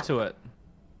walk into it.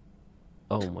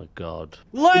 Oh my god.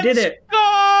 Let's did it.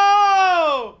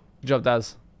 go! Good job,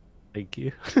 Daz. Thank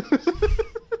you.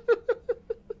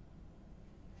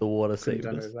 The water saved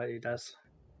us. He does.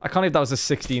 I can't believe that was a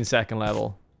 16-second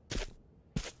level.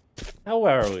 Now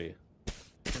where are we?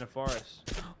 In a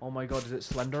forest. Oh my god, is it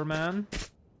Slender Man?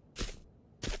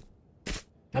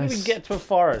 How did we Nice. get to a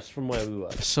forest from where we were?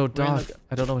 It's so We're in dark. the-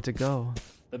 I don't know where to go.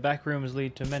 The back rooms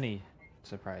lead to many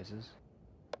surprises.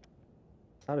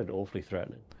 Sounded awfully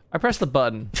threatening. I pressed the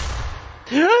button.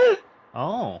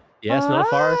 Oh. Yeah, it's not a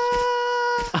forest.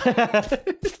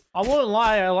 I won't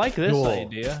lie, I like this Cool.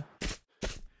 idea.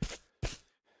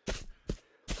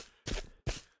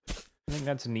 I think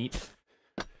that's neat.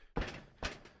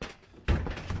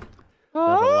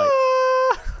 Another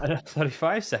light. At a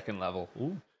 35-second level.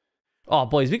 Ooh. Oh,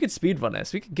 boys, we could speedrun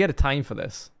this. We could get a time for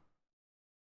this.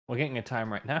 We're getting a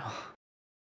time right now.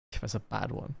 Give us a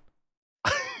bad one.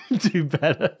 Do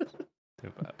better.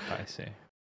 Too bad. I see.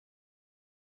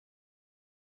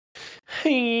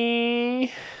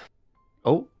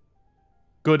 Oh,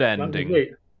 Good Wait,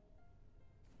 ending.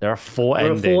 there are four there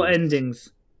are endings. 4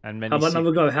 endings. And many How about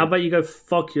another go? How about you go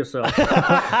fuck yourself?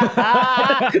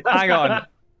 Hang on.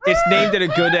 It's named it a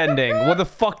good ending. What the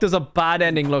fuck does a bad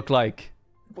ending look like?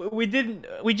 We didn't.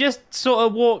 We just sort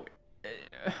of walk.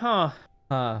 Huh.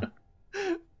 Huh.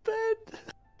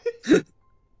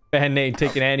 Ben ain't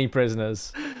taking any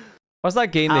prisoners. What's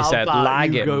that game they How said? about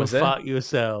you Lagim, go was it? fuck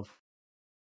yourself.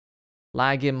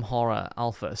 Lagim Horror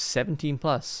Alpha 17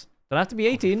 plus. Don't have to be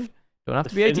 18. Don't have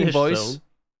to be 18, Finish boys. zone.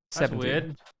 That's 17.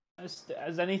 weird.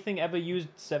 Has anything ever used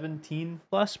 17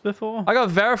 plus before? I gotta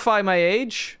verify my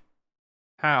age.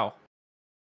 How?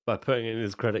 By putting in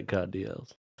his credit card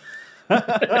details.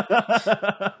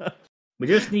 We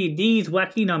just need these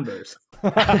wacky numbers.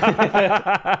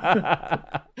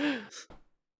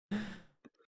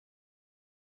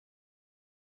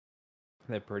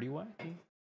 They're pretty wacky.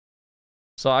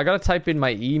 So I gotta type in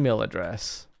my email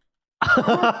address.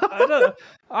 I don't.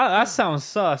 That sounds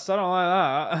sus. I don't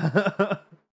like that.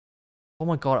 Oh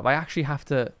my god, I actually have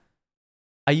to...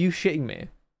 Are you shitting me?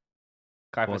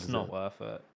 Kaif, What it's is not it? worth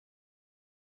it.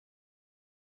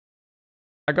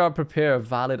 I gotta prepare a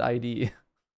valid ID.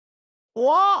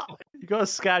 What? You gotta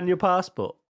scan your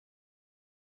passport.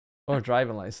 Or a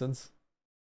driving license.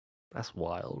 That's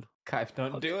wild. Kaif,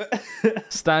 don't do it.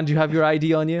 Stan, do you have your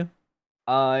ID on you?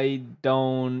 I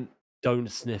don't Don't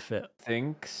sniff it.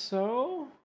 think so.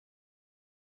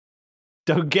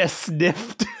 Don't get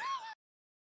sniffed.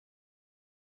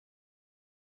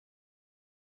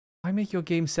 Why make your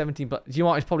game 17 but do you know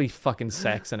what? It's probably fucking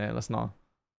sex in it. Let's not.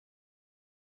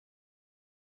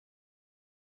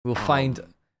 We'll find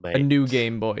a new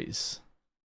game, boys.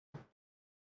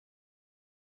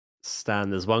 Stan,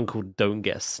 there's one called Don't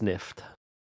Get Sniffed.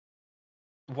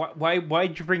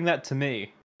 Why'd you bring that to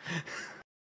me?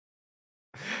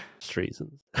 Just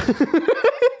reasons.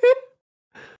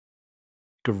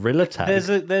 Gorilla Tag.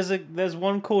 There's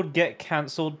one called Get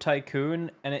Cancelled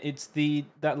Tycoon, and it's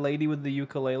that lady with the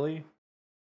ukulele.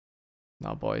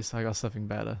 No, boys, I got something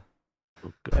better.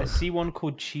 Oh, I God. see one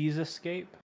called Cheese Escape.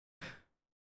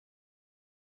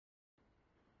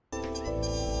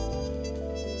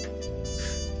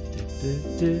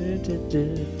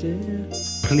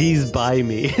 Please buy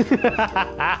me.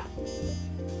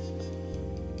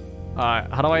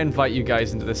 Alright, how do I invite you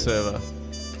guys into this server?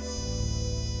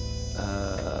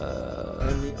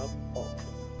 Only up.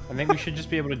 I think we should just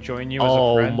be able to join you as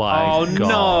Oh a friend. my Oh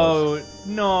God.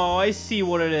 no, I see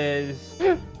what it is.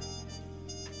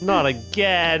 Not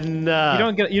again.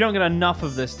 You don't get enough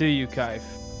of this, do you, Kaif?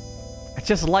 I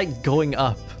just like going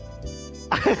up.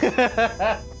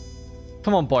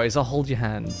 Come on, boys, I'll hold your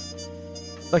hand.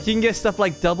 Like, you can get stuff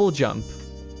like double jump.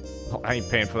 Oh, I ain't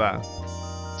paying for that.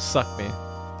 Suck me.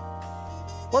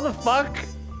 What the fuck?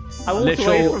 I walked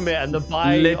away from it and the buy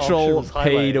option Literal was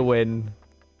pay to highlighted. win.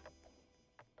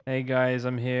 Hey guys,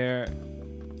 I'm here.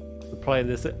 We're playing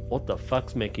this. What the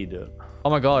fuck's Mickey doing?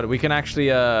 Oh my god, we can actually,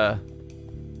 yeah,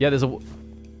 there's a...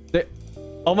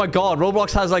 Oh my god,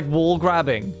 Roblox has, like, wall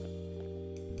grabbing.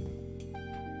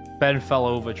 Ben fell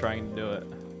over trying to do it.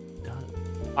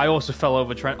 I also fell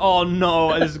over trying. Oh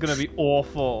no, this is gonna be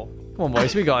awful. Come on,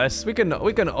 boys, we got this. We can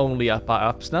only up our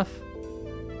up stuff.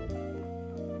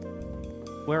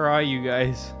 Where are you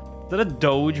guys? Is that a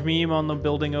Doge meme on the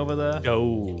building over there?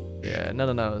 No. Yeah, none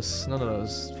of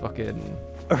those fucking...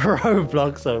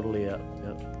 Roblox Only Up.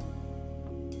 Yep.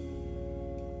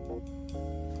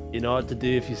 You know what to do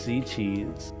if you see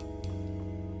cheese.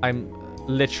 I'm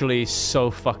literally so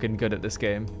fucking good at this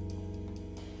game.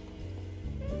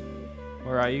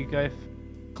 Where are you, Kaif?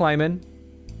 Climbing.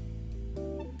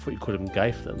 I thought you couldn't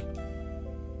Kaiff them.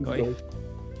 Kaif?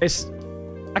 It's...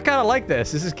 I kind of like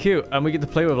this. This is cute. And we get to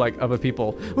play with, like, other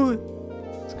people.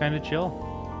 It's kind of chill.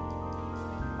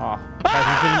 Oh.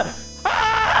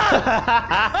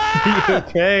 You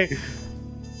okay?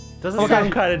 Doesn't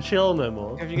sound kind of chill no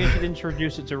more. If you guys should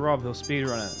introduce it to Rob, he'll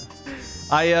speedrun it.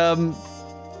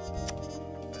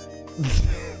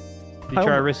 You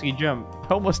try a risky jump.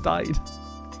 I almost died.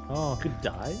 Oh. Could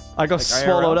die. I got Like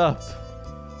swallowed IRL? up.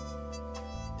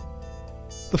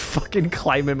 The fucking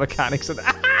climbing mechanics and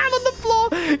I'm on the floor,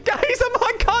 guys.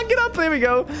 I can't get up. There we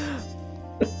go.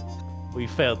 We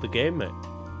failed the game, mate.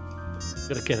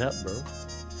 Gotta get up, bro.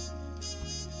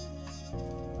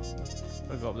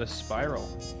 I'll go up this spiral.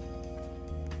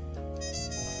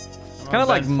 It's kind of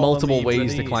like multiple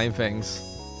ways to climb things.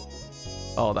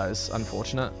 Oh, that is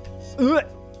unfortunate.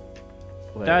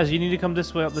 Daz, you need to come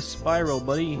this way up the spiral,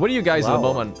 buddy. What are you guys at the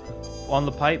Wow. moment? On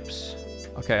the pipes.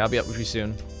 Okay, I'll be up with you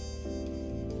soon.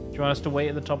 Do you want us to wait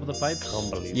at the top of the pipes? Can't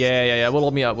believe it. Yeah. We'll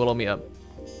all meet up. We'll all meet up.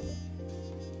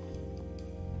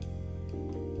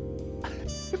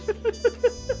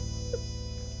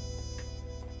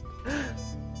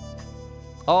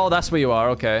 Oh, that's where you are.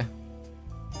 Okay.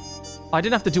 I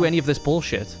didn't have to do any of this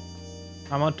bullshit.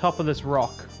 I'm on top of this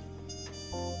rock.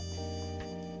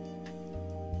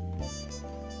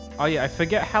 Oh yeah, I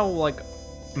forget how like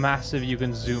massive you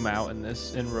can zoom out in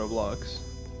this in Roblox.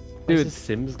 It's Dude, a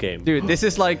Sims game. dude, this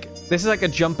is like a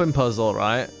jumping puzzle,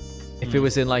 right? If it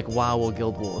was in like WoW or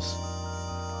Guild Wars.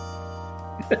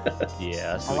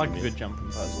 Yeah, I like a good jumping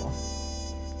puzzle.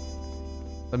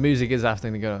 The music is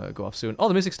having to go off soon. Oh,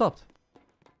 the music stopped.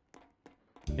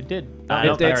 It did.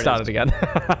 It It started again.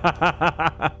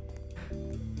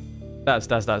 That's.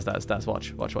 Watch.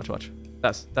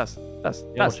 That's.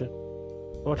 Yeah, watch it.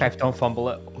 Kaif, don't fumble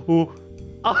it.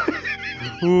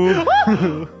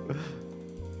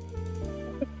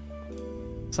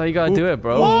 That's how you gotta do it,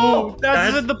 bro. Oh, Daz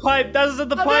is at the pipe. Daz is at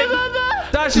the pipe.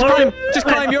 Daz, just climb. Just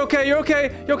climb. You're okay. You're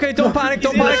okay. Don't panic.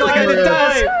 Don't panic like I did.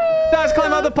 Daz,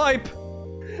 climb out the pipe.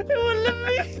 It wouldn't let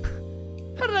me.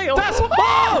 How did I go? Daz. Oh,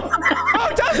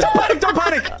 Daz, don't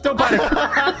panic.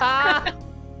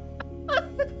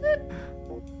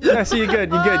 Yeah, see, you're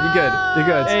good.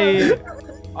 Hey,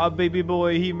 our baby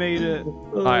boy, he made it.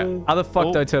 Alright, how the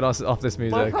fuck do I turn off this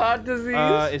music? Heart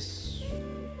disease.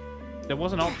 There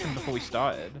was an option before we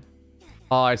started.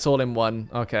 Oh, it's all in one.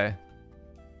 Okay.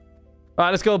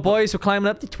 Alright, let's go, boys. We're climbing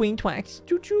up the tween twacks.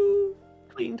 Choo-choo.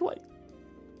 Clean twice.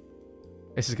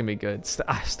 This is gonna be good.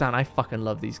 Stan, I fucking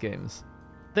love these games.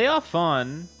 They are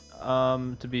fun,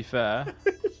 to be fair.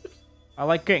 I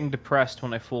like getting depressed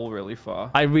when I fall really far.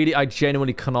 I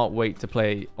genuinely cannot wait to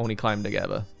play Only Climb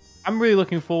together. I'm really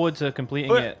looking forward to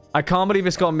completing it. I can't believe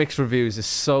it's got mixed reviews. It's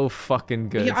so fucking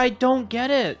good. Yeah, I don't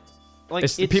get it. Like,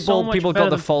 it's people so much people better got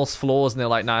the than- false flaws and they're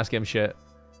like, nah, this game's shit.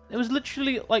 It was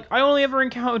literally, like, I only ever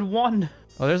encountered one.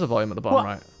 Oh, there's a volume at the bottom What?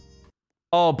 right.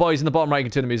 Oh, boys, in the bottom right, you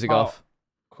can turn the music off.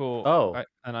 Cool. Oh.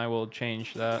 And I will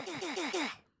change that.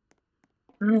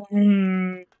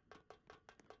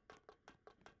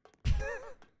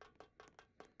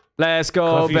 Let's go,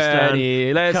 Coffee stand.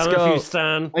 Benny. Let's Come go. if you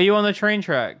stand. Are you on the train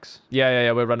tracks?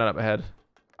 Yeah. We're running up ahead.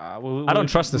 I don't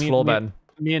trust this floor, Ben.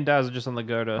 Me and Daz are just on the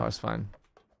girder. Oh, it's fine.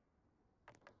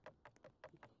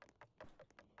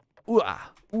 Ooh,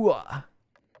 ooh.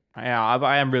 Yeah,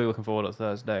 I am really looking forward to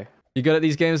Thursday. You good at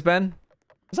these games, Ben?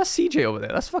 Is that CJ over there?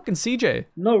 That's fucking CJ.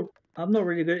 No, I'm not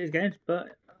really good at these games, but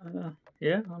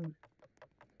yeah, I'm.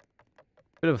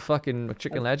 Bit of a fucking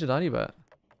chicken legend, aren't you, bet?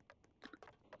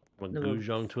 Went Never-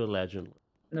 Gujong to a legend.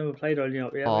 Never played Only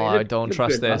Up yet. Oh, It I looked don't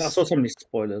trust good. I this. saw so many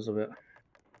spoilers of it.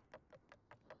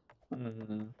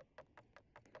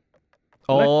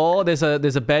 Oh, there's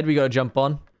a bed we gotta jump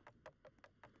on.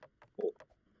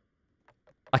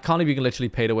 I can't believe you can literally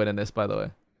pay to win in this, by the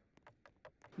way.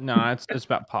 No, it's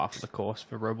about par for the course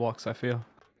for Roblox, I feel.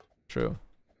 True.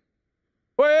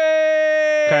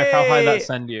 Wait! Okay, how high that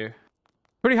send you?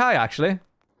 Pretty high, actually.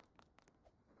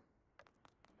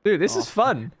 Dude, this is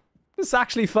fun. This is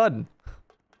actually fun.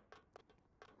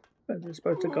 Where's it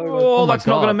supposed to go? Oh, my that's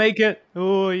not gonna God. make it.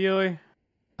 Oh, yoy.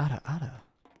 Ada.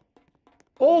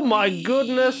 Oh my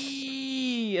goodness!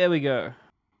 There we go.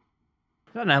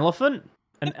 Is that an elephant?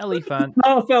 An elephant?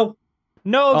 Oh, I fell.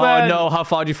 No, Oh Ben! no, how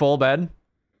far did you fall, Ben?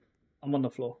 I'm on the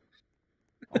floor.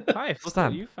 Oh, Kaif, look Stan.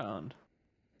 what you found.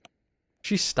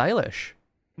 She's stylish.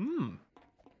 Hmm.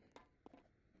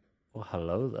 Oh,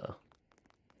 hello there.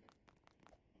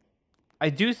 I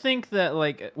do think that,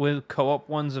 like, with co-op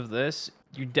ones of this,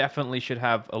 you definitely should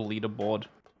have a leaderboard.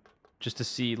 Just to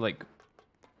see, like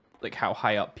how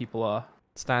high up people are.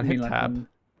 Stan, I mean, hit like, tab.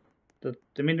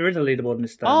 I mean, there is a leaderboard in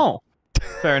this stand. Oh!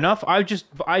 Fair enough. I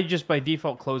just by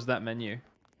default closed that menu.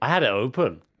 I had it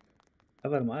open. I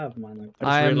have mine open.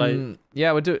 I just realized.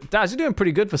 Yeah, we're doing. Daz, you're doing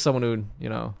pretty good for someone who, you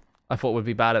know, I thought would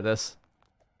be bad at this.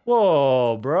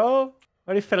 Whoa, bro!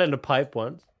 I only fell in the pipe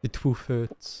once. It too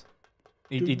hurts.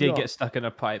 He Do did not. get stuck in a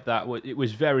pipe. It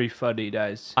was very funny,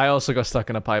 Daz. I also got stuck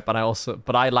in a pipe, but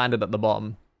I landed at the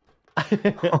bottom.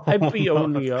 I'd be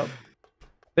only up.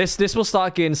 This will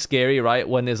start getting scary, right?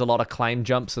 When there's a lot of climb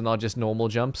jumps and not just normal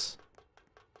jumps.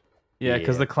 Yeah,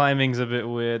 because Yeah. the climbing's a bit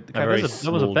weird. Okay, very there was a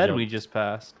small bed jump. we just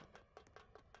passed.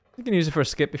 You can use it for a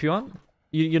skip if you want.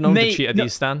 You're known to Mate, cheat at no-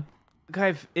 these, Stan.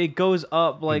 Kaif, it goes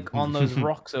up like on those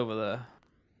rocks over there.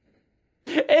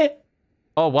 Eh.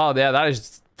 Oh wow, yeah, that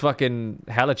is fucking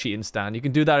hella cheating, Stan. You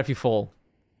can do that if you fall.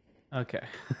 Okay.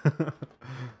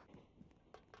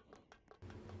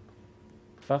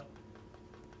 Fuck.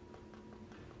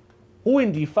 Who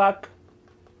in the fuck?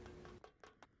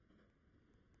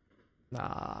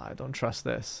 Nah, I don't trust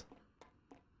this.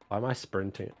 Why am I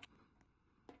sprinting?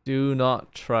 Do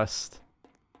not trust.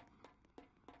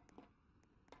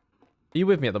 Are you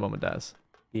with me at the moment, Daz?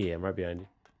 Yeah, I'm right behind you.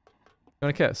 You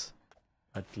want a kiss?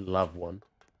 I'd love one.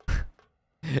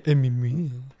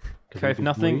 Kaif,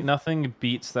 nothing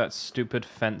beats that stupid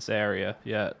fence area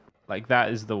yet. Like that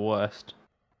is the worst.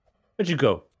 Where'd you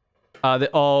go?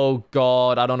 Oh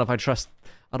god, I don't know if I trust.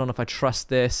 I don't know if I trust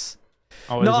this.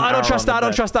 Oh, No, there's an I don't arrow trust on that. the I don't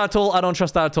bed. trust that at all. I don't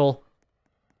trust that at all.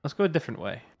 Let's go a different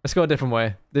way. Let's go a different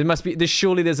way. There must be.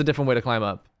 Surely there's a different way to climb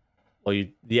up. Oh,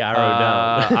 the arrow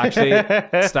down.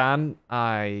 Actually, Stan,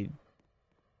 I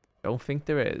don't think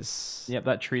there is. Yep,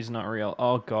 that tree's not real.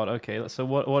 Oh god. Okay. So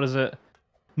what is it?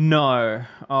 No.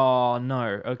 Oh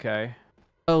no. Okay.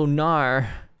 Oh no.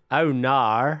 Oh,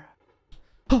 nar.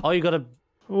 Oh, you gotta.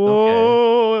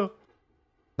 Oh.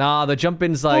 Nah, the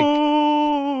jumping's like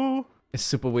Oh. it's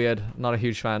super weird. Not a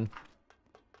huge fan.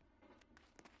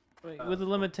 Wait, with the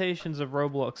limitations of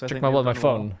Roblox, I Check think my they've my done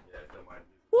well. phone.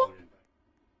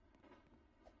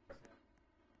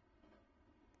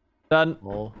 Done.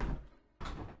 Oh.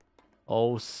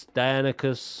 Oh,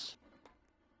 Stanicus.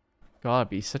 God, it'd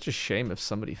be such a shame if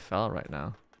somebody fell right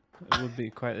now. It would be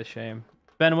quite a shame.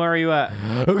 Ben, where are you at?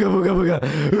 I'm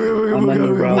on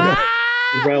the rail.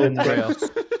 Rail.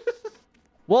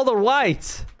 Walter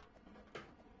White.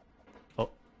 Oh.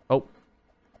 Oh.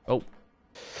 Oh.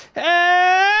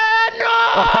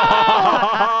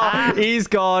 No! He's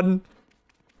gone.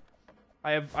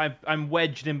 I'm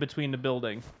wedged in between the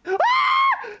building.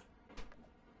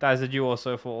 Daz, did you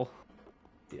also fall?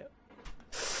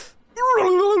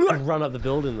 I'd run up the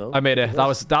building though. I made it. That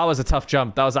was a tough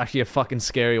jump. That was actually a fucking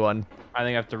scary one. I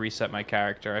think I have to reset my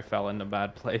character. I fell in a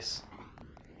bad place.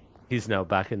 He's now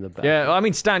back in the back. Yeah, I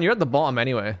mean, Stan, you're at the bottom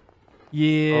anyway.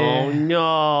 Yeah. Oh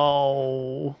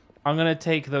no. I'm gonna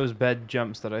take those bed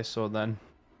jumps that I saw then,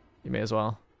 You may as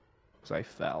well. because I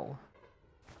fell.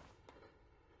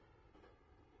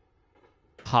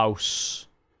 House.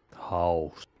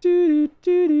 House.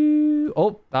 Doo-doo-doo-doo.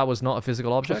 Oh, that was not a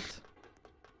physical object.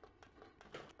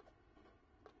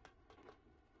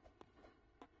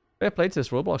 Fair play to this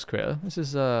Roblox creator. This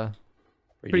is Decent.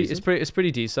 it's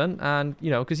pretty decent, and you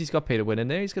know, because he's got pay to win in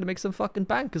there, he's gonna make some fucking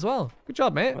bank as well. Good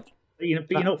job, mate. But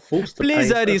you're not forced to pay,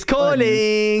 Blizzard so is it's fine.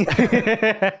 calling.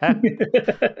 That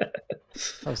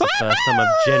was the first time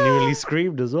I've genuinely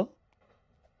screamed as well.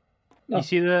 You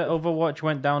see that Overwatch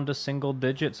went down to single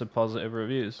digits of positive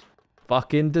reviews.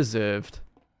 Fucking deserved.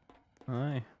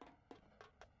 Aye.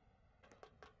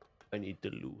 I need to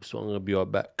lose, so I'm gonna be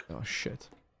right back. Oh shit.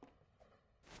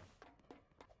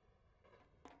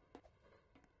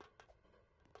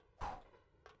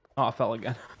 Oh, I fell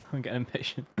again. I'm getting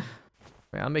impatient.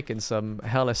 Man, I'm making some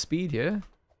hella speed here.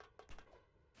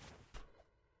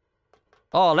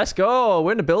 Oh, let's go.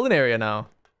 We're in the building area now.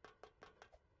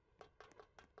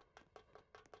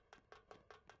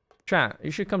 Chat, you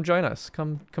should come join us.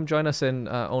 Come join us in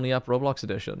Only Up Roblox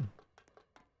Edition.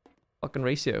 Fucking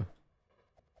race you.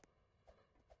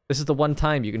 This is the one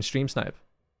time you can stream snipe.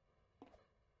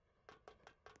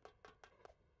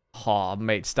 Oh,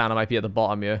 mate, Stan, I might be at the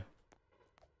bottom here.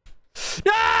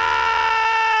 No!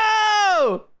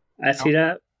 I see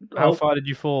that. How far did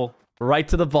you fall? Right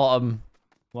to the bottom.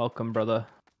 Welcome, brother.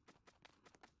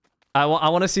 I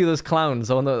want to see those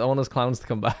clowns. I want those clowns to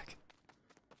come back.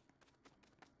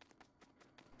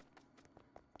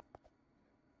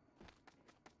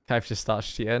 Kaif just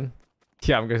starts cheating.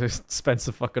 Yeah, I'm gonna spend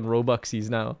some fucking Robuxies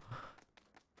now.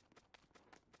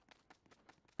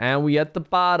 And we at the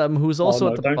bottom. Who's also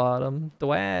no, at the don't. bottom? The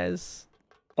Waz.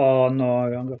 Oh no,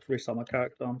 I'm gonna have to restart my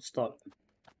character. I'm stuck.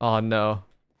 Oh no.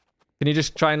 Can you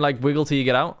just try and like wiggle till you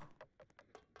get out?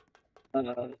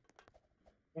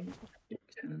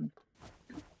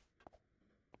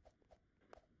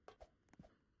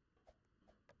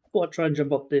 I'll try and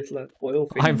jump up this like oil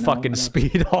thing. I'm now, fucking and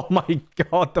speed. Oh my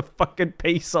god, the fucking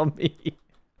pace on me.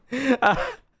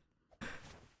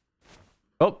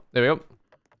 Oh, there we go.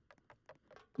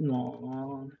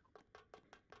 No.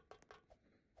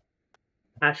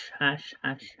 Hash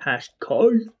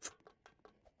Kaif.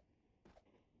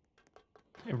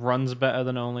 It runs better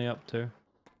than Only Up too.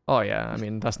 Oh yeah, I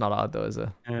mean that's not hard though, is it?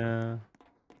 Yeah.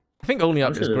 I think Only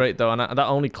Up is Should've- great though, and that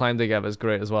only climb together is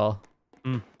great as well.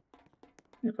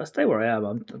 If I stay where I am,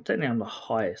 I'm technically I'm the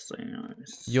highest. So, you know,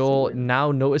 it's You're so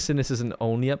now noticing this is an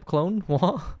Only Up clone?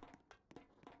 What?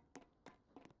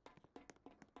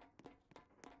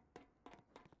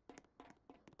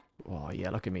 Oh yeah,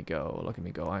 look at me go. Look at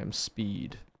me go. I am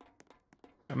speed.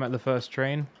 I'm at the first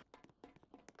train.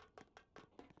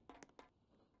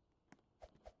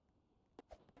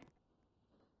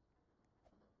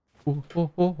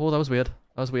 Oh, that was weird.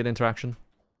 That was weird interaction.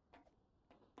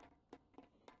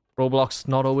 Roblox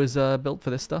not always built for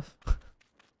this stuff.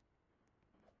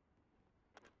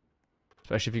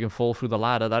 Especially if you can fall through the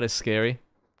ladder, that is scary.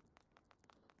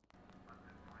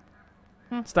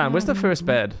 Stan, where's the first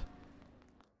bed?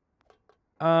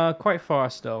 Quite far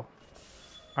still.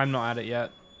 I'm not at it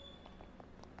yet.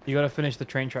 You gotta finish the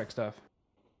train track stuff.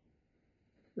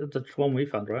 That's the one we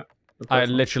found, right? The I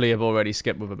first one. literally have already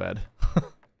skipped with a bed.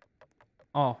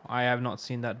 Oh, I have not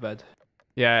seen that bed.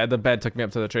 Yeah, the bed took me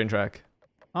up to the train track.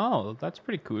 Oh, that's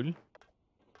pretty cool.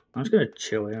 I'm just gonna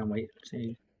chill here and wait.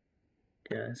 See,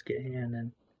 guys get here and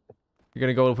then. You're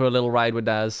gonna go for a little ride with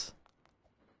Daz.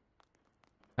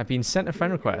 I've been sent a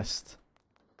friend request.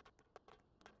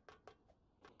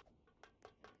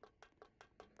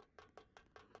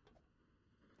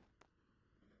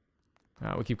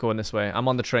 Alright, we'll keep going this way. I'm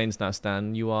on the trains now,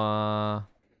 Stan. You are...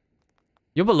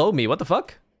 You're below me. What the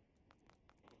fuck?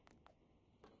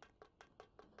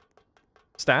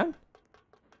 Stan?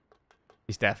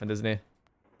 He's deafened, isn't he? I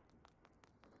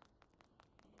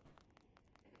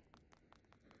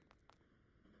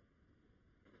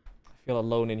feel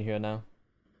alone in here now.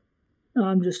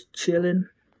 I'm just chilling.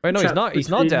 Wait, no, he's Chat not. He's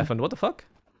not between- deafened. What the fuck?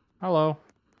 Hello.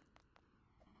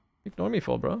 Ignore me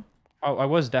for, bro. Oh, I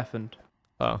was deafened.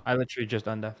 Oh. I literally just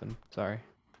undeafened. Sorry.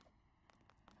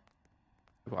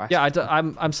 Yeah,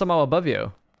 I'm somehow above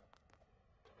you.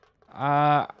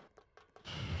 I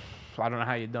don't know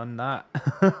how you done that.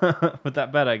 With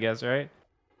that bed, I guess, right?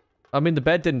 I mean, the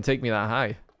bed didn't take me that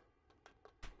high.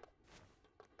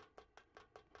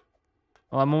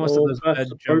 Well, I'm almost Oh, at this that's bed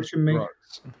jump approaching me.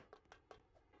 rocks.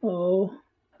 Oh,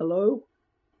 hello?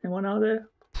 Anyone out there?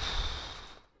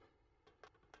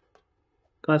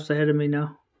 Kaif's ahead of me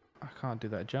now. I can't do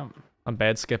that jump. I'm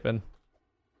bed skipping.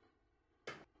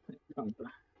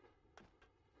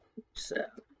 Set.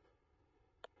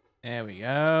 There we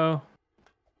go.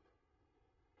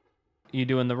 You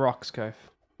doing the rocks, Kaif?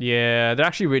 Yeah, they're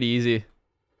actually really easy.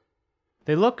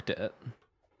 They looked it.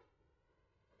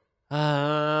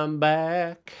 I'm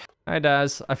back. Hi,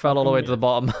 Daz. I fell all the way to the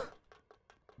bottom.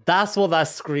 That's what that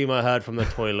scream I heard from the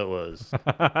toilet was.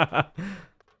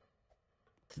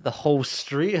 The whole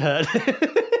street heard.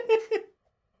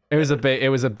 It was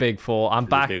a big fall. I'm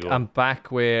was a big one.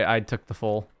 back where I took the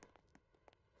fall.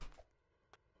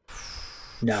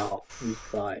 No, he's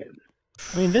fine.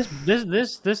 I mean,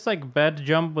 this like bed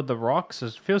jump with the rocks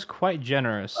feels quite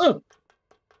generous. Oh,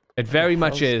 It very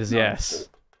much hell's is, not yes.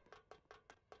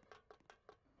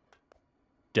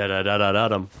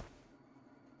 Da-da-da-da-da-dum.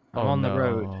 I'm on the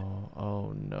road.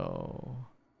 Oh no.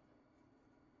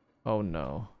 Oh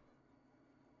no.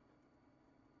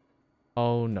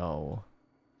 Oh no.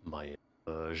 My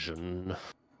immersion.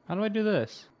 How do I do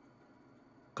this?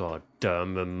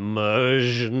 Goddamn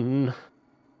immersion.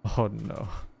 Oh no.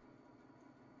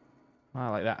 I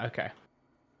like that. Okay.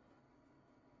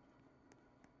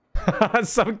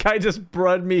 Some guy just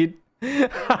brought me.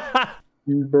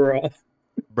 bruh.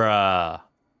 Bruh.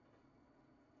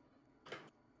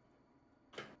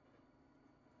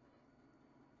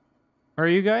 Where are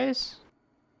you guys?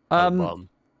 Bum.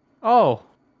 Oh,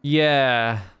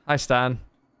 Yeah. Hi, Stan.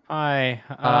 hi.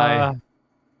 Hi.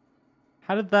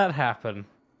 How did that happen?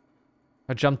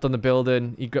 I jumped on the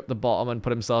building. He gripped the bottom and put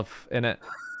himself in it.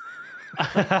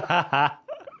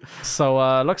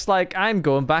 So, looks like I'm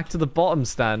going back to the bottom,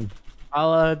 Stan.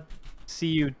 I'll see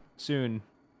you soon.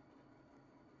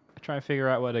 Try and figure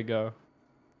out where to go.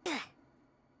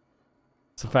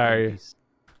 It's a very.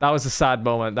 That was a sad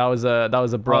moment. That was a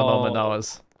bruh moment. That Oh.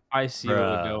 was. I see where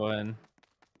Bruh. we're going.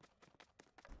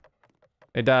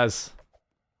 It does.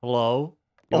 Hello?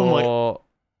 Oh my.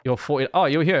 You're 40. Oh,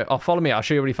 you're here. Oh, follow me. I'll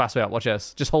show you a really fast way out. Watch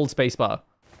this. Just hold spacebar.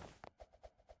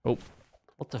 Oh.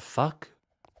 What the fuck?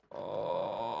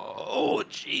 Oh,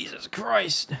 Jesus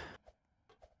Christ.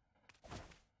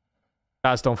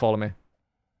 Guys, don't follow me.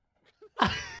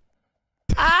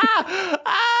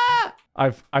 Ah!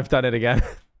 I've done it again.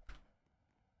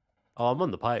 Oh, I'm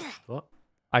on the pipe. What?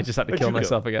 I just had to Where'd kill you go?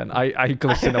 myself again. I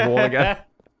glitched in a wall again.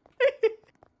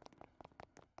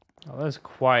 Oh, there's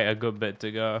quite a good bit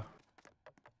to go.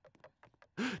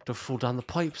 Don't fall down the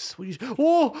pipes.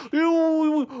 Oh,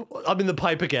 I'm in the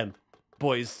pipe again,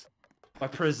 boys. My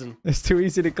prison. It's too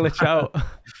easy to glitch out.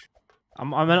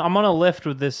 I'm on a lift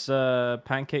with this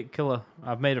pancake killer.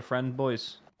 I've made a friend,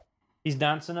 boys. He's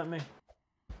dancing at me.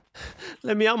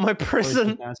 Let me out my Boys, prison.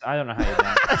 he dance- I don't know how you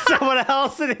dance. There's someone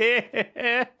else in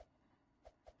here.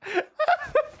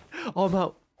 Oh, I'm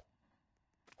out.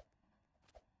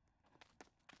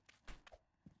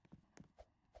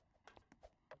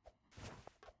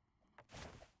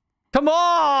 Come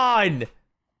on!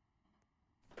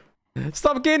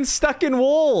 Stop getting stuck in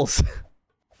walls.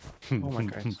 Oh my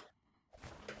Christ.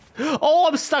 Oh,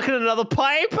 I'm stuck in another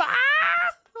pipe. Ah!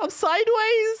 I'm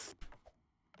sideways.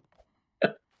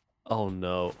 Oh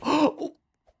no. I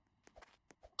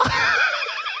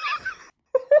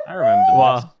remember this.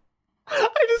 Wow.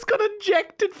 I just got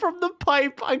ejected from the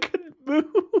pipe. I couldn't move.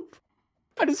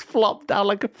 I just flopped down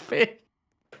like a fish.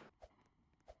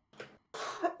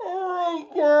 Oh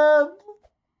my god.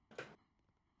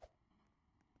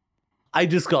 I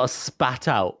just got spat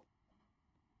out.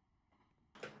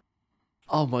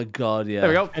 Oh my god, yeah. There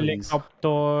we go. Please.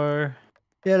 Helicopter.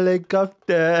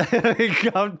 Helicopter.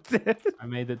 Helicopter. I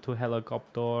made it to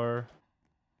helicopter.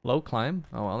 Low climb.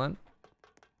 Oh well then.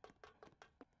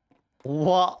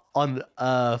 What on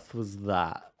earth was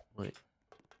that? Wait.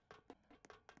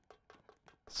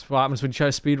 That's what happens when you try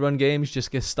to speedrun games. You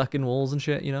just get stuck in walls and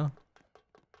shit, you know?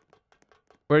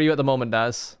 Where are you at the moment,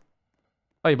 Daz?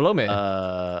 Oh, you're below me.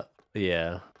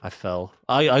 Yeah, I fell.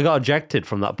 I got ejected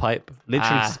from that pipe.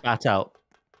 Literally spat out.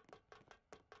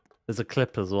 There's a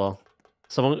clip as well.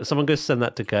 Someone go send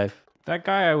that to Kaif. That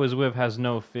guy I was with has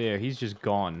no fear. He's just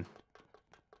gone.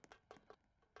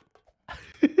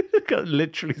 Got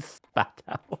literally spat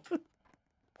out.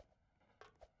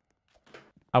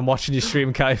 I'm watching you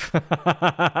stream, Kaif.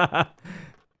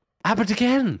 Happened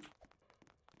again.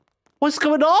 What's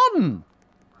going on?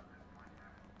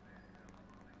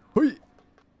 Hoi.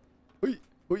 Hoi.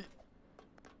 Hoi.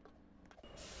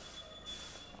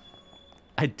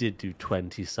 I did do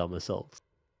 20 somersaults.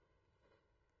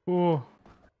 Ooh.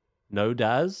 No,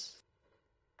 Daz.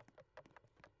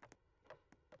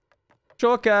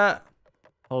 Shortcut.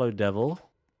 Hello, devil.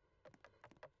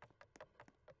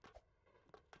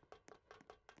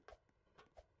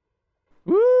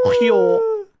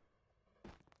 Woo!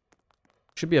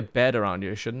 Should be a bed around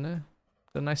you, shouldn't there?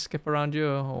 Is there a nice skip around you,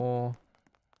 or...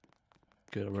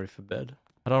 Good, I'm ready for bed.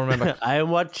 I don't remember. I am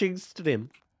watching stream.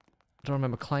 I don't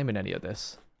remember climbing any of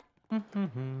this.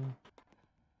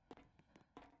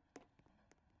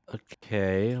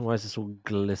 Okay, why is this all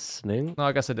glistening? No,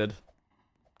 I guess I did.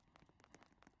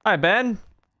 Hi, Ben.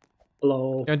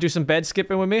 Hello. You wanna do some bed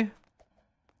skipping with me?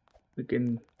 We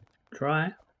can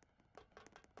try.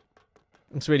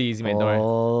 It's really easy, mate. Don't worry.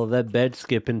 Oh, they're bed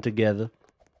skipping together.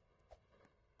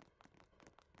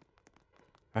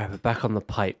 Alright, we're back on the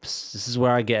pipes. This is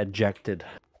where I get ejected.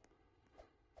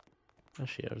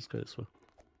 Actually, yeah, let's go this way.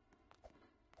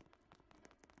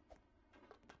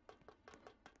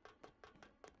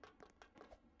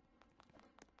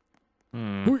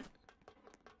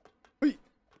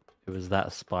 It was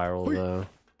that spiral though.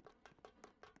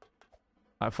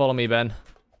 Alright, follow me, Ben.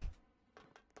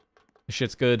 This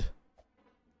shit's good.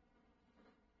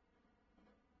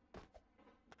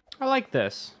 I like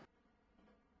this.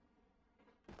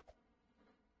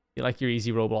 You like your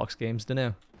easy Roblox games, don't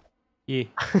you?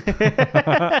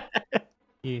 Yeah.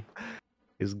 Yeah.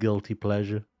 His guilty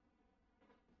pleasure.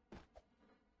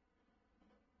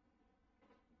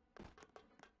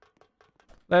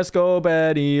 Let's go,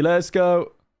 Betty. Let's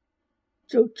go.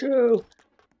 Choo choo.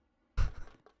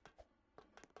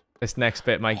 This next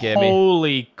bit might get me.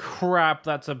 Holy crap,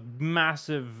 that's a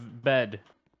massive bed.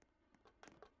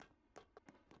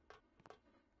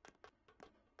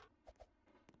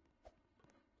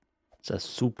 It's a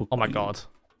super. Oh my queen. god.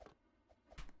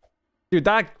 Dude,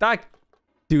 that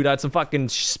dude had some fucking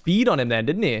speed on him then,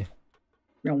 didn't he?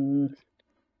 Yum.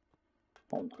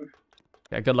 Oh no.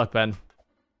 Yeah, good luck, Ben.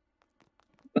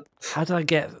 How did I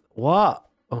get what?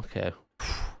 Okay.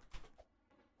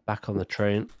 Back on the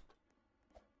train.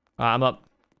 I'm up.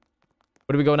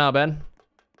 Where do we go now, Ben?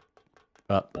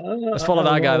 Up. Let's follow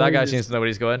that guy. That guy seems to know where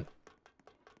he's going.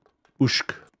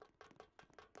 Ushk.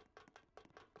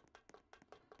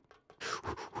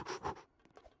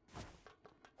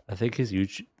 I think his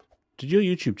YouTube. Did your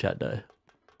YouTube chat die?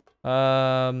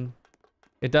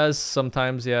 It does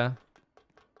sometimes, yeah.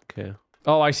 Okay.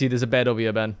 Oh, I see. There's a bed over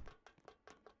here, Ben.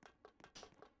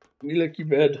 Me lucky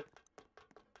bed.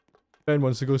 Ben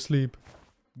wants to go sleep.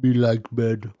 Be like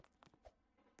bed.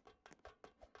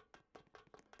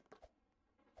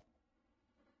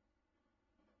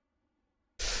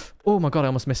 Oh my god, I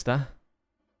almost missed that.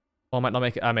 Oh, I might not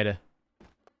make it. I made it.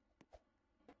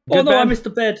 Oh Good, no, I Ben? missed the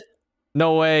bed.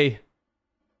 No way.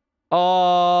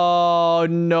 Oh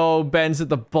no, Ben's at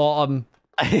the bottom.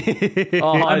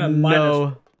 Oh I'm at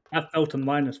no. I fell to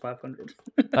minus 500.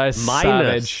 That is Minus.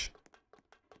 savage.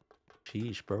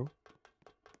 Sheesh, bro.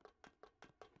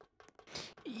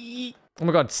 Oh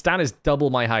my god, Stan is double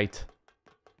my height.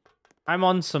 I'm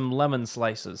on some lemon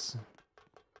slices.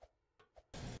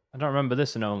 I don't remember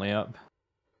this in Only Up.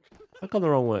 I gone the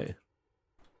wrong way.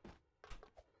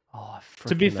 Oh,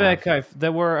 To be freaking fair, have. Kaif,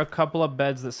 there were a couple of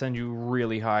beds that send you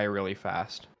really high really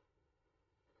fast.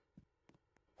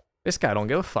 This guy don't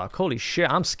give a fuck. Holy shit,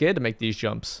 I'm scared to make these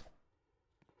jumps.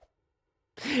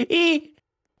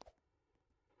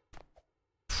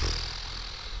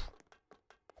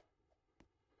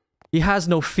 He has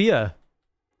no fear.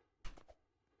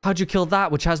 How'd you kill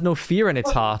that which has no fear in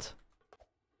its heart?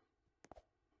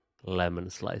 Lemon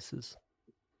slices.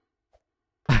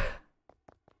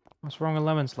 What's wrong with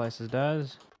lemon slices,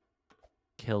 Daz?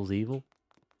 Kills evil.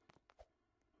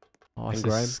 Oh, this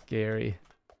grime. is scary.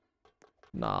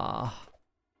 Nah.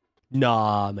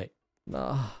 Nah, mate.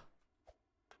 Nah.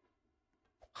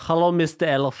 Hello, Mr.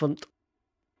 Elephant.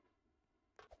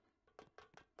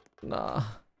 Nah.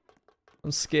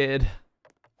 I'm scared.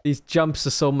 These jumps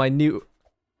are so minute.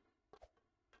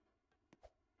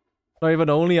 Not even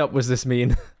Only Up was this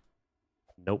mean.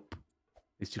 Nope.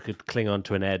 At least you could cling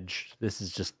onto an edge. This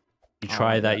is just... You Oh,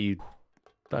 try that, yeah. you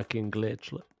fucking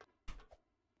glitch. Look.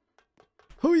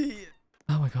 Hui.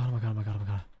 Oh my god, oh my god, oh my god, oh my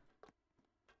god.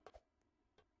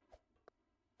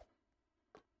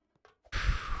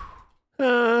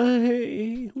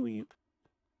 Hey, who you?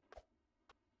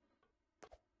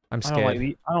 I'm I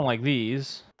scared. don't like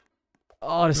these.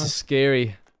 Oh, this is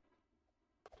scary.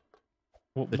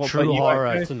 The What true about you,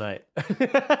 horror Kaif? tonight.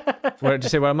 Where did you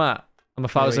say where I'm at? I'm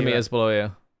 1,000 you at? meters below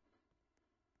you.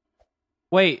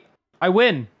 Wait, I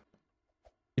win.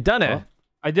 You done it? Huh?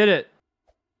 I did it.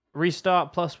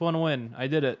 Restart +1 win. I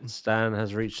did it. Stan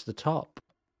has reached the top.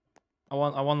 I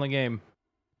won the game.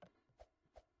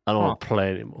 I don't Huh. want to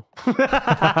play anymore.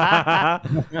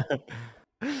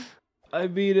 I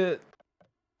beat it.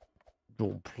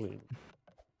 Don't play.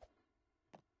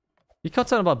 You can't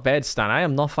tell about beds, Stan. I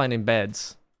am not finding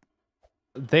beds.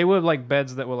 They were like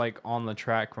beds that were like on the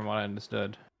track from what I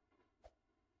understood.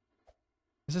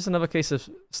 Is this another case of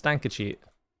Stanker cheat?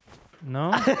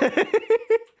 No?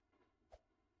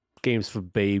 Games for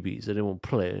babies. I didn't want to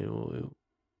play anymore.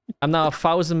 I'm now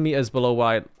 1,000 meters below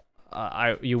where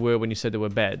you were when you said there were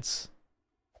beds.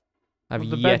 I've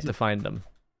Well, the yet beds- to find them.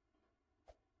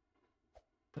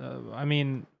 I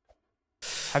mean,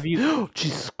 Have you?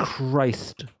 Jesus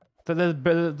Christ.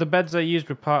 The beds I used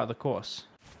were part of the course,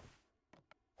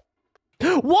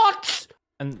 What?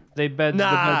 and the beds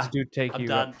do take I'm you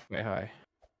done. up quite high.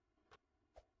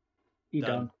 You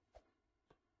done?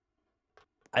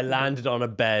 I landed on a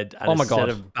bed, and Oh my instead God.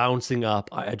 of bouncing up,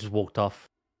 I just walked off.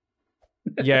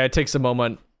 Yeah, it takes a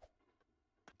moment.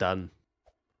 Done.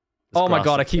 This Oh my grass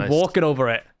God, I looks keep nice. walking over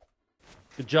it.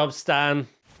 Good job, Stan.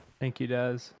 Thank you,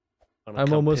 Daz.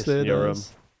 I'm almost there,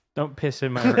 Daz. Don't piss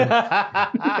in my room.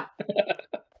 I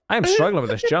am struggling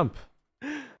with this jump.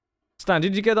 Stan,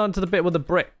 did you get onto the bit with the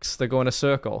bricks that go in a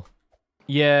circle?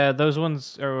 Yeah, those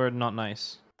ones are not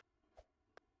nice.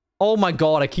 Oh my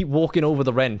God, I keep walking over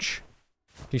the wrench.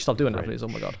 Can you stop doing that, please? Oh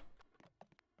my God.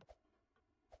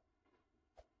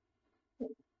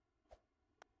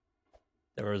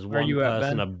 There is Where one you at,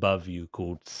 person Ben? above you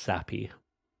called Sappy.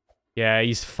 Yeah,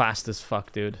 he's fast as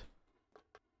fuck, dude.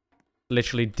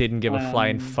 Literally didn't give a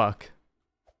flying fuck.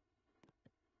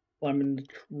 I'm in the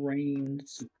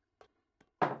trains.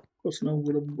 Crossing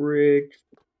over the bridge.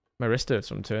 My wrist hurts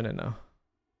from turning now.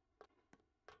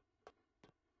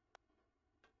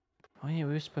 Oh yeah,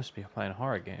 we were supposed to be playing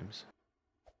horror games.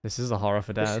 This is a horror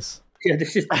for Daz. Yeah,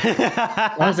 this is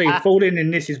honestly falling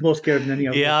in this is more scary than any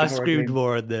other. Yeah, I horror screamed game.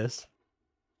 more in this.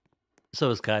 So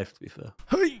was Kaif, to be fair.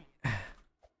 Hey!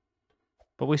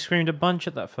 But we screamed a bunch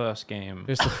at that first game.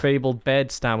 Just the fabled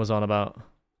bed Stan was on about.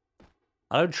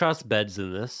 I don't trust beds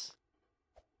in this.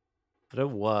 They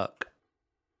don't work.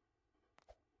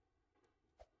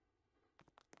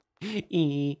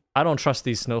 I don't trust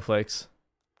these snowflakes.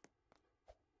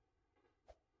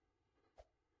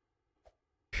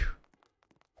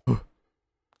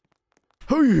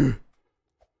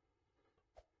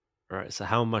 Alright, so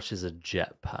how much is a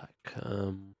jetpack?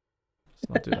 Let's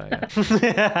not do that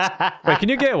yet. Wait, can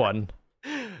you get one?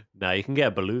 No, you can get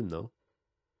a balloon though.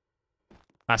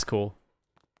 That's cool.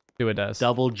 Do it, Daz.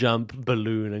 Double jump,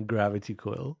 balloon, and gravity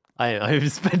coil.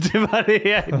 I've spent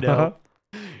money. I know.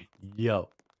 Yo.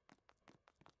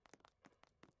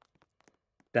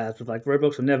 Dad was like,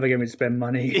 Roblox will never get me to spend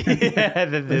money. Yeah,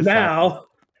 then this now.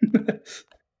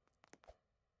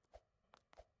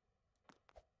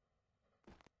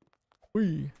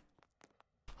 Hui.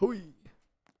 Hui.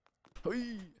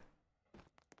 Hui.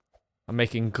 I'm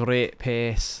making great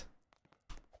pace.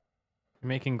 You're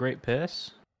making great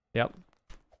piss. Yep.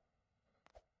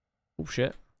 Oh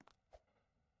shit.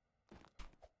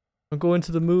 I'm going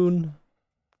to the moon.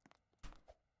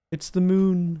 It's the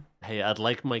moon. Hey, I'd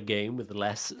like my game with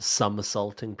less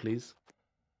somersaulting, please.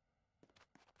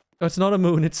 Oh, it's not a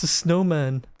moon, it's a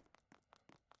snowman.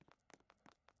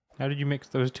 How did you mix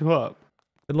those two up?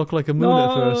 It looked like a moon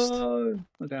at first.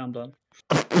 Okay, I'm done.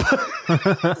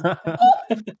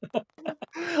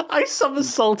 I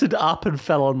somersaulted up and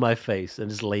fell on my face and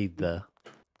just laid there.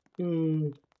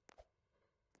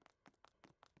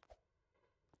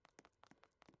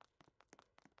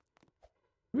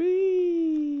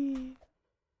 Whee!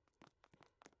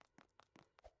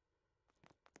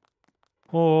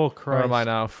 Oh, Where Christ. am I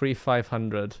now?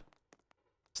 3,500.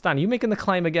 Stan, you making the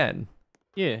climb again?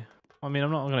 Yeah. I mean,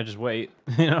 I'm not going to just wait,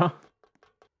 you know?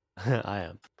 I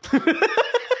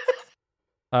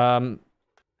am.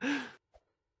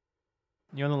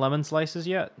 You on the lemon slices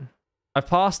yet? I've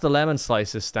passed the lemon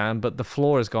slices, Stan, but the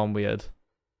floor has gone weird.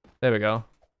 There we go.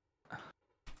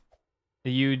 Are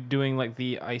you doing like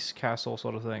the ice castle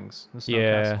sort of things? The snow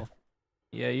Yeah. castle?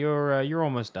 Yeah, you're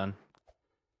almost done.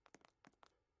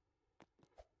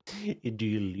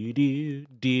 Doodly-doo,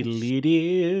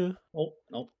 doodly-doo. Oh,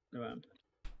 no, never mind.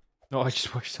 Oh, I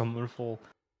just watched someone fall.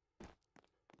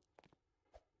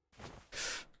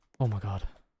 Oh my god.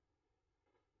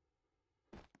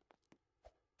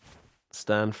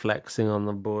 Stan flexing on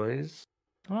the boys.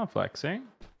 I'm not flexing.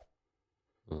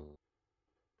 Oh,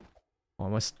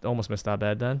 I almost missed that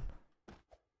bed then.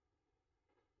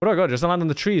 Where do I go? Just land on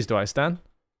the trees, do I, Stan?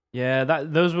 Yeah,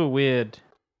 those were weird.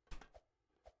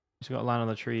 Just got to land on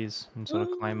the trees and sort of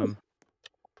climb them.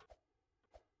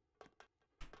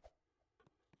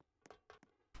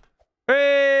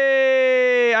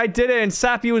 Hey! I did it, and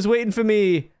Sappy was waiting for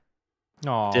me.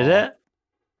 Aww. Did it?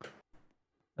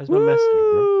 Where's my message,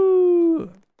 bro?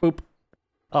 Woo! Boop.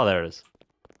 Oh, there it is.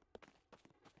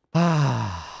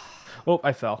 Oh,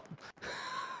 I fell.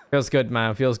 Feels good,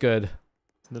 man. Feels good.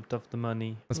 Slipped off the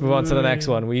money. Let's move on to the next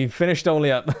one. We finished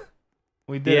Only Up.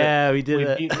 We did it. Yeah, we did We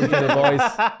it. beat We did it, boys.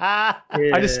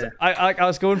 Yeah. I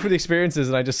was going through the experiences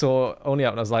and I just saw Only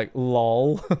Up and I was like,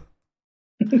 lol.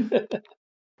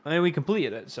 I mean, we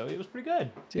completed it, so it was pretty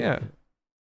good. Yeah.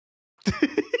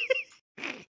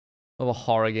 All the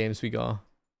horror games we got.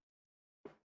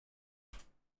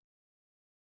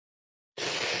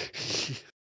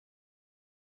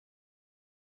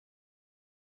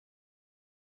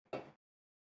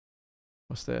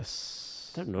 What's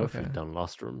this? I don't know if we've done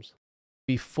lost rooms.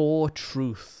 Before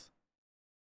truth.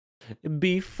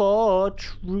 Before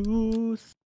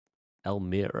truth.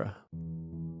 Elmira.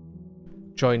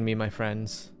 Join me, my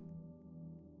friends.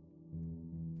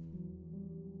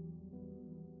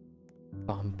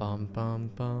 Bum bum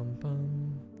bum bum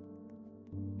bum.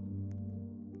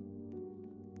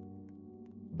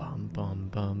 Bum bum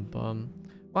bum bum.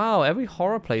 Wow, every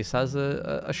horror place has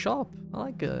a shop. I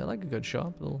like a good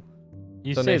shop. Little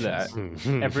You donations.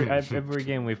 say that. every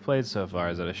game we've played so far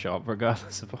is at a shop,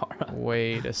 regardless of horror.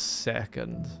 Wait a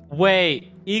second.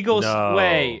 Wait, Eagles. No.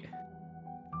 Wait.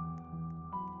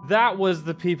 That was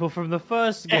the people from the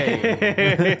first game.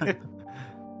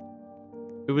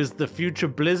 It was the future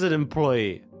Blizzard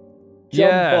employee.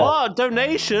 Yeah. Oh,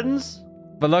 donations.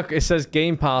 But look, it says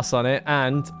Game Pass on it,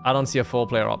 and I don't see a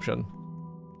 4-player option.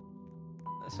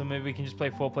 So maybe we can just play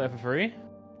 4-player for free?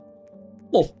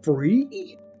 For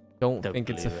free? Don't Don't think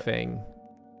it's a believe it. thing.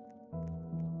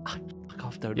 Fuck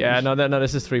off, donations. Yeah, no,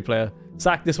 this is 3-player.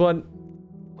 Sack this one.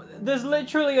 There's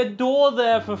literally a door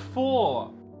there for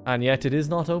 4. And yet it is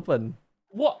not open.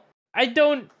 What? I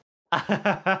don't.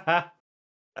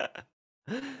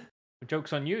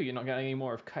 Joke's on you. You're not getting any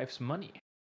more of Kaif's money.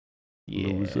 Yeah.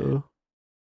 Loser.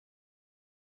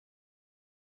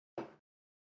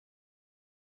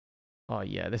 Oh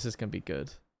yeah, this is gonna be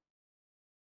good.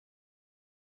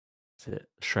 That's it.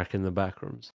 Shrek in the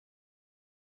Backrooms.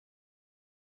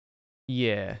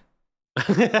 Yeah.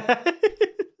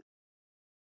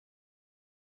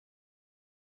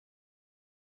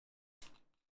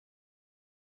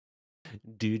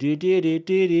 Do do do do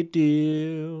do do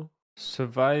do.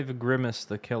 Survive Grimace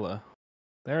the Killer.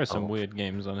 There are some Oh. weird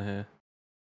games on here.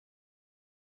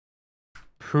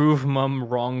 Prove mum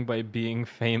wrong by being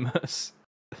famous.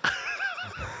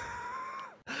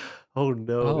 Oh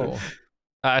no. Oh.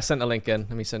 I sent a link in.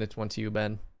 Let me send it one to you,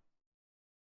 Ben.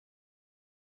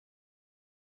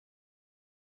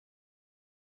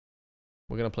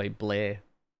 We're gonna play Blair.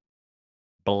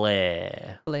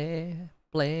 Blair. Blair.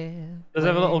 Blair. Does it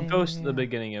have a little ghost at the Blair.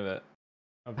 beginning of it?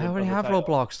 I already have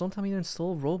Roblox. Don't tell me you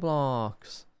installed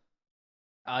Roblox.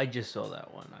 I just saw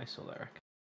that one. I saw that record.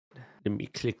 Let me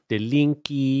click the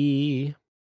linky.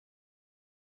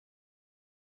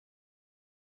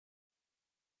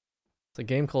 It's a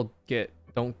game called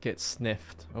Don't Get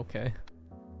Sniffed. Okay.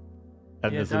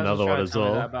 And Yeah, there's Dad was another trying one to as tell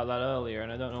me well. about that earlier,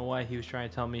 and I don't know why he was trying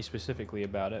to tell me specifically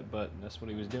about it, but that's what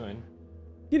he was doing.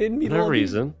 Get in me, No lobby.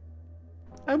 reason.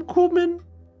 I'm coming.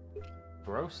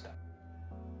 Gross.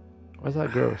 Why's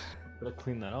that gross? Gotta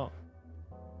clean that up.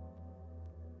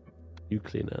 You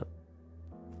clean up.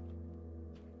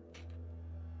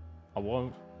 I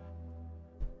won't.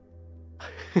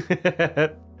 Sorry,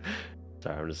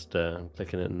 I'm just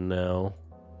clicking it now.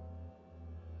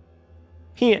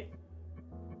 Here.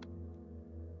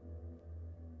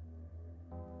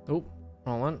 Oh,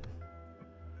 wrong one.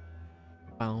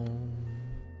 Bow,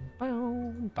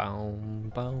 bow, bow,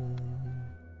 bow.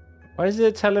 Why is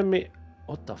it telling me?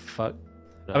 What the fuck?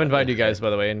 No, I've invited you guys, by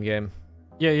the way, in game.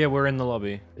 Yeah, we're in the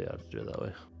lobby. Yeah, I'll do it that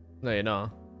way. No, you're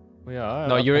not. We are.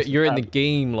 No, I'll press you're in the tab.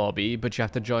 game lobby, but you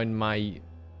have to join my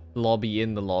lobby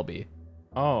in the lobby.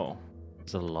 Oh.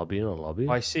 Is there a lobby in a lobby?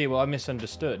 I see. Well, I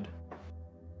misunderstood.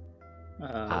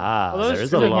 Ah, Are those there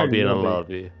is a still lobby in a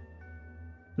lobby? lobby.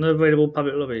 No available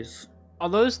public lobbies. Are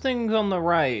those things on the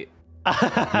right? Yep.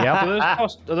 Are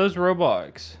those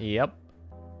Roblox? Yep.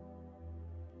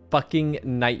 Fucking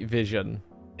night vision.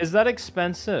 Is that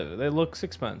expensive? It looks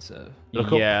expensive.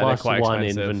 Look Yeah, up they're plus quite one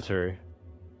expensive. inventory.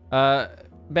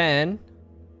 Ben,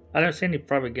 I don't see any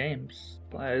private games.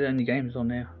 Like, any games on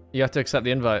there. you have to accept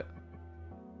the invite.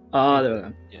 Ah, there we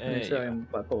go.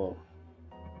 Yeah.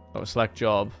 Oh, select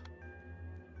job.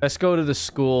 Let's go to the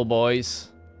school,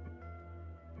 boys.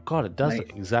 God, it does Mate,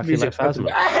 look exactly music like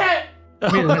Phasma.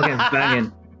 Music again,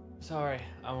 banging. Sorry,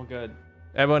 I'm good.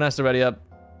 Everyone has to ready up.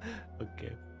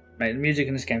 Okay. Mate, the music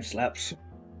in this game slaps.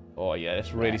 Oh yeah,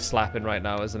 it's really slapping right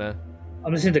now, isn't it?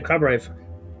 I'm listening to Crab Rave.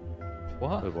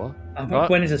 What? Wait, what? I'm What?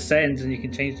 went into settings and you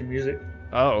can change the music.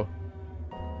 Oh.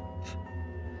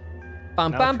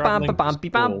 Bam Now bam bam travelling to bam bam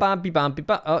school. bam bam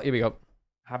bam. Oh, here we go.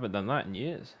 Haven't done that in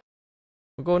years.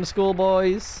 We're going to school,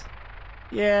 boys.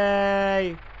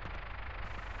 Yay!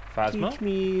 Phasma? Teach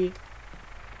me.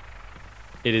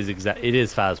 It is It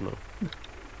is Phasma.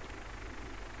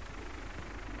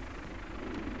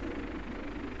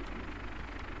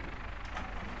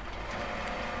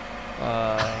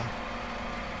 Are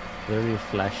there any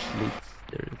flashlights?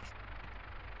 There is.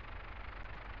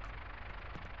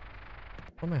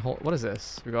 What is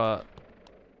this? We got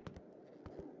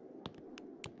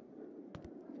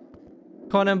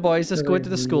Come on then, boys. Let's go into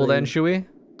the school then, shall we?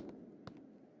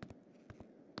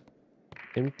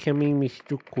 I'm coming,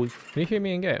 Mr. Kaif. Can you hear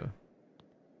me in game?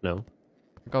 No.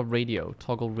 I got radio.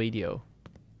 Toggle radio.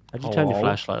 How'd you turn your Hello?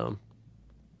 flashlight on?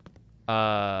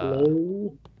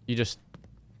 Hello? You just...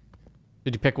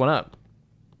 Did you pick one up?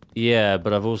 Yeah,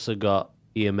 but I've also got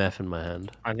EMF in my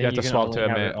hand. I think have to can swap only to it,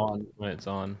 have mate. it on when it's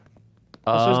on.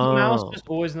 So is the mouse Oh. just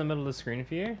always in the middle of the screen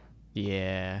for you?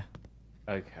 Yeah.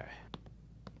 Okay.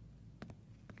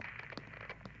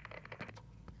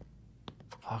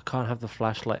 I can't have the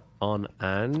flashlight on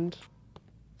and...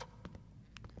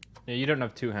 Yeah, you don't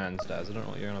have two hands, Daz. I don't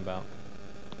know what you're on about.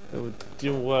 It would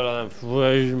do well on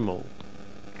Phasmo.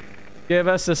 Give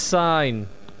us a sign.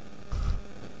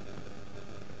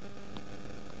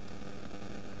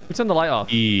 We turn the light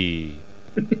off. E.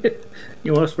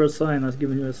 You asked for a sign, I was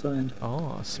giving you a sign.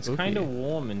 Oh, It's spooky. kind of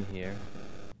warm in here.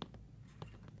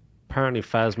 Apparently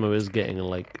Phasmo is getting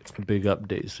like a big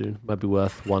update soon. Might be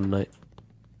worth one night.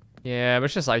 Yeah, but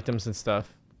it's just items and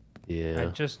stuff. Yeah.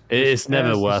 It's It's never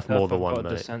there's the worth more stuff than I've one got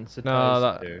night. desensitized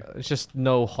No, to. it's just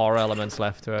no horror elements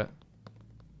left to it.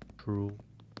 True.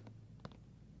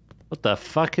 What the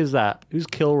fuck is that? Who's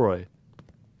Kilroy?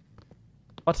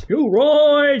 What? You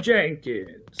Roy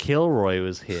Jenkins! Kilroy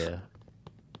was here.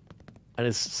 And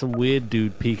it's some weird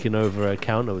dude peeking over a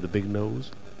counter with a big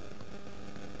nose.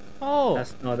 Oh,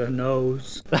 That's not a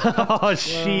nose. Oh,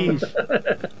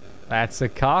 sheesh. That's a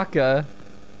caca.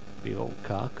 Big old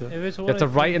caca. it was You what have to I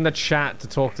write in the chat to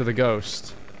talk to the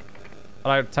ghost.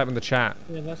 I type in the chat.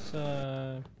 think. Yeah, that's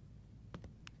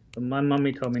My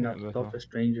mummy told me not Yeah, to talk to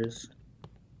strangers.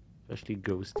 Especially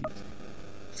ghosties.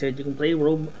 She said you can play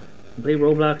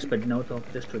Roblox, but no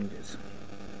talk to strangers.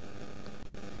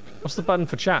 What's the button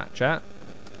for chat, chat?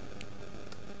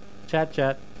 Chat,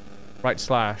 chat. Right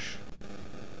slash.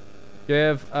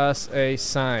 Give us a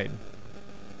sign.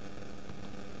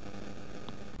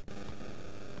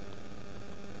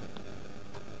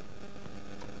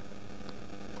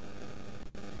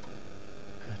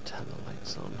 Turn the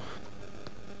lights on.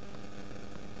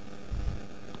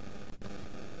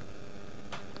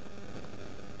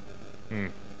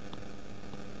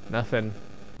 Nothing.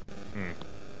 Hmm.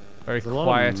 Very There's a lot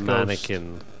quiet of ghost.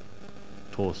 mannequin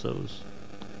torsos.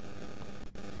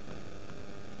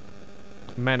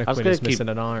 Mannequin gonna is keep- missing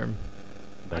an arm.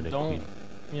 Mannequin. don't,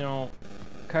 you know.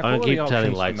 I'm gonna keep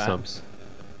turning lights on.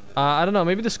 I don't know.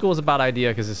 Maybe the school's a bad idea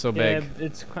because it's so Yeah, big.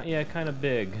 it's kind of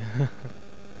big.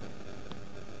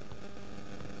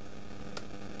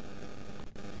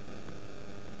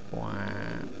 Wow.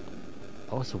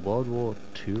 Oh, it's a World War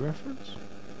II reference?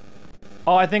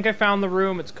 Oh, I think I found the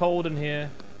room. It's cold in here.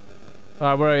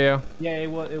 Where are you? Yeah, it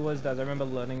was that. I remember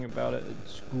learning about it at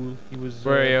school. He was.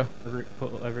 Where are you?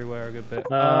 Put everywhere a good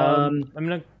bit. Um, I'm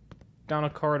gonna down a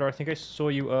corridor. I think I saw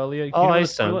you earlier. You Oh, know where I the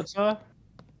see. toilets are?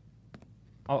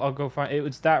 I'll go find.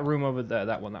 It's that room over there.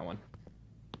 That one.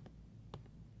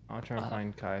 I'll try and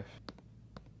find Kaif.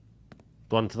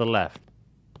 The one to the left.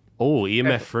 Oh,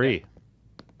 EMF free.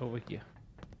 Over here.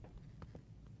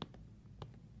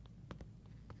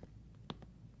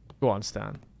 Go on,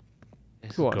 Stan.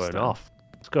 It's Go on, going Stan. off.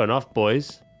 It's going off,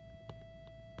 boys.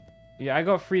 Yeah, I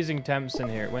got freezing temps in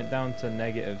here. It went down to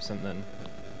negative something.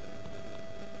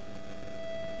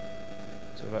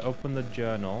 So if I open the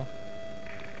journal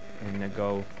and I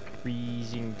go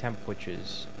freezing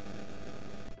temperatures.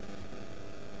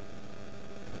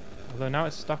 Although now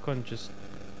it's stuck on just.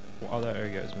 Oh, there we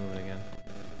go. It's moving again.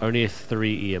 Only a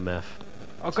 3 EMF.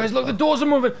 Oh, guys, look! The doors are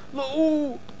moving. Look!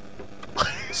 Ooh!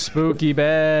 Spooky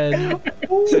bed.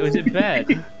 Wait, was it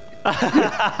bed?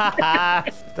 Why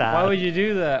Why would you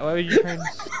do that? Why would you try and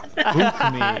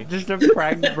spook me? Just a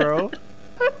prank, bro.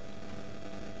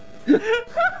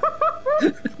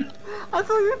 I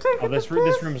thought you were taking Oh,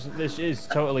 this is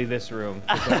totally this room.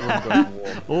 'Cause that room goes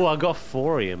warm. Oh, I got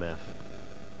 4 EMF.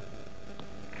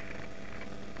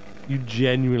 You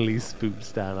genuinely spooked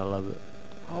Stan. I love it.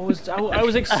 I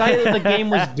was excited the game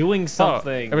was doing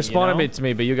something. It responded you know? to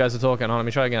me, but you guys are talking. Hold on, let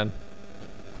me try again.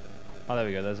 Oh, there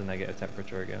we go. There's a negative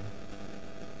temperature again.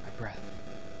 My breath.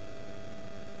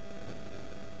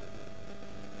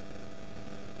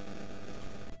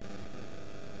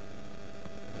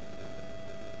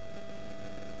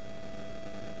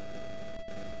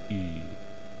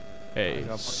 Hey, I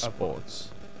got- sports.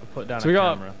 I'll put down So a we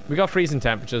got camera. freezing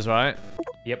temperatures, right?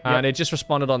 Yep. And it just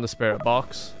responded on the spirit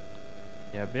box.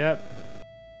 Yep.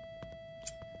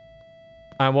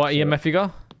 And what EMF you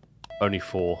got? Only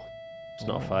 4. It's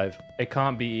Oh. not 5. It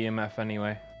can't be EMF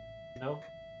anyway. No.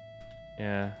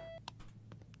 Yeah.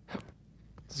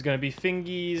 This is gonna be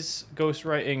fingies, ghost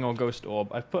writing, or ghost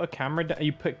orb. I've put a camera down.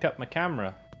 You picked up my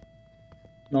camera.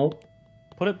 No.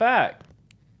 Put it back.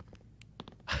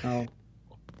 Oh,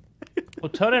 Well,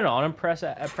 turn it on and press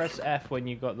F when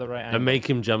you got the right angle. And make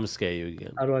him jump scare you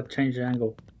again. how do I change the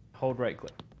angle? Hold right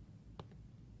click.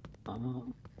 Oh,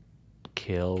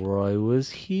 Kilroy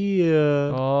was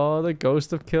here. Oh, the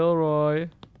ghost of Kilroy.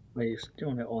 wait, you're still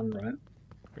on it on, right?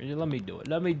 Let me do it.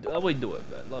 Let me do it,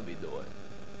 Ben. Let me do it.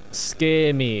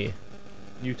 Scare me.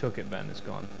 You took it, Ben. It's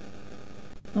gone.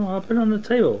 Oh, I put it on the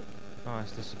table. Oh,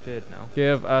 it's disappeared now.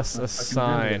 Give us a I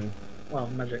can handle sign. Wow,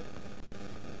 magic.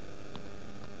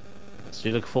 So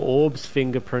you look for orbs,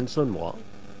 fingerprints, and what?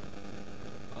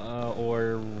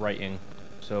 Or writing.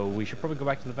 So we should probably go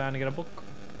back to the van and get a book.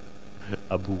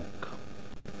 A book.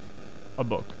 A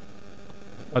book.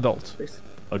 Adult. Please.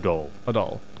 A doll. A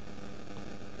doll.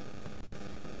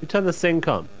 You turn the sink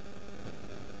on.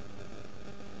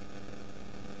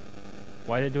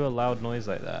 Why did it do a loud noise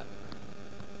like that?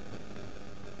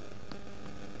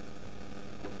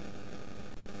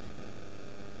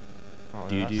 Oh,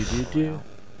 Do that's do do so do. loud.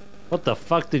 What the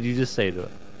fuck did you just say to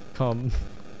it? Come.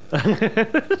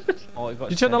 Oh, it got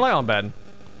Did you turn the sent. light on, Ben?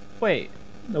 Wait,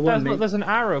 The one me. there's an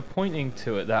arrow pointing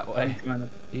to it that way. I'm trying to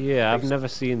Yeah, I've fix never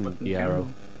seen fucking the arrow.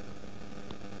 camera.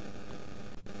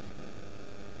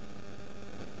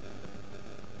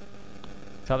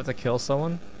 Tell it to kill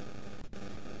someone?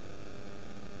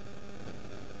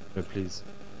 No, please.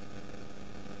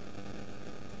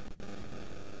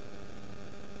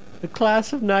 The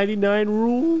class of 99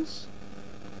 rules?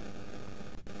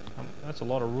 That's a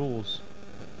lot of rules.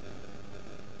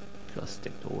 Gotta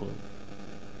stick to all of them.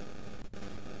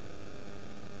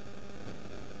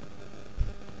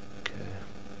 Okay.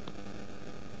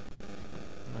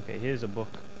 Okay, here's a book.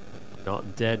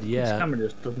 Not dead This yet. camera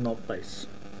just does not place.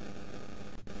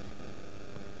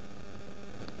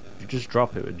 You just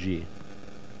drop it with G.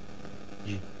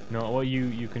 No, well,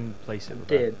 you can place it. I with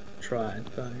that. did try,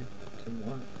 but it didn't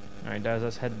work. Alright, Daz,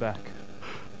 let's head back.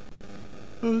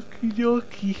 Okie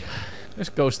dokie. This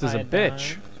ghost is a Quiet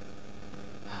bitch.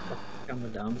 Camera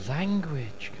down.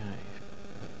 Language,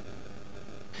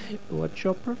 Kaif. What's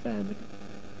your profanity?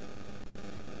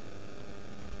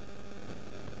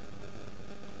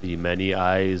 The many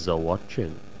eyes are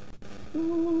watching.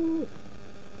 Wonder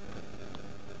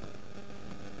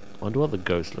what the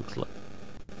ghost looks like.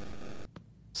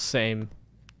 Same.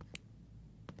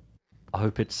 I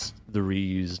hope it's the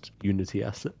reused Unity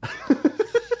asset.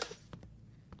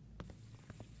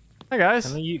 Hi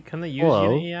guys. Can they use Hello.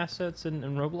 Unity assets in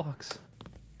Roblox?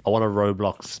 I want a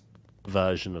Roblox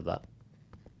version of that.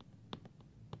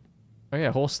 Oh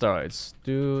yeah, horse steroids.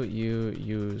 Do you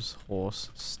use horse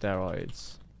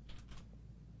steroids?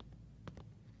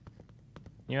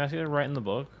 You ask it to write in the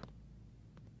book.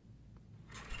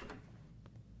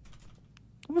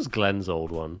 What was Glenn's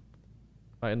old one?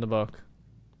 Right in the book.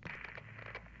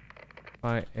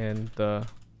 Right in the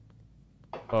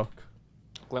book.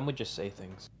 Glenn would just say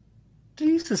things. He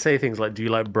used to say things like, "Do you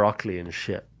like broccoli and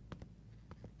shit?"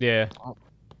 Yeah.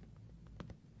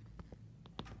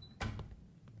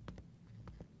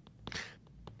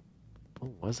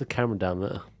 Oh, where's the camera down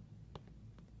there?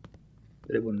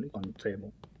 It wouldn't be on the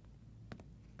table.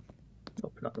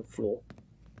 Open up the floor.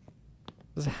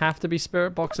 Does it have to be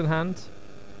spirit box in hand?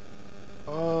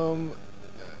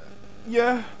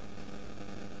 Yeah.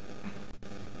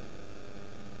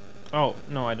 Oh,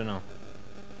 no, I don't know.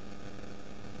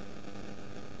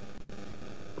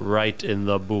 Right in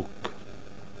the book.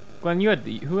 Glenn, you had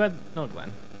who had no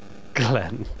Glenn.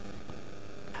 Glenn.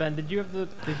 Ben, did you have the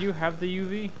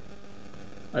UV?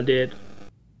 I did.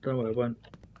 Don't know where it went.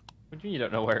 What do you mean you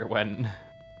don't know where it went?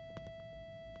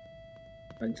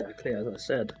 Exactly as I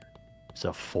said. It's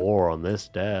a 4 on this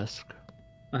desk.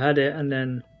 I had it and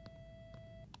then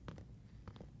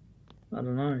I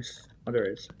don't know. Oh, there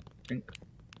it is. I think.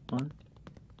 One.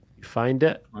 You find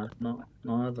it? Not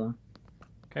either.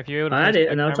 Okay, if you're able to I had place it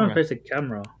the and I was trying to camera. place the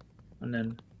camera and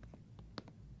then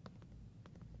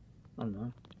I don't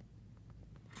know.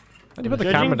 How do you put the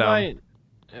Judging camera down?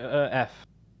 by, F.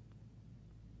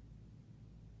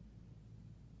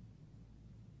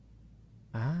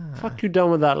 Ah. Fuck you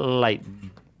done with that light?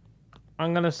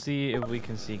 I'm gonna see if we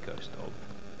can see Ghost Orb.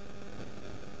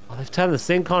 Oh, they've turned the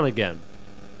sink on again.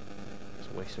 It's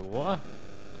a waste of water.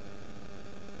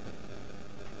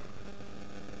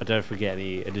 I don't forget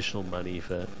any additional money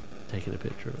for taking a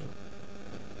picture of it.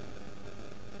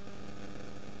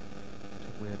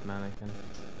 It's a weird mannequin.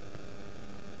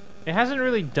 It hasn't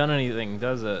really done anything,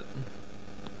 does it?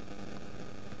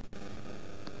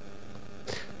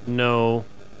 No.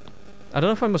 I don't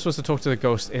know if I'm supposed to talk to the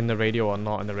ghost in the radio or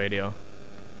not in the radio.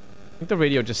 I think the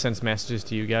radio just sends messages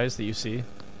to you guys that you see.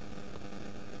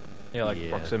 Yeah, like Yeah.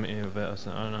 proximity of it or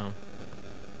something. I don't know.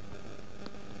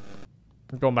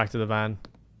 I'm going back to the van.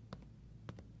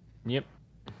 Yep.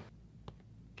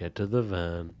 Get to the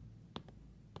van.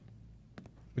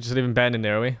 We're just leaving Ben in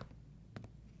there, are we?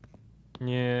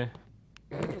 Yeah.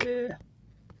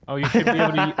 Oh, you should be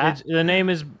able to. The name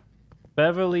is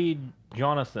Beverly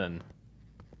Jonathan.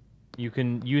 You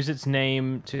can use its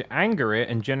name to anger it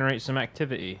and generate some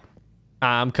activity.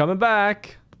 I'm coming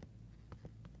back.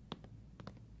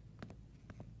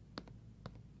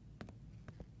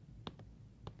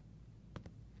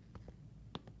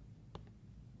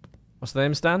 What's the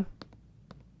name, Stan?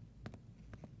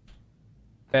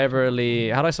 Beverly.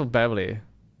 How do I spell Beverly?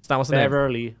 Stan, what's the name?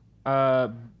 Beverly.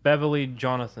 Beverly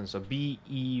Jonathan. So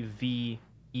Beverly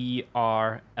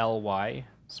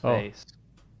space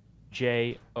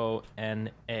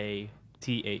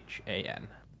Jonathan.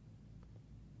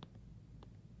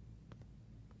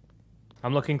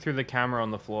 I'm looking through the camera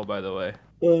on the floor, by the way.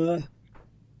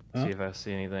 See if I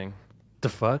see anything. The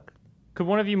fuck? Could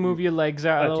one of you move your legs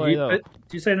out of the way, though? Did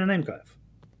you say the name, Kaif?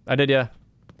 I did, yeah.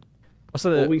 What's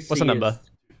the number?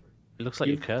 It looks like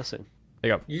you're cursing.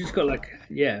 There you go. You just got like,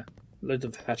 yeah, loads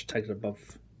of hashtags above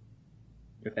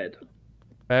your head.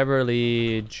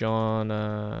 Beverly John.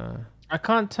 I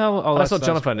can't tell. Oh, that's not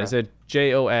Jonathan. Is it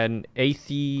Jonathan?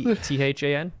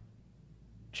 Jonathan.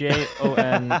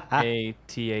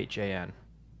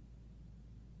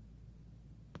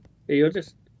 Yeah, you're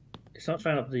just. It's not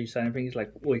trying to say anything. It's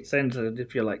like, well, it sounds as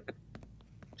if you're like,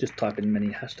 just typing many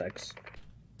hashtags.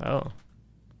 Oh.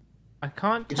 I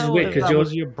can't Which is tell weird, if 'cause that you're-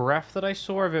 was your breath that I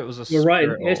saw, or if it was a You're writing.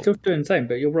 spirit Yeah, it's orb. still doing the same,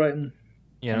 but you're writing.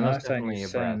 Yeah, no, that's definitely your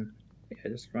breath. Yeah,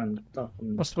 just random stuff.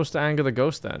 What's supposed to anger the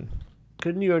ghost then?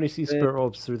 Couldn't you only see spirit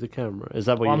orbs through the camera? Is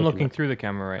that what Well, you're I'm looking at? through the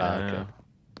camera right now. Okay. Yeah.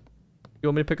 You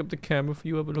want me to pick up the camera for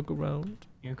you? Have a look around.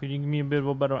 Yeah, could you give me a bit of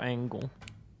a better angle?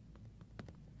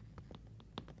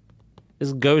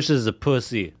 This ghost is a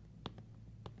pussy.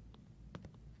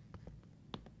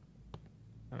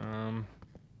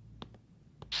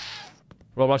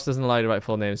 Roblox doesn't allow you to write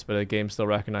full names, but the game still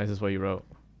recognizes what you wrote.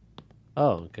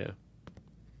 Oh, okay.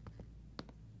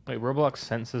 Wait, Roblox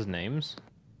censors names?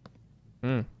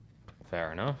 Hmm.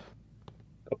 Fair enough.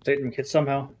 Update them kids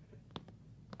somehow.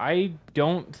 I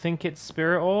don't think it's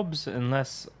spirit orbs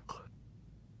unless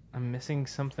I'm missing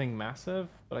something massive,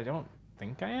 but I don't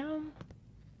think I am.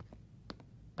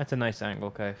 That's a nice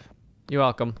angle, Kaif. You're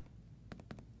welcome.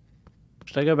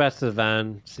 Should I go back to the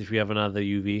van, see if we have another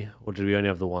UV, or do we only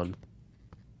have the one?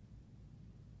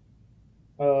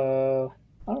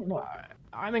 I don't know.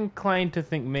 I'm inclined to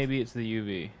think maybe it's the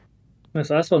UV. No,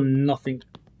 so that's got nothing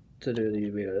to do with the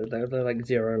UV. They're like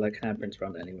zero like handprints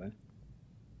around it anyway.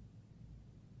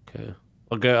 Okay.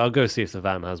 I'll go see if the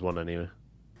van has one anyway.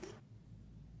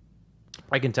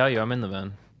 I can tell you, I'm in the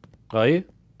van. Are you?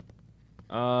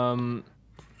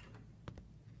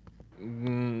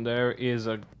 There is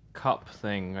a cup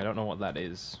thing. I don't know what that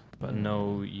is, but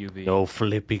no UV. No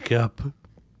flippy cup.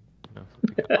 No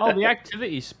flippy cup. Oh, the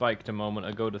activity spiked a moment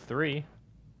ago to 3.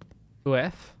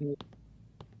 F.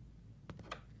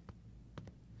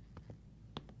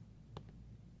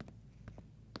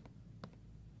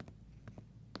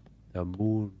 The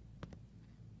moon.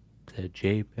 The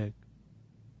JPEG.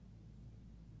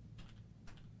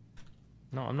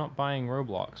 No, I'm not buying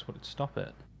Roblox. Would it stop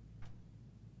it?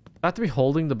 I have to be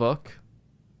holding the book.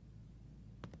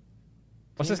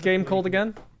 What's this game called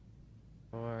again?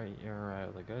 Or you're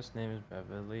right. The ghost name is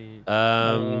Beverly.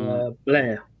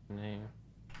 Blair. Name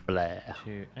Blair.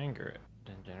 to anger it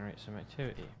and generate some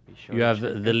activity. Be sure You to have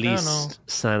check the your least journal.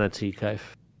 sanity, Kaif.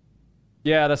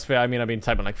 Yeah, that's fair. I mean, I've been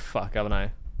typing like fuck, haven't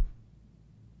I?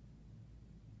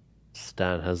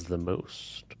 Stan has the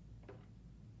most.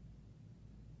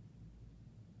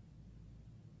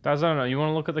 Guys, I don't know. You want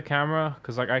to look at the camera?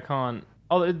 Because like I can't.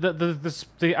 Oh,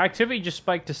 the activity just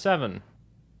spiked to 7.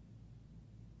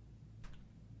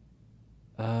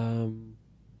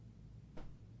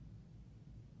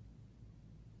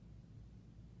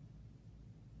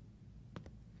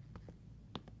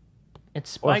 It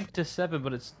spiked to 7,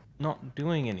 but it's not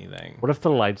doing anything. What if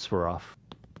the lights were off?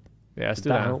 Yeah, let's Did do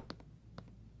that that. help?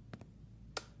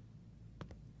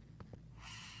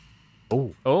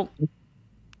 Oh. Oh,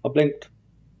 I blinked.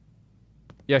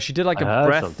 yeah, she did like I a heard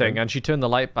breath something. thing, and she turned the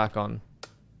light back on.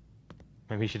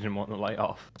 Maybe she didn't want the light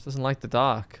off. She doesn't like the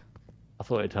dark. I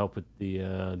thought it'd help with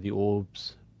the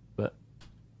orbs, but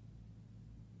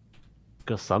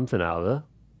got something out of there.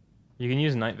 You can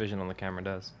use night vision on the camera,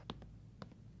 does.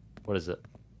 What is it?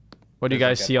 What do you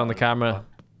There's guys like see a on the camera?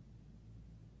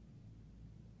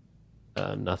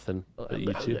 Nothing. But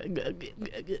you two.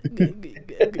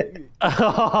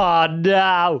 Oh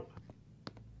no!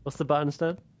 What's the button,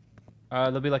 Stan?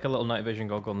 There'll be like a little night vision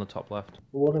goggle on the top left.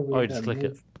 What have we Oh, you just done?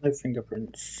 click it. No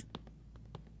fingerprints.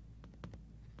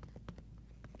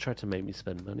 Try to make me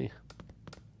spend money.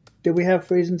 Did we have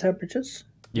freezing temperatures?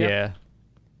 Yeah.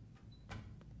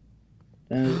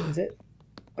 Is it?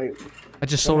 Wait. I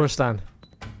just saw her stand.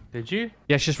 Did you?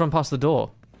 Yeah, she's run past the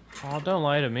door. Oh, don't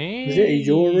lie to me. Is it a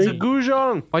jewelry? It's a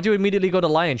Goujon! Why'd you immediately go to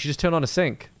lion? She just turned on a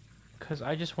sink. Because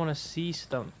I just want to see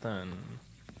something.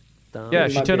 Yeah,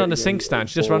 It she might turned be on a the sink jewelry stand.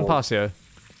 She just ran or- past you.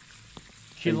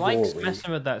 She A likes jewelry.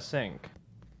 messing with that sink.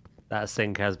 That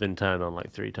sink has been turned on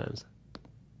like 3 times.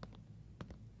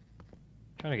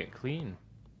 Trying to get clean.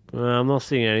 I'm not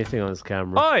seeing anything on this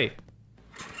camera. Oi!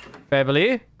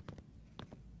 Beverly?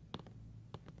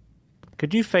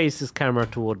 Could you face this camera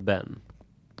toward Ben?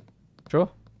 Sure.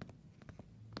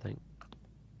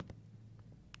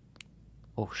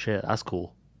 Oh shit, that's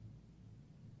cool.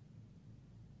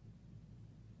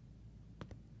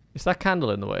 Is that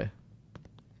candle in the way?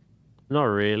 Not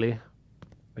really.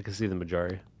 I can see the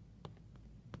majority.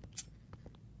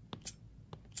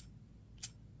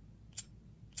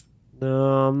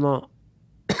 No, I'm not.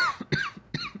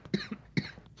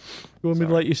 You want me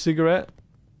to light your cigarette?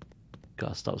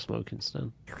 Gotta stop smoking,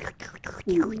 Stan. I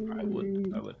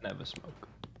would never smoke.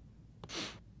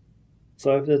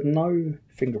 So if there's no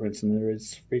fingerprints and there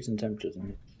is freezing temperatures, then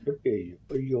it should be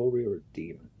a Yori or a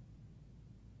demon.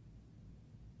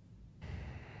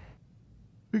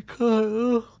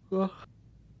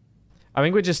 I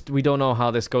think we don't know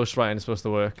how this ghostwriting is supposed to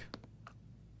work.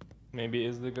 Maybe it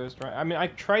is the ghost right. I mean, I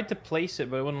tried to place it,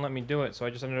 but it wouldn't let me do it, so I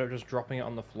just ended up just dropping it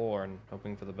on the floor and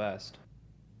hoping for the best.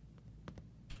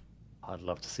 I'd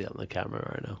love to see it on the camera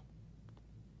right now.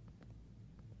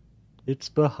 It's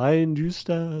behind you,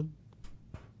 Stan.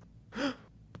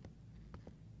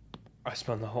 I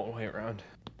spun the whole way around.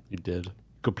 You did.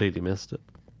 Completely missed it.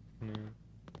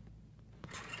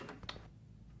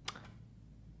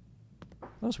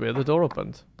 That's weird. The door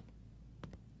opened.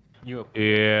 You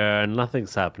Yeah,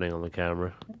 nothing's happening on the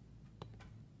camera.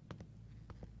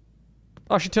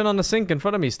 Oh, she turned on the sink in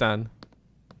front of me, Stan.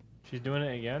 She's doing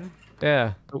it again?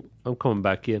 Yeah. Oh, I'm coming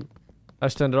back in. I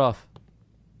just turned it off.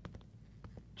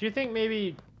 Do you think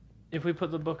maybe if we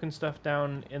put the book and stuff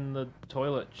down in the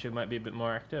toilet, she might be a bit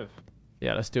more active?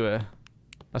 Yeah, let's do it.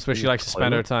 That's where In she the likes to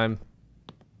spend her toilet? time.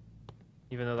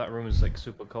 Even though that room is like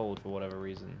super cold for whatever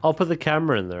reason. I'll put the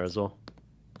camera in there as well.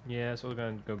 Yeah, that's what we're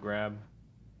gonna go grab.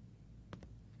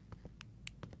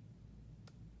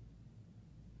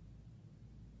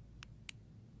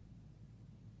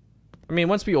 I mean,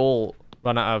 once we all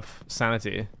run out of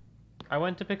sanity. I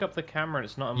went to pick up the camera and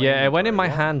it's not in my Yeah, it went in my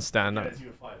inventory. What? hand, Stan.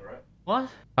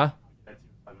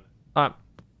 What?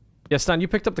 Yeah, Stan, you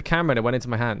picked up the camera and it went into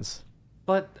my hands.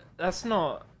 But that's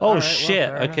not. Oh Alright, well, shit!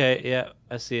 fair enough. Okay, yeah,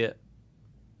 I see it.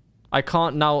 I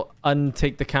can't now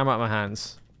untake the camera out of my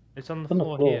hands. It's on the On the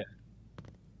floor floor. here.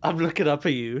 I'm looking up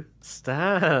at you,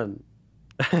 Stan.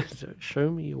 Show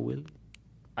me your will.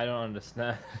 I don't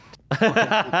understand.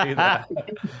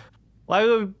 Why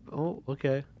would? Oh,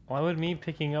 okay. Why would me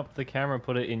picking up the camera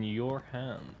put it in your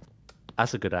hand?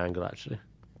 That's a good angle, actually.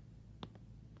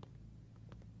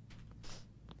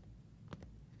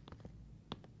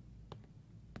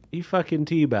 You fucking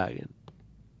teabagging.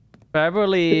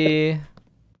 Beverly,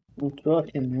 I'm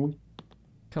talking, man.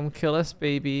 come kill us,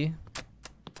 baby.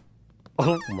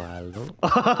 Oh my lord.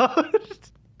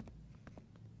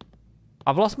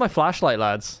 I've lost my flashlight,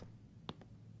 lads.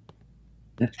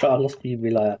 I lost you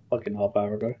like a fucking half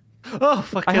hour ago. Oh,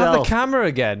 fucking I have hell. the camera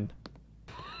again.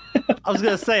 I was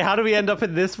gonna say, how do we end up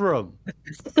in this room?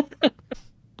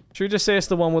 Should we just say it's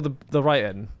the one with the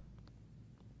writing?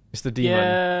 It's the demon.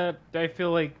 Yeah, I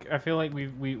feel like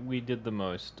we did the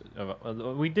most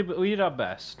of we did our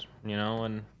best, you know,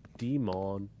 and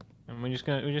Demon. we're just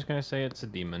gonna say it's a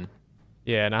demon.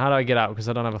 Yeah, now how do I get out? Because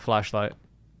I don't have a flashlight.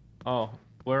 Oh,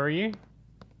 where are you?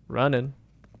 Running.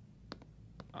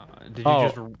 Did you Oh,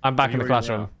 just? I'm back are in the you already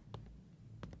classroom.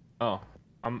 out?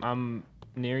 Oh, I'm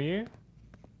near you.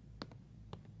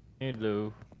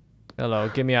 Hello. Hello,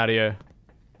 get me out of here.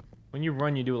 When you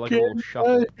run, you do like a little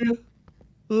shuffle.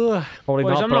 Ugh. Probably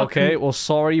Boys, not, I'm but not okay. Well,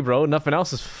 sorry, bro. Nothing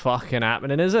else is fucking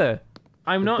happening, is it?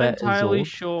 I'm not bet is entirely all.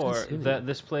 sure Consider. that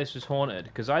this place was haunted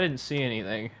because I didn't see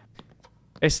anything.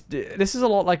 This is a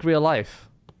lot like real life.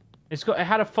 It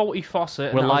had a faulty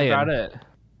faucet. We're and that was lying. about it.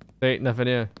 There ain't nothing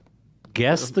here.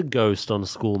 Guess the ghost on a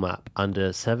school map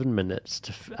under 7 minutes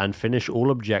and finish all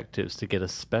objectives to get a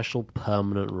special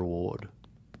permanent reward.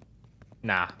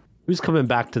 Nah. Who's coming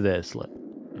back to this? Like,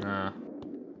 Nah.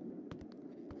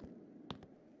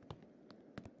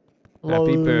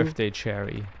 Happy Hello? birthday,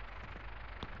 Cherry.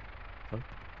 Huh?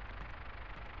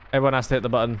 Everyone has to hit the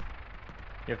button.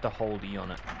 You have to hold E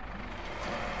on it.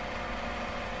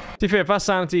 To be fair, if that's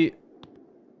sanity,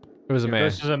 it was a mare.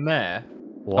 This is a mare.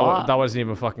 What? That wasn't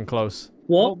even fucking close.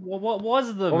 What? What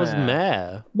was the What was mare?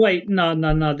 mare? Wait, no.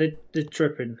 They're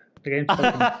tripping. The game's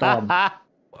fucking dumb.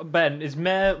 Ben, was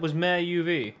mare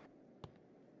UV?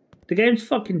 The game's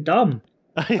fucking dumb.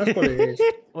 That's what it is.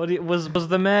 Was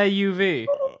the mare UV?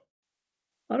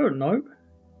 I don't know.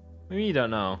 Maybe you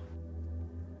don't know.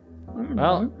 I don't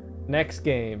Well, know. next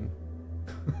game.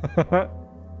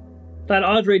 But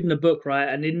I was reading the book, right?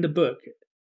 And in the book,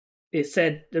 it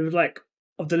said there was like,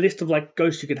 of the list of like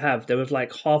ghosts you could have, there was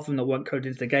like half of them that weren't coded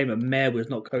into the game, and Mare was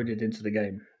not coded into the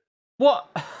game.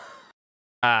 What?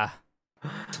 Ah.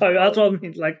 So that's what I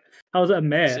mean. Like, how was that a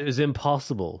Mare? It was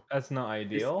impossible. That's not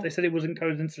ideal. They said it wasn't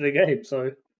coded into the game,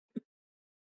 so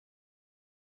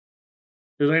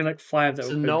there's only like 5 that So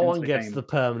were coded no into one the gets game. the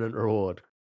permanent reward.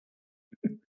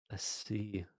 Let's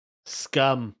see.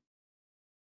 Scum.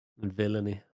 And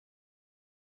villainy.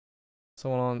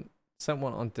 Someone sent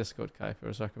one on Discord, Kaiffefe. It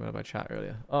was recommended by chat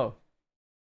earlier. Oh.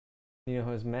 You know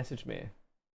who has messaged me?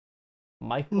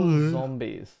 Michael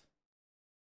Zombies.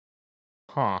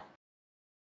 Huh.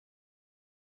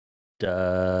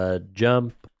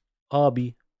 Jump.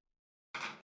 Hobby.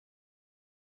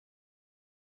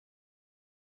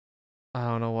 I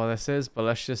don't know what this is, but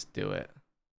let's just do it.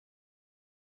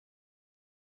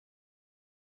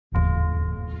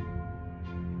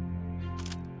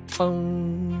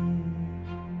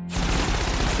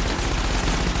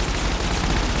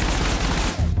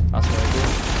 That's what I do.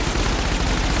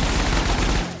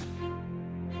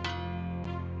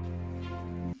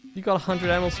 You got 100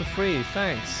 emeralds for free,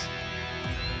 thanks.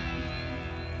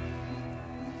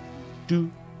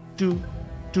 Do.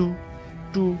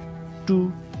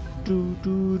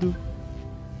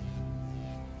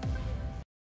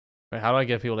 Wait, how do I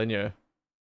get people in here?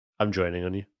 I'm joining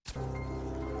on you.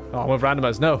 Oh, I'm with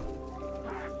randomers. No.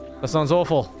 That sounds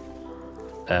awful.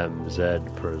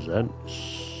 MZ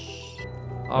presents.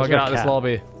 Oh, get out of this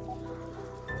lobby.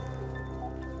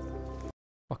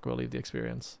 Fuck, we'll leave the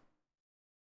experience.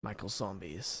 Michael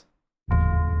Zombies.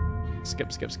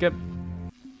 Skip.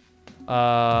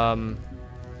 How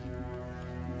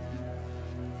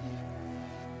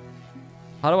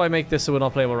do I make this so we're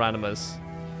not playing with randomers?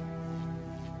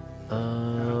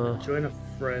 Join a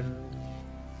friend.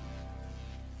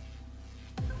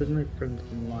 There's no friends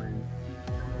online.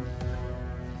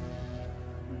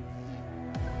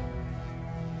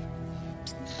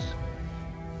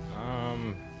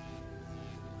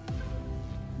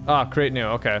 Ah, create new.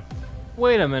 Okay.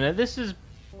 Wait a minute. This is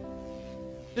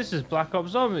Black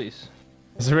Ops Zombies.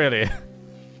 Is it really?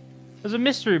 There's a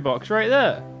mystery box right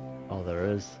there. Oh,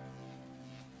 there is.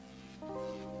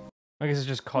 I guess it's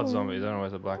just COD Zombies. I don't know why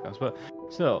it's a Black Ops, but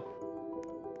still.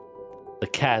 The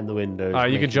cat in the window.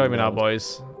 Alright, you can join me now,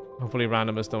 boys. Hopefully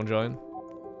randomers don't join.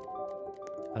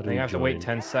 I think I have to wait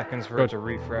 10 seconds for it to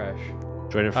refresh.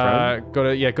 Join a friend? Go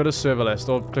to server list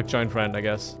or click join friend, I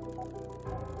guess.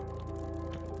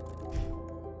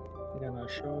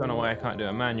 Don't know why I can't do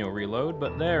a manual reload,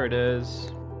 but there it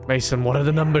is. Mason, what do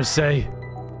the numbers say?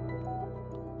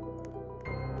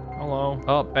 Hello.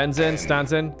 Oh, Ben's in,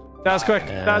 Stan's in. That's quick.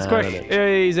 That's quick.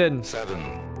 He's in.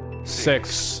 7,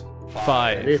 6,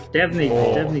 5. It's definitely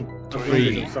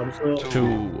 3, of some sort.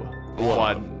 2,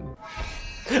 1.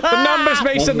 The numbers,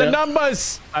 Mason. The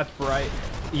numbers. That's right.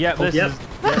 Yeah, this Yep. is.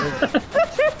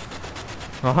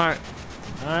 All right.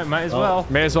 All right, might as well.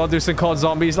 May as well do some COD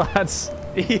Zombies, lads.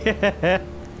 Yeah.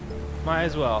 Might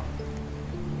as well.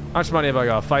 How much money have I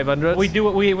got? 500. We do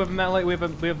it. We have melee. We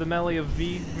have the melee of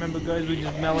V. Remember, guys? We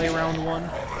just melee round 1.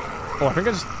 Oh, I think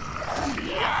I just.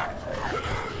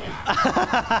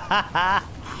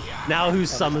 Now who's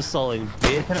somersaulting,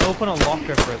 bitch? You can open a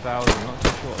locker for 1,000. Not too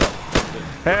sure.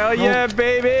 Hell yeah,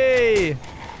 baby!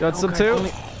 You want some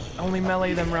too? Only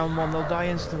melee them round 1. They'll die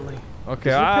instantly. Okay,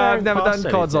 Does I've never repairing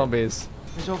done cost COD anything? Zombies.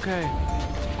 It's okay.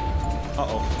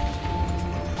 Uh-oh.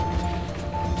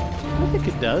 I think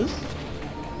it does.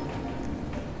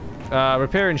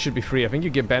 Repairing should be free. I think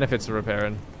you get benefits for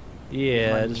repairing.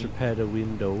 Yeah, I just repaired a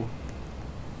window.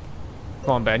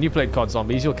 Come on, Ben. You played COD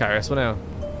Zombies. You'll carry us one now.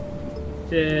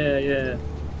 Yeah.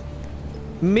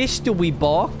 Mystery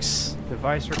box.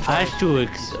 Device requires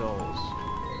Asterix. souls.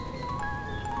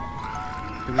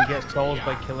 Do we get souls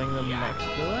by killing them next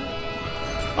to it?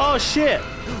 Oh shit!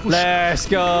 Let's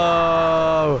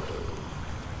go.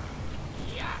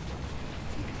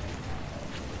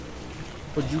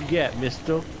 What'd you get,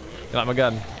 mister? You like my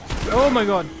gun? Oh my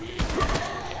god.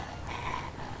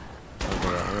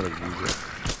 Okay, I'm gonna use it.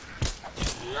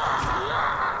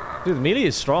 Dude, the melee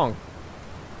is strong.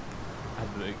 At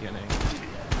the beginning.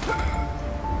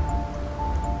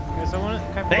 Guys,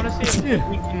 I want to see if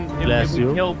we can. Bless If we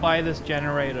you. kill by this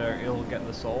generator, it'll get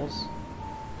the souls.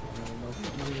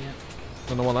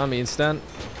 Don't know what that means, Stan.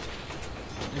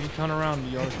 If you turn around,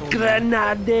 you're the souls.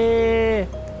 Grenade!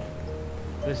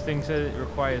 This thing says it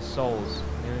requires souls.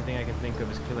 The only thing I can think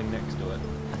of is killing next to it.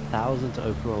 1,000 to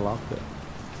open a locker.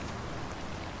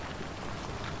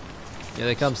 Yeah,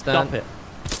 they come, Stan. Stop it.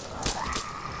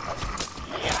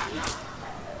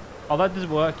 Oh, that does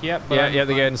work. Yep. But Yeah,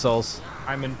 they're getting souls.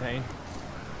 I'm in pain.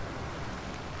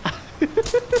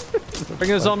 Bring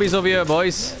the zombies over here,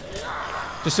 boys.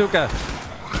 Jasuka.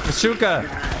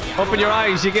 Jasuka. Open your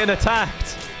eyes, you're getting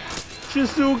attacked.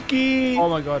 Shizuki! Oh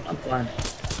my god. I'm fine.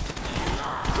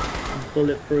 I'm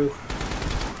bulletproof.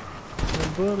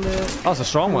 Oh, that's a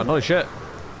strong one. Holy shit.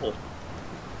 Oh.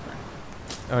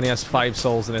 Only has 5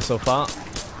 souls in it so far.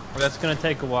 Well, that's gonna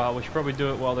take a while. We should probably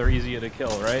do it while they're easier to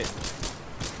kill, right?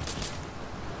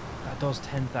 That does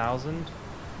 10,000.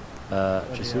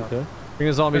 Shizuka. Bring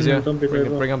the zombies Bring here. the zombies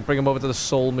Bring over. them over to the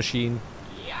soul machine.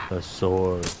 A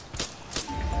sword.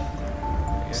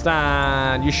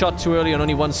 Stan, you shot too early and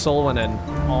only 1 soul went in.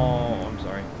 Oh, I'm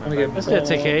sorry. My Wanna bad. get- That's gonna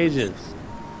take ages.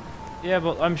 Yeah,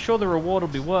 but I'm sure the reward will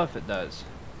be worth it, Des.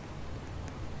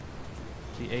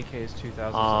 The AK is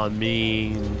 2,000. I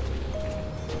mean...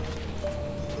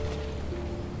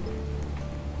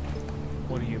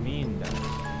 What do you mean, Des?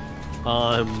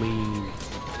 I mean...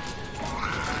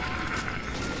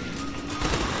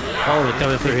 Oh, we're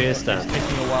coming through here, Stan. It's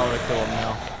taking a while to kill them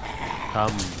now.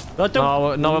 Come. No, don't.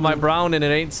 No, not with my brown in it,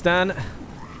 ain't Stan.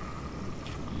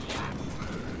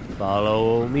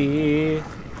 Follow me,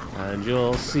 and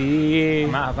you'll see.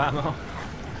 I'm out of ammo.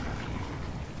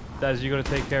 Des, you gotta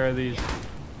take care of these.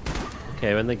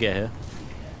 Okay, when they get here.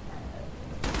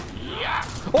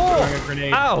 Throwing a Oh!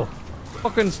 grenade. Ow!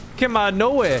 Fucking came out of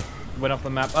nowhere. Went off the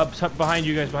map. Up, behind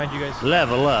you guys, behind you guys.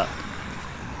 Level up.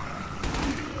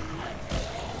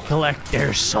 Collect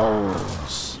their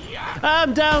souls.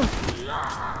 I'm down.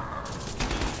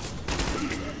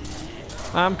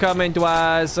 I'm coming to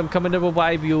us. I'm coming to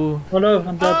revive you. Oh no,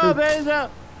 I'm dead. Oh, too. there's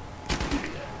up.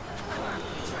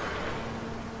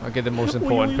 I'll get the most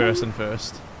important person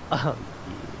first. That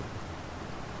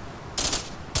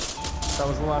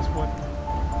was the last one.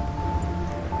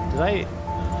 Did I?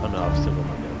 Oh no, I've still got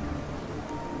my gun.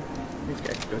 These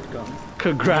guys good gun.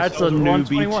 Congrats We're on on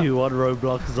newbie 21. 2 on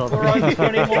Roblox We're on Only.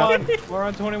 21. We're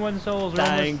on 21 souls. We're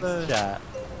Thanks, almost there. chat.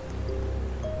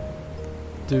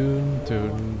 Dun, dun,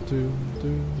 dun,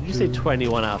 dun, Did you say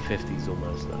 21 out of 50 is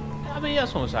almost there? I mean,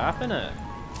 that's almost half, isn't it?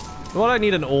 What I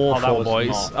need an ore Oh, that for, was boys?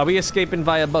 not. Are we escaping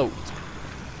via boat?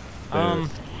 Um,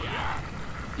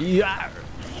 Yeah.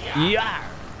 Yeah.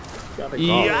 Gotta go.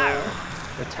 Yeah.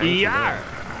 the tank. Yeah.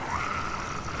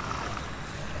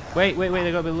 Wait,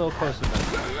 they gotta be a little closer then.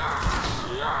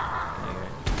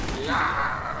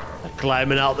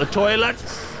 Climbing out the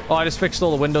toilets. Oh, I just fixed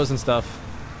all the windows and stuff.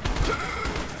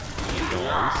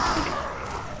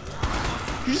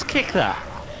 You just kick that.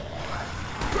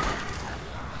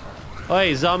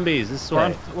 Oi, zombies, this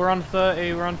way. We're on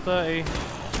 30. We're on 30.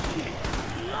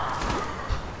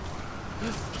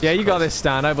 Yeah, you got this,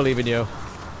 Stan. I believe in you.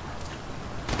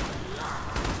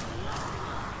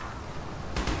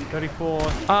 34.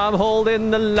 I'm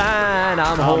holding the line.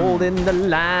 I'm holding the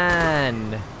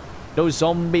line. No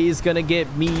zombies gonna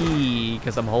get me,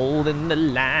 cause I'm holding the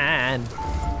line.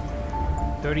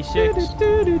 36.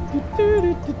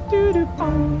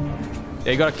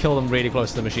 Yeah, you gotta kill them really close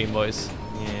to the machine, boys.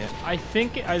 Yeah. I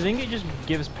think it just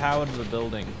gives power to the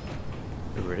building.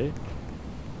 Really?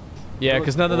 Yeah,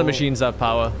 because none of the machines have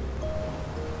power.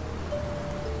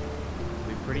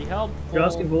 Be pretty helpful. You're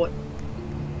asking for what?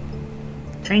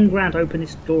 10 grand to open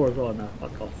this door as well. No,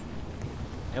 fuck off.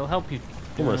 It'll help you.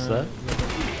 Almost there.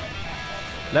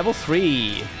 Level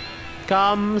 3.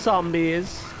 Come,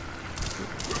 zombies.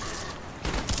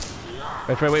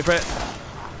 Wait for it, wait for it.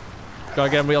 Gotta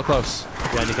get him real close.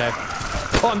 Behind you, Kaif.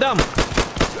 Oh, I'm down.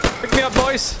 Pick me up,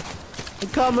 boys. I'm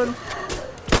coming.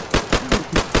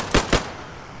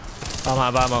 I'm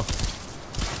out of ammo.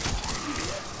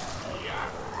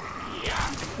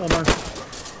 Oh man.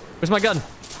 Where's my gun?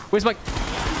 Where's my...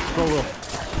 Roll, roll.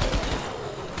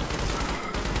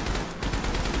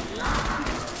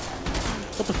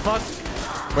 What the fuck?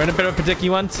 We're in a bit of a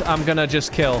predicament. I'm gonna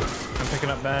just kill. I'm picking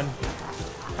up Ben.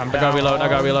 I'm I down. gotta reload, I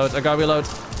gotta reload, I gotta reload.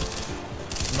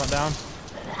 I'm not down.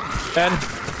 Ben.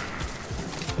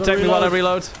 Protect me while I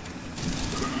reload.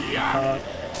 I'm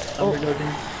reloading.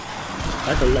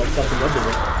 That's a lot of fucking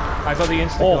rubber. I got the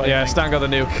instant. Oh, yeah, Stan got the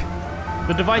nuke.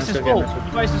 The device is Let's go full. get The this.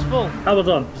 device is full. How was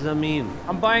on? What does that mean?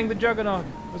 I'm buying the Juggernaut.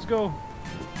 Let's go.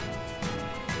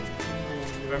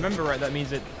 I remember right, that means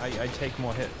that I take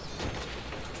more hits.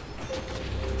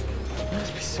 It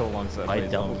must be so long since I played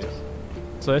don't. zombies.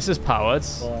 So this is powered.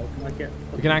 Oh, can I get?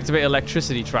 We can activate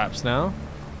electricity traps now.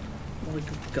 Oh, my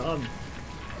gun.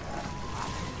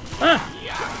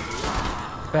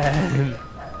 Ben.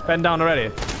 Ben down already.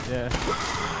 Yeah.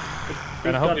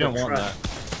 And I hope you don't want that.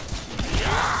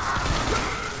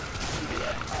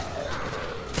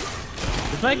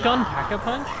 Does my gun pack a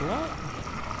punch? What?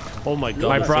 Oh my god.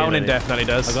 My I see Browning it. definitely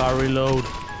does. I gotta reload.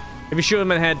 If you shoot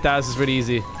him in the head, Daz, is really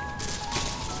easy.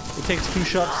 It takes 2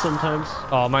 shots sometimes.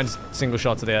 Oh, mine's single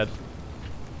shot to the head.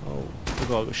 Oh, I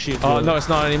gotta shoot. Oh, no, it's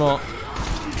not anymore.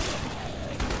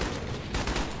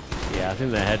 Yeah, I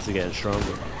think their heads are getting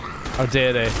stronger. How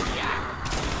dare they?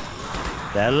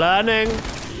 They're learning.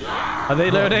 Are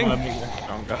they learning? No.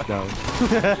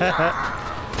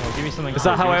 Oh, give me something. Is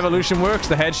that how evolution works?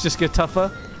 The heads just get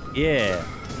tougher? Yeah.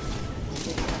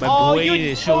 My brain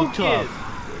is so tough.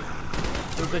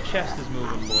 So the chest is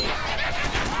moving, boys.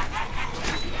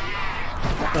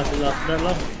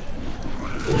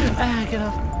 Ah, get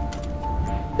off.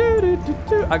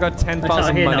 I got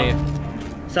 10,000 money.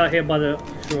 It's out here by the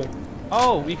shore.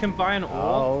 Oh, we can buy an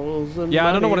ore. Yeah,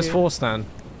 I don't know what it's for, Stan.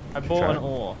 I bought an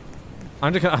ore.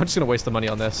 I'm just gonna waste the money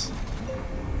on this.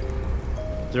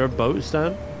 Is there a boat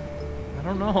stand? I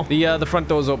don't know. The front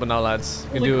door's open now, lads. You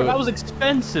can Holy do. crap, that was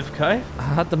expensive, Kai. I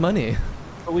had the money.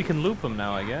 But we can loop them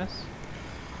now, I guess.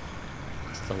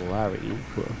 It's the Larry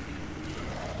Looper.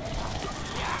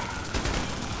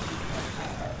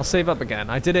 I'll save up again.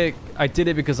 I did it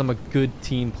because I'm a good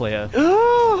team player.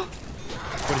 What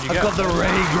did you I get? got the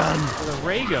ray gun. The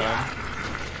ray gun.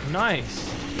 Nice.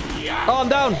 Oh, I'm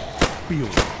down.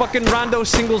 Fucking rando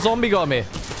single zombie got me.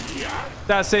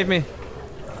 Dad, save me.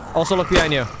 Also, look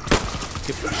behind you.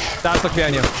 Dad, look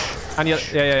behind you. And you,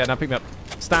 yeah. Now pick me up.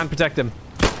 Stand, protect him.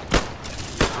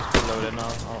 Just reload it now.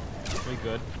 Oh, we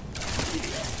good.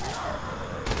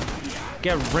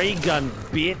 Get ray gun,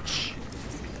 bitch.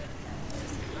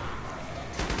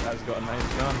 Dad's got a nice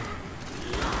gun.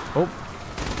 Oh.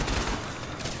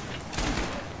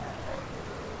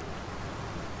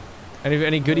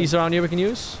 Any goodies around here we can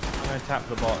use? I'm gonna tap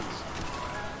the box.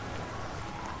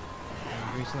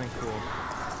 Do something cool.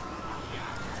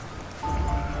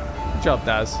 Good job,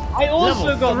 Daz. I also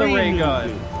Level got the 3 ray new gun.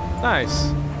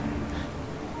 Nice.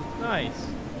 Nice.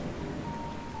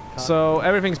 So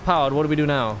everything's powered. What do we do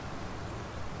now?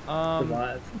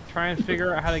 Try and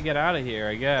figure out how to get out of here,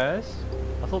 I guess.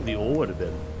 I thought the ore would have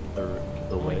been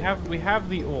the way. We have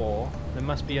the ore. There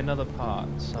must be another part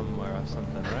somewhere or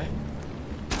something, right?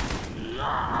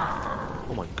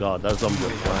 Oh my god, that zombie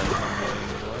was flying.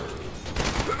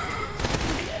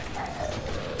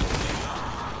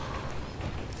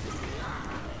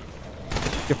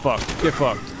 Get fucked. Get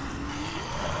fucked.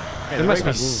 Hey, There the must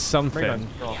ray be gun- something. ray gun's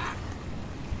cool.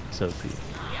 So cool.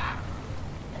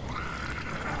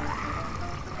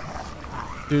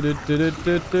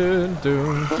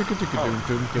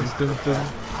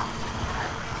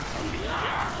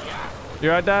 You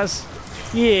alright, Daz?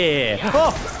 Yeah.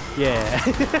 Oh. Yeah.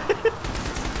 You're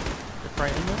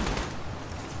frightened me?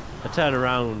 I turned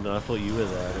around and I thought you were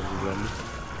there. As you run.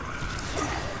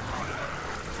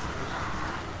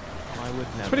 I would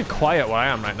It's never. pretty quiet where I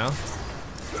am right now.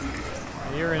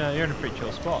 You're in a pretty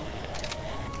chill spot.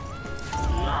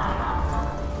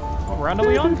 What round are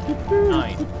we on?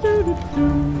 9.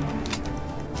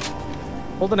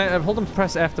 Hold and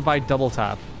press F to buy double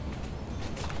tap.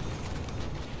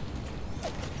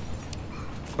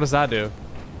 What does that do?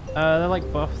 They're like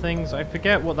buff things. I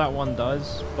forget what that one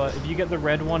does, but if you get the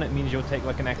red one, it means you'll take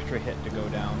like an extra hit to go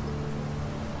down.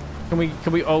 Can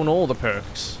we own all the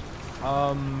perks?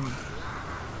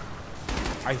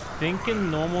 I think in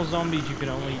normal zombies you can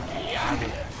only have a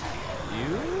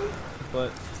few,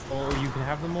 but or you can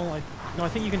have them all. No, I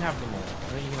think you can have them all.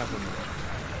 I think you can have them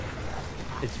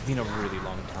all. It's been a really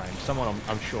long time. Someone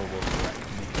I'm sure will correct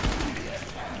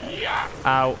me.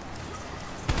 Ow.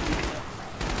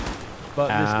 But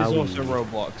this is Owie. also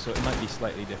Roblox, so it might be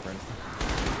slightly different.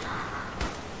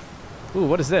 Ooh,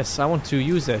 what is this? I want to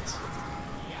use it.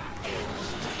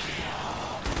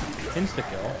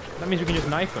 Insta-kill? That means we can just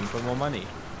knife them for more money.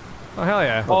 Oh, hell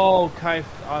yeah. Oh, Kaif,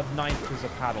 our knife is a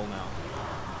paddle now.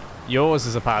 Yours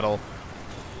is a paddle.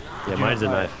 Yeah, you mine's a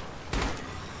not buy knife.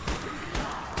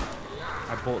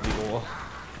 I bought the ore.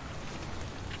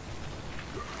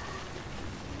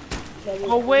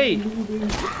 Oh, wait!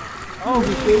 Oh, we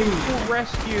can full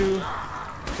rescue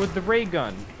with the ray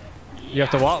gun. You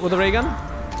have to what with the ray gun?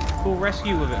 Full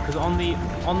rescue with it, because on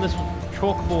this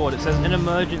chalkboard it says an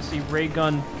emergency ray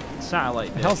gun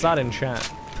satellite. The hell's that in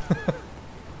chat?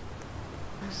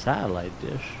 Satellite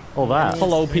dish. Oh, that.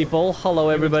 Hello, people. Hello,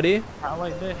 everybody.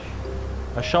 Satellite dish.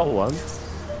 I shot one.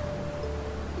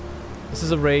 This is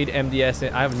a raid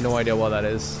MDS. I have no idea what that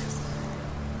is.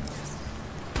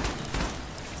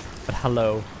 But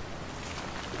hello.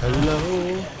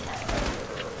 Hello.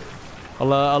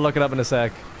 I'll look it up in a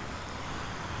sec.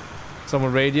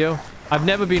 Someone raid you? I've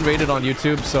never been raided on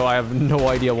YouTube, so I have no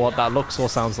idea what that looks or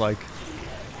sounds like.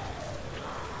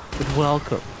 But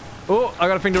welcome. Oh, I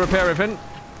got a thing to repair everything.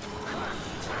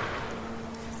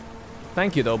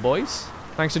 Thank you, though, boys.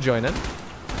 Thanks for joining.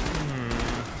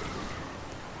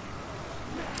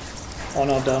 On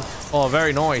order. Oh,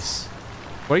 very nice.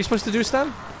 What are you supposed to do,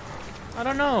 Stan? I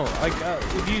don't know. Like,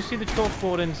 if you see the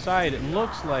chalkboard inside, it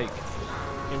looks like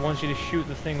it wants you to shoot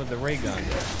the thing with the ray gun.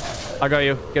 I got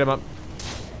you. Get him up.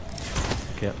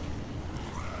 Okay.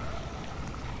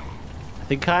 I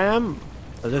think I am.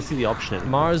 I don't see the option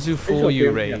anymore. Marzu for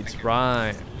you raid.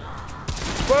 Right.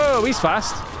 Whoa, he's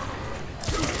fast.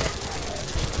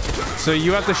 So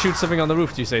you have to shoot something on the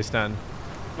roof, do you say, Stan?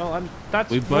 Well, that's...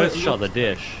 We both shot the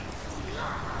dish.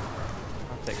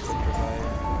 I'll take quick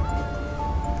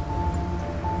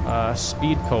revive.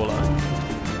 Speed cola.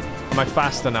 Am I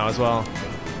faster now as well?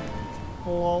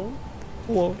 Hello.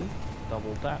 Hello.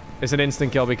 Double tap. It's an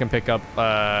instant kill we can pick up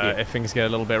if things get a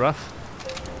little bit rough.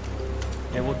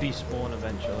 It will despawn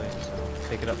eventually, so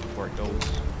pick it up before it goes.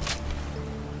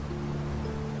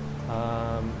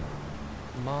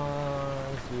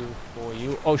 Marzu for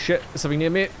you. Oh shit, there's something near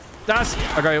me. That's...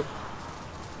 I got you.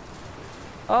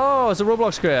 Oh, it's a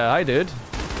Roblox creator. Hi, dude.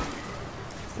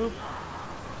 Boop.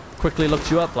 Quickly looked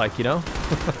you up, like, you know?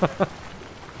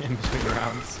 In between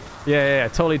rounds. Yeah.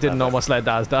 Totally didn't almost let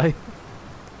Daz die.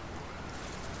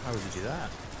 How would you do that?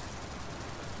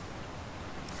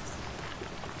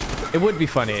 It would be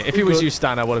funny. If it was you,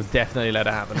 Stan, I would have definitely let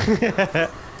it happen.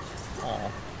 Aw.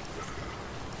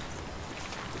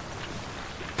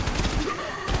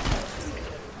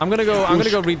 I'm gonna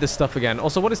go read this stuff again.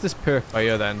 Also, what is this perk by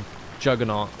here then?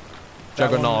 Juggernaut.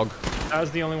 Juggernog. That was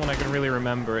the only one I can really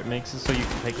remember. It makes it so you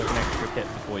can take like an extra hit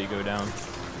before you go down.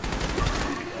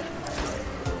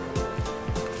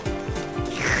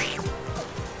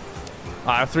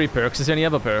 I have 3 perks. Is there any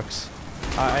other perks?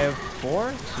 I have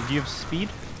 4. So do you have speed?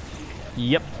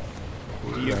 Yep.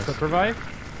 Do you have quick revive?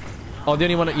 Oh, the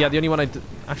only one. Yeah, the only one I.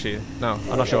 Actually, no,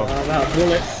 I'm not sure.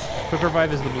 Bullets. Quick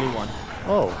revive is the blue one.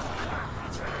 Oh.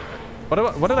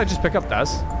 What did I just pick up,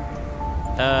 Daz?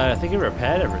 I think it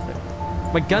repaired everything.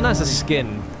 My gun has a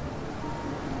skin.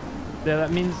 Yeah,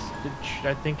 that means...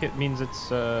 I think it means it's,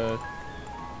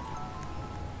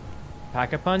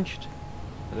 Pack-a-punched?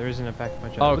 There isn't a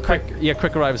pack-a-punch. Oh,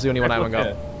 quick revive is the only one I haven't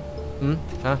got.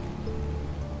 Huh?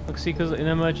 Look, see, because in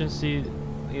emergency,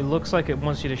 it looks like it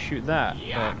wants you to shoot that.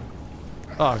 But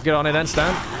Oh, get on it then,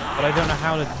 Stan. I don't know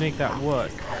how to make that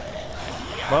work.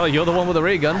 Well, you're the one with the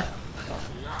ray gun.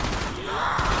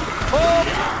 Oh!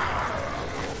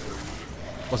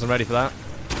 Wasn't ready for that.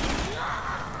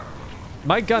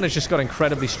 My gun has just got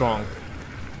incredibly strong.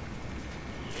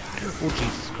 Oh,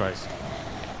 Jesus Christ.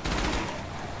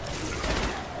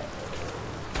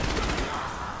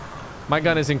 My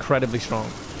gun is incredibly strong.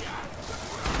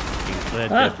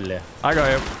 Incredibly. I got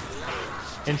you.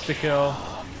 Insta-kill.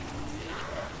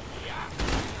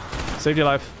 Saved your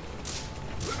life.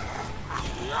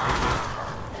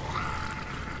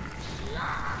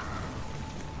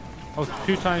 Oh,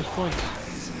 2 times points.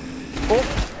 Oh!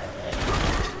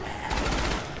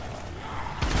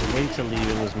 The way to leave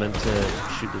it was meant to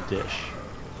shoot the dish.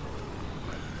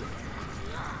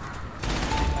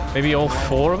 Maybe all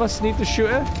 4 of us need to shoot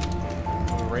it?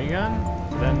 Ray gun?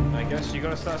 Then I guess you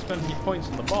gotta start spending your points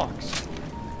in the box.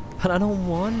 But I don't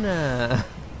wanna.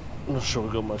 I'm not sure we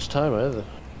got much time either.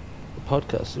 The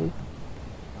podcast soon.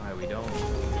 Why we don't?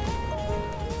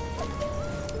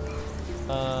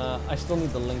 I still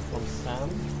need the link from Sam.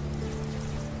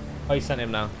 Oh, you sent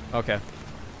him now. Okay.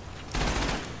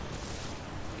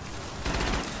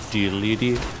 Do you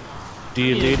lady? This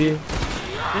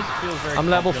feels very I'm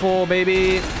level 4,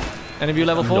 baby. Any of you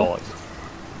level 4? Not.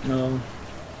 No.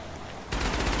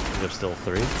 There's still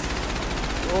 3.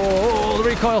 Oh, the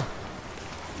recoil.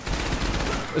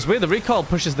 It's weird, the recoil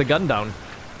pushes the gun down.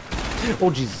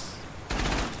 Oh, Jesus.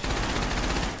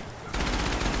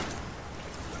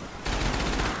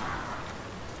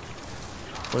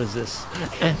 What is this?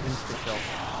 Insta-kill.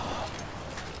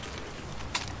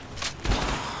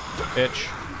 Bitch.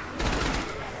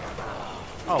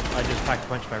 Oh, I just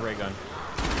pack-punched my ray gun.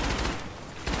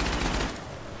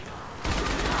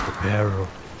 Reparo.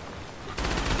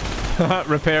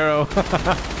 Reparo.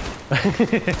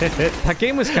 That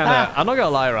game was kind of... I'm not gonna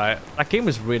lie, right? That game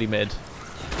was really mid.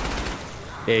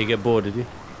 Yeah, you get bored, did you?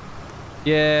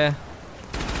 Yeah.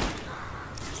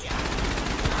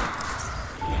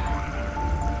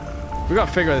 We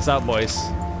gotta figure this out, boys.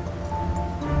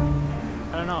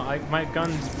 I don't know.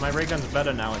 My ray gun's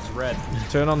better now. It's red.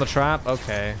 Turn on the trap.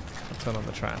 Okay. I'll turn on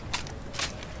the trap.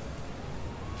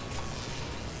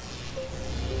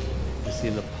 You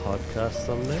seen the podcast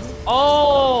thumbnail?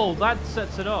 Oh, that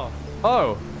sets it off.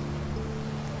 Oh.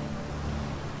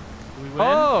 We win?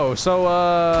 Oh, so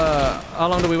how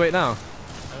long do we wait now?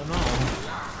 I don't know.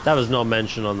 That was not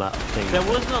mentioned on that thing. There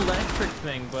was an electric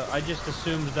thing, but I just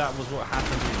assumed that was what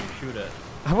happens when you shoot it.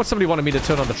 How much somebody wanted me to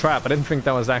turn on the trap? I didn't think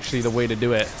that was actually the way to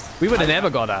do it. We would have never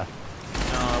got that.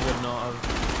 No, I would not have.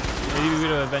 Maybe we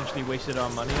would have eventually wasted our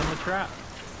money on the trap.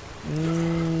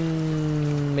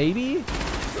 Maybe?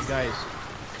 Hey guys.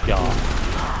 Yeah.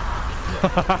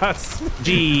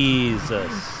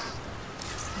 Jesus.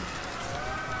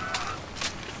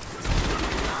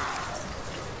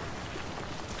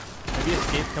 Maybe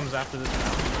escape comes after this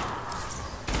round.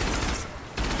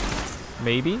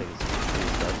 Maybe? I think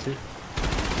it's that too.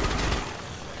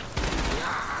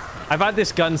 I've had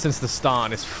this gun since the start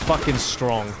and it's fucking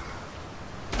strong.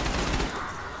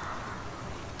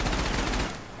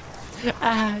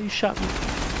 Ah, you shot me.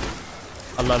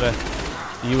 I love it.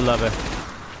 You love it.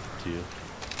 Do you?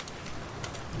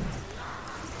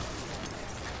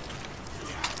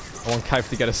 I want Kaif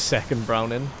to get a second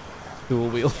Browning. Dual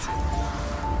wield.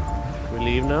 We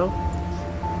leave now?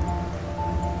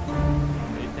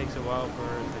 It takes a while for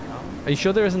it to come. Are you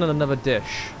sure there isn't another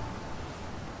dish?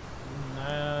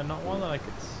 Not one that I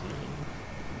could see.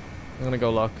 I'm gonna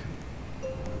go look.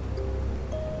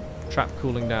 Trap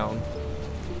cooling down.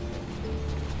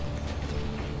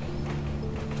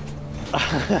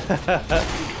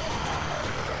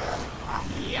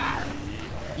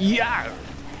 Yeah.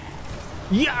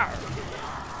 Yeah.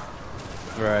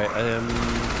 Right, I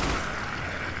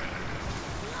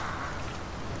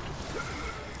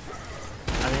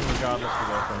think regardless we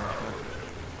go from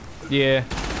Yeah.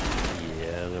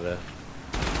 yeah, I'm gonna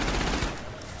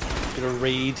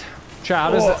read.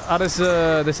 Chat, how does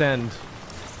this end?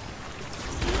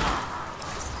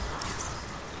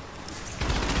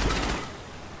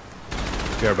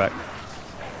 You're back.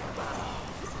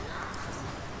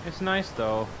 It's nice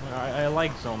though. I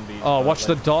like zombies. Oh, but, watch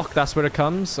like... the dock. That's where it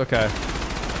comes. Okay.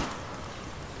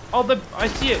 Oh, I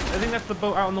see it. I think that's the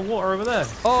boat out on the water over there.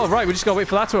 Oh, right. We just gotta wait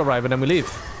for that to arrive and then we leave.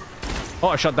 Oh,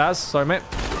 I shot Daz. Sorry, mate.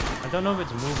 I don't know if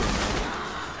it's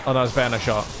moving. Oh, no, it's better than I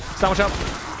shot. Sandwich up.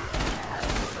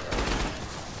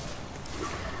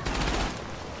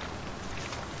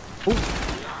 Ooh.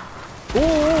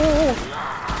 Ooh.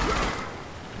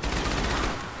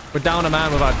 We're down a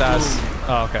man without Daz.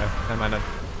 Oh, okay. Never mind then.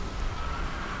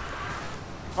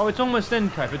 Oh, it's almost in,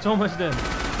 Kaif. It's almost in.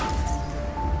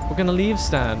 We're gonna leave,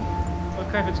 Stan. Oh,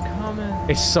 Kaif, it's coming.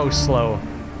 It's so slow.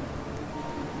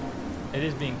 It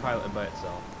is being piloted by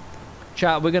itself.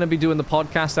 Chat, we're gonna be doing the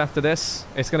podcast after this.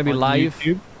 It's gonna be On live.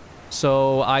 YouTube?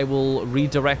 So I will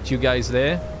redirect you guys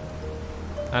there.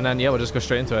 And then, yeah, we'll just go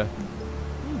straight into it.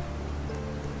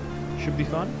 Should be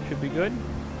fun. Should be good.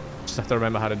 Just have to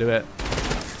remember how to do it.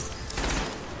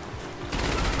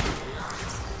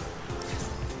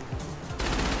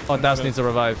 Oh, Daz needs a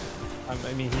revive. I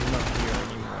mean, he's not here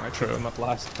anymore. I took him up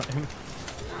last time.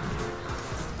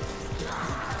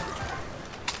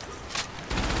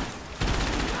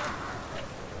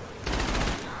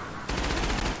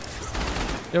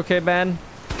 You okay, Ben?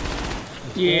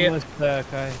 Yeah. Almost there,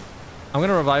 Kai. I'm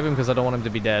gonna revive him because I don't want him to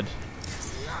be dead.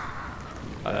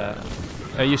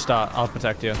 You start. I'll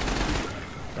protect you.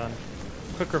 Done.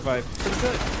 Quick revive. Pretty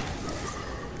good.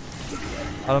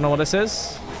 I don't know what this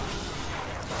is.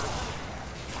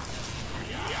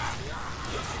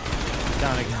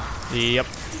 Down again. Yep.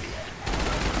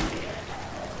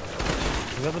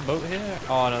 Is that the boat here?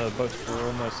 Oh no, the boat's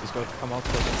almost. It's going to come out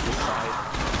against the side.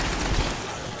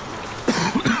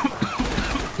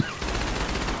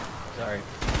 Sorry.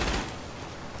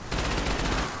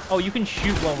 Oh, you can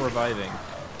shoot while reviving.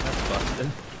 That's busted.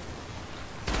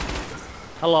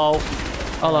 Hello.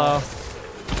 Hello.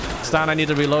 Stan, I need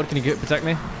to reload. Can you protect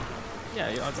me? Yeah,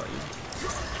 I got you.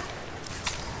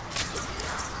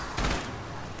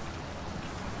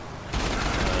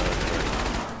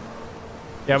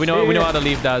 Yeah, we know how to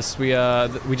leave, Daz. We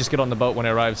just get on the boat when it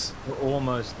arrives. We're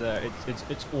almost there.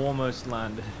 It's almost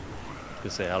landed. I was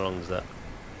gonna say, how long does that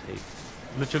take?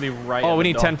 Literally right. Oh, at we the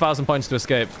need dock. 10,000 points to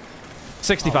escape.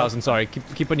 60,000, sorry.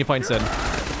 Keep putting your points in.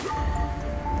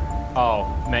 Oh,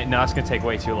 mate, no, that's gonna take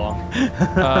way too long.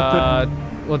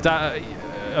 Well,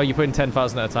 oh, you're putting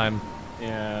 10,000 at a time.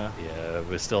 Yeah. Yeah,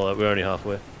 we're only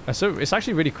halfway. So it's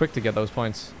actually really quick to get those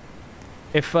points.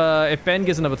 If Ben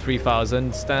gives another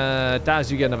 3,000,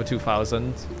 Daz, you get another 2,000,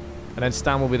 and then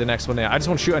Stan will be the next one there. I just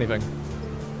won't shoot anything.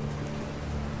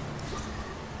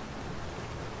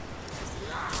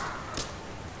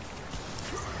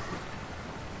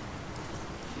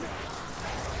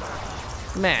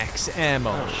 Max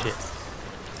ammo. Oh shit.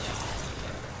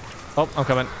 Oh, I'm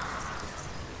coming. I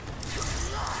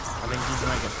think you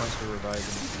might get points for reviving.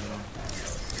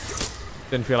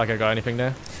 Didn't feel like I got anything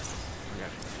there.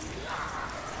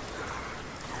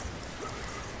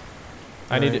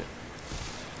 I need it.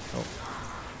 Oh.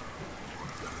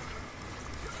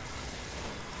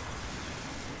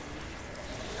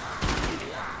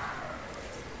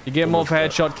 You get more for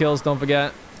headshot kills, don't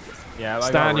forget. Yeah,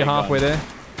 Stan, you're halfway there.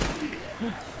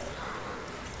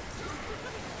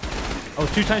 Oh,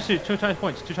 two times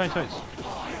points.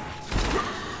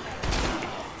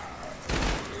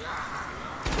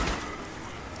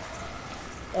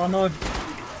 Oh no.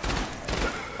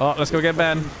 Oh, let's go get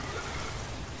Ben.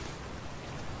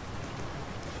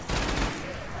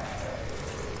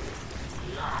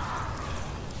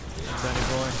 Benny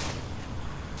boy.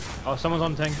 Oh, someone's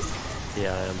on 10.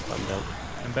 Yeah, I am. I'm down.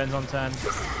 And Ben's on 10.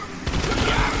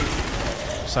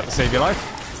 Just have to save your life.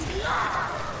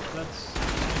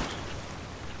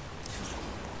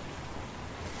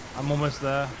 I'm almost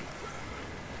there.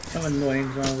 Some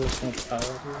annoying zone with some powers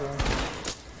as well.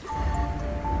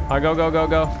 Alright, go.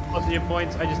 Lots of your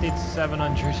points. I just need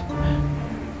 700.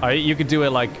 Alright, you could do it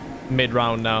like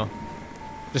mid-round now.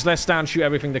 Just let Stan shoot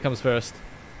everything that comes first.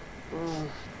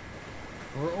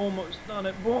 We're almost done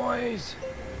it, boys.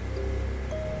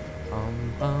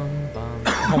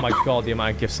 Oh my god, the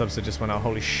amount of gift subs that just went out.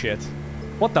 Holy shit.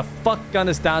 What the fuck gun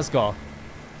is Daz got?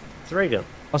 It's a ray gun.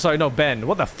 Oh, sorry, no, Ben.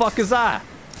 What the fuck is that?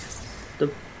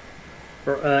 The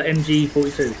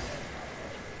MG42.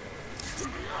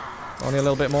 Only a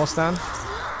little bit more, Stan.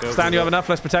 Stan, you have enough.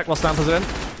 Let's protect while Stan puts it in.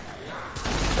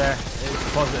 There, it's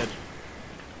deposited.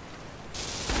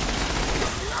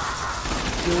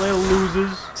 You little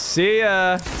losers. See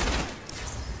ya.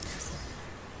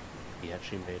 He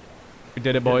actually made it. We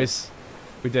did it, boys.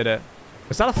 We did it.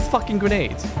 Was that a fucking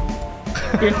grenade?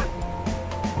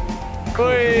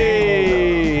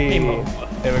 Whee!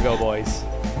 There we go, boys.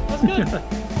 That's good.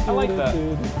 I like that.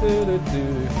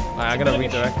 Alright, I'm gonna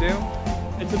redirect you.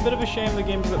 It's a bit of a shame the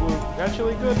games that were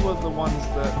actually good were the ones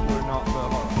that were not the horror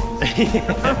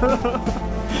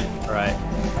ones. Alright.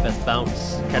 Best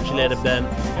bounce. Catch you later, Ben.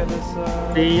 Get this,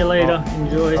 See you later.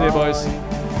 Enjoy. See you, boys.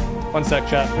 One sec,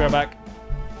 chat. We're back.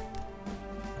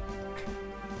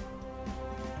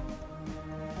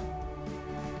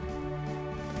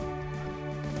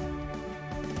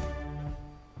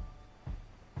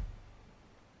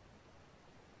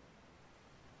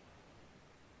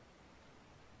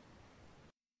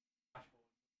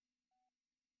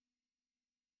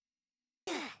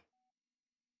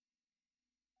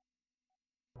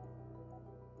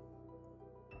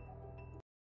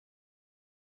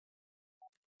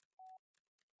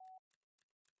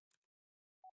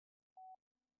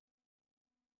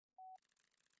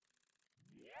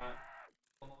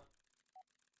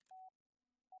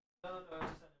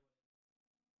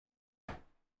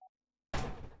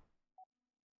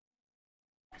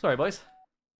 Sorry, boys.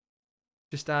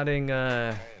 Just adding, 10,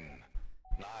 9,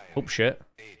 oh shit.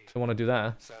 8, Don't want to do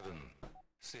that. 7,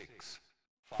 6,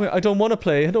 Wait, I don't want to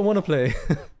play. I don't want to play.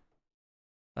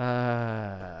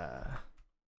 I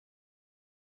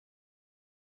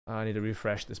need to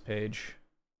refresh this page.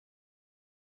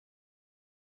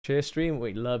 Cheer stream.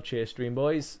 We love cheer stream,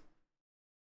 boys.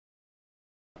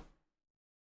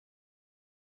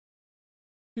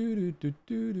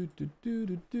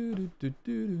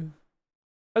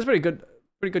 That's pretty good.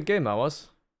 Pretty good game, that was.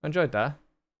 I enjoyed that.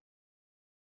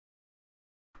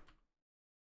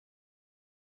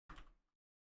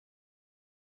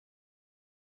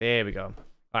 There we go.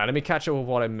 Alright, let me catch up with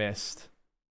what I missed.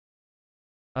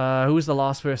 Who was the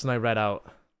last person I read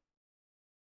out?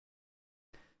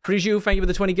 Friju, thank you for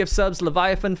the 20 gift subs.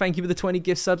 Leviathan, thank you for the 20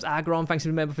 gift subs. Agron, thanks for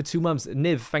being a member for 2 months.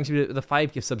 Niv, thanks for the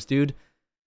 5 gift subs, dude.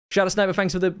 Shadow Sniper,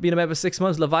 thanks for being a member for 6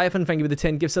 months. Leviathan, thank you for the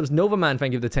 10 gift subs. Novaman,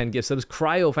 thank you for the 10 gift subs.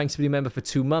 Cryo, thanks for being a member for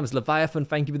 2 months. Leviathan,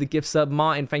 thank you for the gift sub.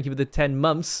 Martin, thank you for the 10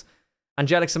 months.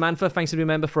 Angelic Samantha, thanks for being a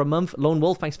member for a month. Lone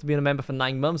Wolf, thanks for being a member for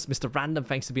 9 months. Mr. Random,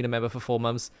 thanks for being a member for 4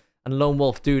 months. And Lone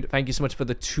Wolf, dude, thank you so much for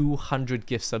the 200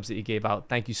 gift subs that you gave out.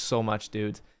 Thank you so much,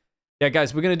 dude. Yeah,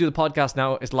 guys, we're going to do the podcast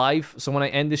now. It's live, so when I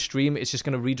end this stream, it's just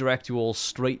going to redirect you all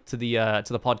straight to the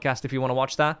podcast if you want to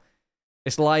watch that.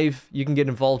 It's live. You can get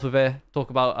involved with it, talk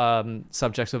about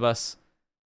subjects with us.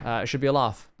 It should be a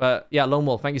laugh. But yeah, Lone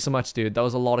Wolf, thank you so much, dude. That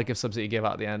was a lot of gift subs that you gave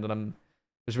out at the end, and it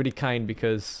was really kind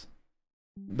because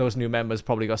those new members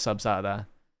probably got subs out of there.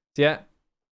 So yeah,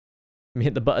 let me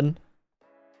hit the button.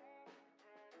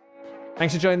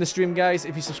 Thanks for joining the stream, guys.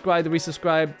 If you subscribed or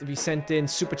resubscribed, if you sent in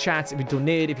super chats, if you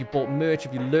donated, if you bought merch,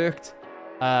 if you lurked,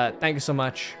 thank you so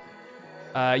much.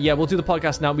 Yeah, we'll do the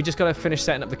podcast now. We just gotta finish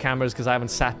setting up the cameras because I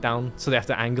haven't sat down, so they have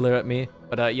to angle it at me.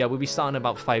 But yeah, we'll be starting in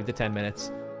about 5 to 10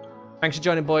 minutes. Thanks for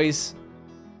joining, boys.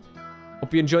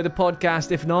 Hope you enjoyed the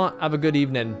podcast. If not, have a good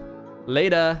evening.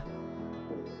 Later.